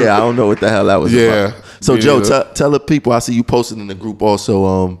 Yeah, I don't know what the hell that was about. So, Yeah. Joe, tell the people, I see you posted in the group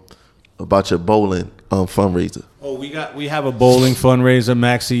also about your bowling fundraiser. Oh, we have a bowling fundraiser.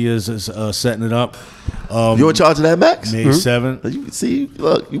 Maxie is setting it up. You in charge of that, Max? May 7th. You see,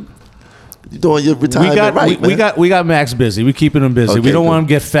 look, you doing your retirement right, we got Max busy. We keeping him busy. Okay, we don't good. want him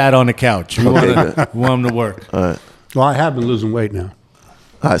to get fat on the couch. We Okay, want him to work. All right. Well, I have been losing weight now.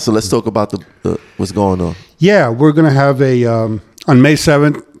 All right, so let's talk about the what's going on. Yeah, we're going to have on May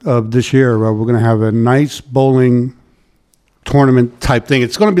 7th, of this year, we're going to have a nice bowling tournament type thing.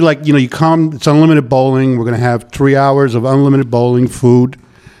 It's going to be like, you come, it's unlimited bowling. We're going to have 3 hours of unlimited bowling, food.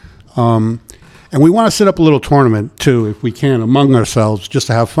 And we want to set up a little tournament, too, if we can, among ourselves, just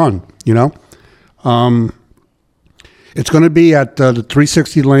to have fun, It's going to be at the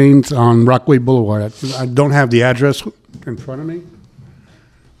 360 Lanes on Rockaway Boulevard. I don't have the address in front of me.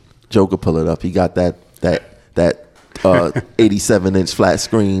 Joe could pull it up. He got that 87-inch flat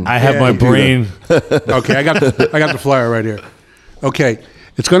screen. I have my brain. Okay, I got the flyer right here. Okay,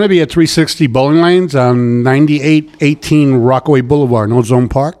 it's going to be at 360 Bowling Lanes on 9818 Rockaway Boulevard, in Ozone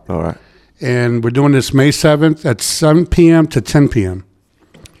Park. All right. And we're doing this May 7th at 7 p.m. to 10 p.m.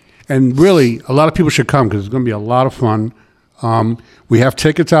 And really, a lot of people should come because it's going to be a lot of fun. We have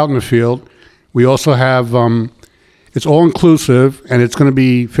tickets out in the field. We also have, it's all inclusive, and it's going to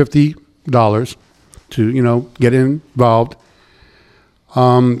be $50 to, get involved.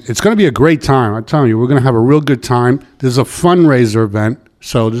 It's going to be a great time. I'm telling you, we're going to have a real good time. This is a fundraiser event.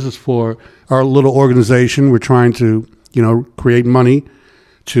 So this is for our little organization. We're trying to, create money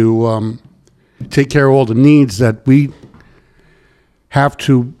to take care of all the needs that we have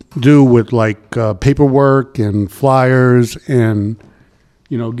to do with paperwork and flyers and,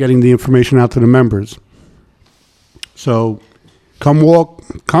 getting the information out to the members. So come.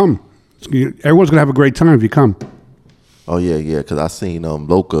 Everyone's going to have a great time if you come. Oh, yeah, because I seen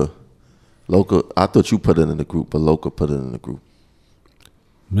Loca, I thought you put it in the group, but Loca put it in the group.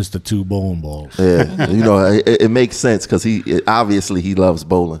 Mr. Two Bowling Balls. Yeah, it makes sense because obviously he loves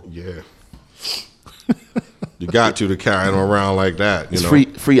bowling. Yeah. You got to carry them around like that. It's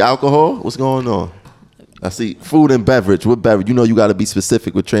free alcohol? What's going on? I see food and beverage. What beverage? You got to be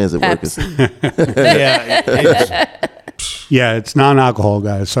specific with transit workers. Yeah, it's non-alcohol,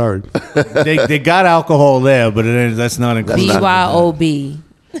 guys. Sorry. They got alcohol there, but that's not included. BYOB.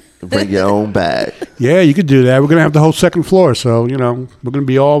 Bring your own bag. Yeah, you could do that. We're going to have the whole second floor, so, we're going to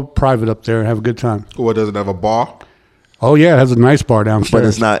be all private up there and have a good time. What, does it have a bar? Oh, yeah, it has a nice bar downstairs. But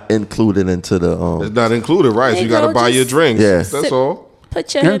it's not included into the... It's not included, right? So you got to buy your drinks. Yeah. That's all.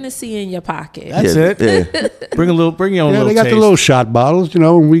 Put your Hennessy in your pocket. That's it. Yeah. Bring your own little they got taste. the little shot bottles,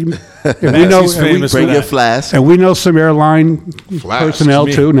 and we Bring your flask. and we know some airline personnel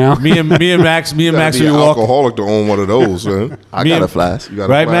too now. Me and Max, You gotta be an alcoholic to own one of those, man. I got a flask. You got a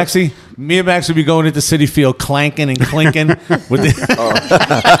Right, flask. Maxie? Me and Max would be going into City Field clanking and clinking with the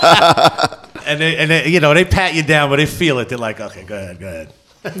and they they pat you down, but they feel it. They're like, okay, go ahead.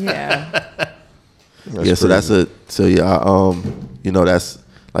 Yeah. Yeah, so that's that's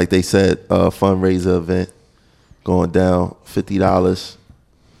like they said, a fundraiser event going down, $50,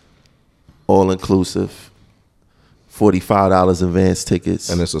 all inclusive, $45 advance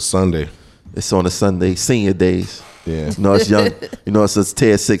tickets. And it's a Sunday. It's on a Sunday, senior days. Yeah. It's young. It's us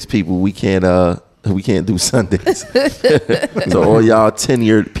tier 6 people. We can't do Sundays. So all y'all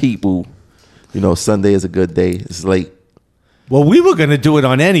tenured people, Sunday is a good day. It's late. Well, we were going to do it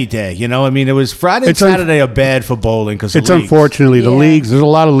on any day, It was Friday and Saturday are bad for bowling because It's unfortunately the Yeah. leagues. There's a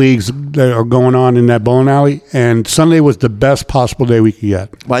lot of leagues that are going on in that bowling alley, and Sunday was the best possible day we could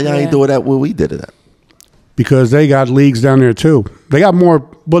get Why y'all ain't doing that where we did it at? because they got leagues down there too. They got more,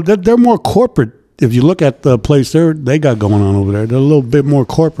 but they're more corporate. If you look at the place they got going on over there, they're a little bit more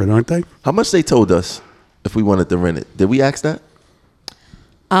corporate, aren't they? How much they told us if we wanted to rent it? Did we ask that?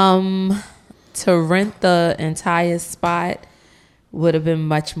 To rent the entire spot would have been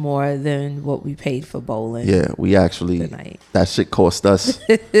much more than what we paid for bowling. Yeah, we actually Tonight. that shit cost us.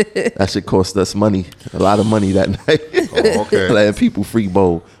 That shit cost us money, a lot of money that night. Oh, okay. Letting people free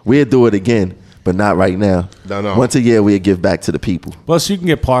bowl. We'll do it again, but not right now. No. Once a year, we'll give back to the people. Plus, you can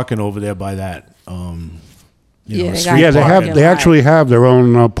get parking over there by that. They street got Yeah, they parking have. They lot. actually have their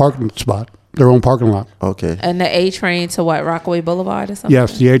own parking spot, their own parking lot. Okay. And the A train to what, Rockaway Boulevard or something?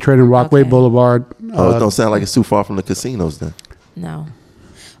 Yes, the A train in Rockaway Okay. Boulevard. Oh, it don't sound like it's too far from the casinos then. No.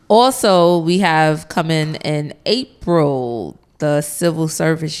 Also, we have coming in April the Civil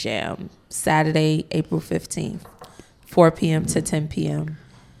Service Jam, Saturday, April 15th, 4 p.m. to 10 p.m.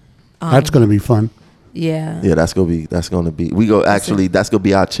 That's going to be fun. Yeah. Yeah, that's gonna be. That's gonna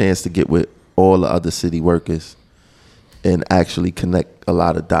be our chance to get with all the other city workers and actually connect a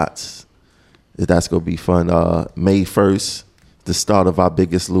lot of dots. That's gonna be fun. May 1st, the start of our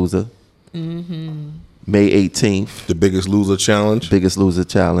Biggest Loser. Mm-hmm. May 18th, The Biggest Loser Challenge. Biggest Loser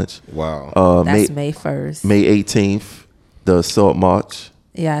Challenge. Wow. That's May 1st. May 18th, the Assault March.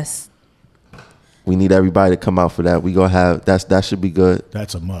 Yes. We need everybody to come out for that. We gonna have that should be good.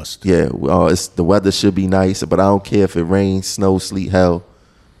 That's a must. Yeah, the weather should be nice, but I don't care if it rains, snow, sleet, hell.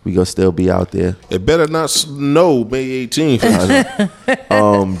 We gonna still be out there. It better not snow May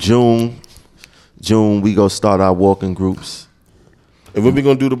 18th. June, we gonna start our walking groups. And when we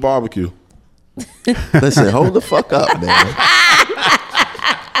gonna do the barbecue? Listen, hold the fuck up, man.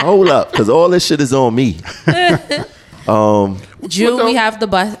 Hold up, because all this shit is on me. June, we have the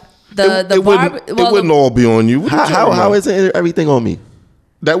bus. It wouldn't all be on you. What you talking How about? is everything on me?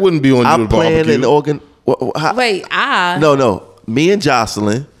 That wouldn't be on you. I'm the playing barbecue. and Wait, No. Me and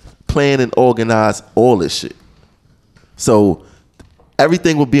Jocelyn plan and organize all this shit. So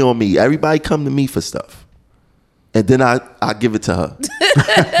everything will be on me. Everybody come to me for stuff. And then I give it to her.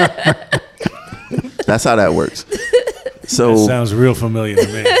 That's how that works. So That sounds real familiar to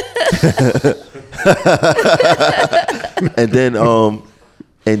me. and then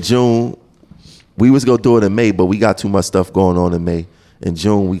in June, we was gonna do it in May, but we got too much stuff going on in May. In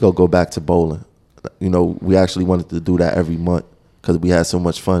June, we go back to bowling. You know, we actually wanted to do that every month because we had so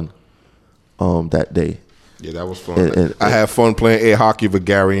much fun that day. Yeah, that was fun. And I had fun playing air hockey with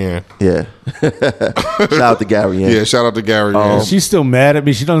Gary Ann. Yeah. Shout out to Gary Ann. Yeah, shout out to Gary Ann. She's still mad at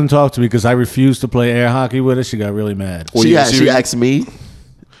me. She doesn't talk to me because I refused to play air hockey with her. She got really mad. Well, She yeah, asked me.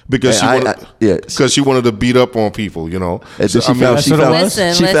 because she wanted to beat up on people, you know. And then So, she found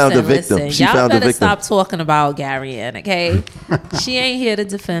Listen, she found the victim. listen. She Y'all found the better victim. stop talking about Gary Ann, okay? She ain't here to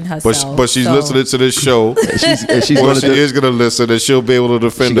defend herself. but she's so- listening to this show. She's Well, gonna she do, is going to listen, and she'll be able to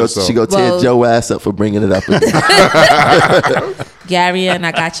defend herself. she go tear Well- Joe ass up for bringing it up again. Gary Ann,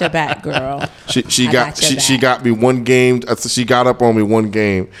 I got your back, girl. She I got got your she back. got me one game. She got up on me one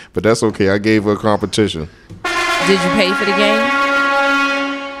game, but that's okay. I gave her a competition. Did you pay for the game?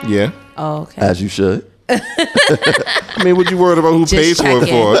 Yeah. Oh, okay. As you should. I mean, what you worried about who Just paid for it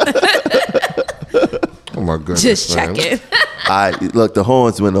checking. for? Oh my goodness. Just man. checking. All right, look, the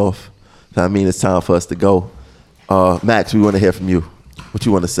horns went off. I mean, it's time for us to go. Max, we want to hear from you. What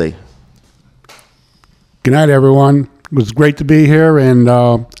you want to say? Good night, everyone. It was great to be here, and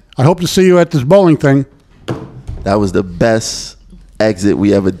I hope to see you at this bowling thing. That was the best exit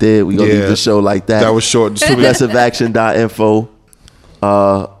we ever did. We gonna Yeah. leave the show like that. That was short and sweet. ProgressiveAction.info.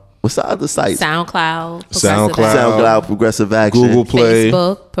 What's the other site? SoundCloud. SoundCloud. Progressive Action. SoundCloud, Progressive Action. Google Play.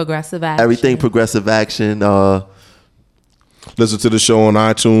 Facebook, Progressive Action. Everything Progressive Action. Listen to the show on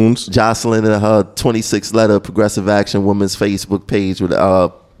iTunes. Jocelyn and her 26-letter Progressive Action woman's Facebook page with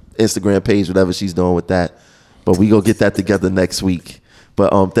Instagram page, whatever she's doing with that. But we go get that together next week.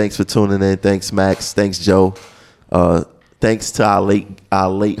 But thanks for tuning in. Thanks, Max. Thanks, Joe. Thanks to our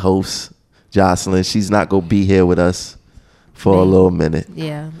late host, Jocelyn. She's not gonna be here with us for a little minute.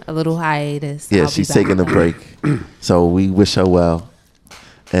 Yeah, a little hiatus. Yeah, I'll be she's back. taking a break. So we wish her well.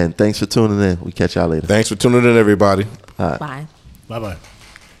 And thanks for tuning in. We catch y'all later. Thanks for tuning in, everybody. Bye. Bye-bye.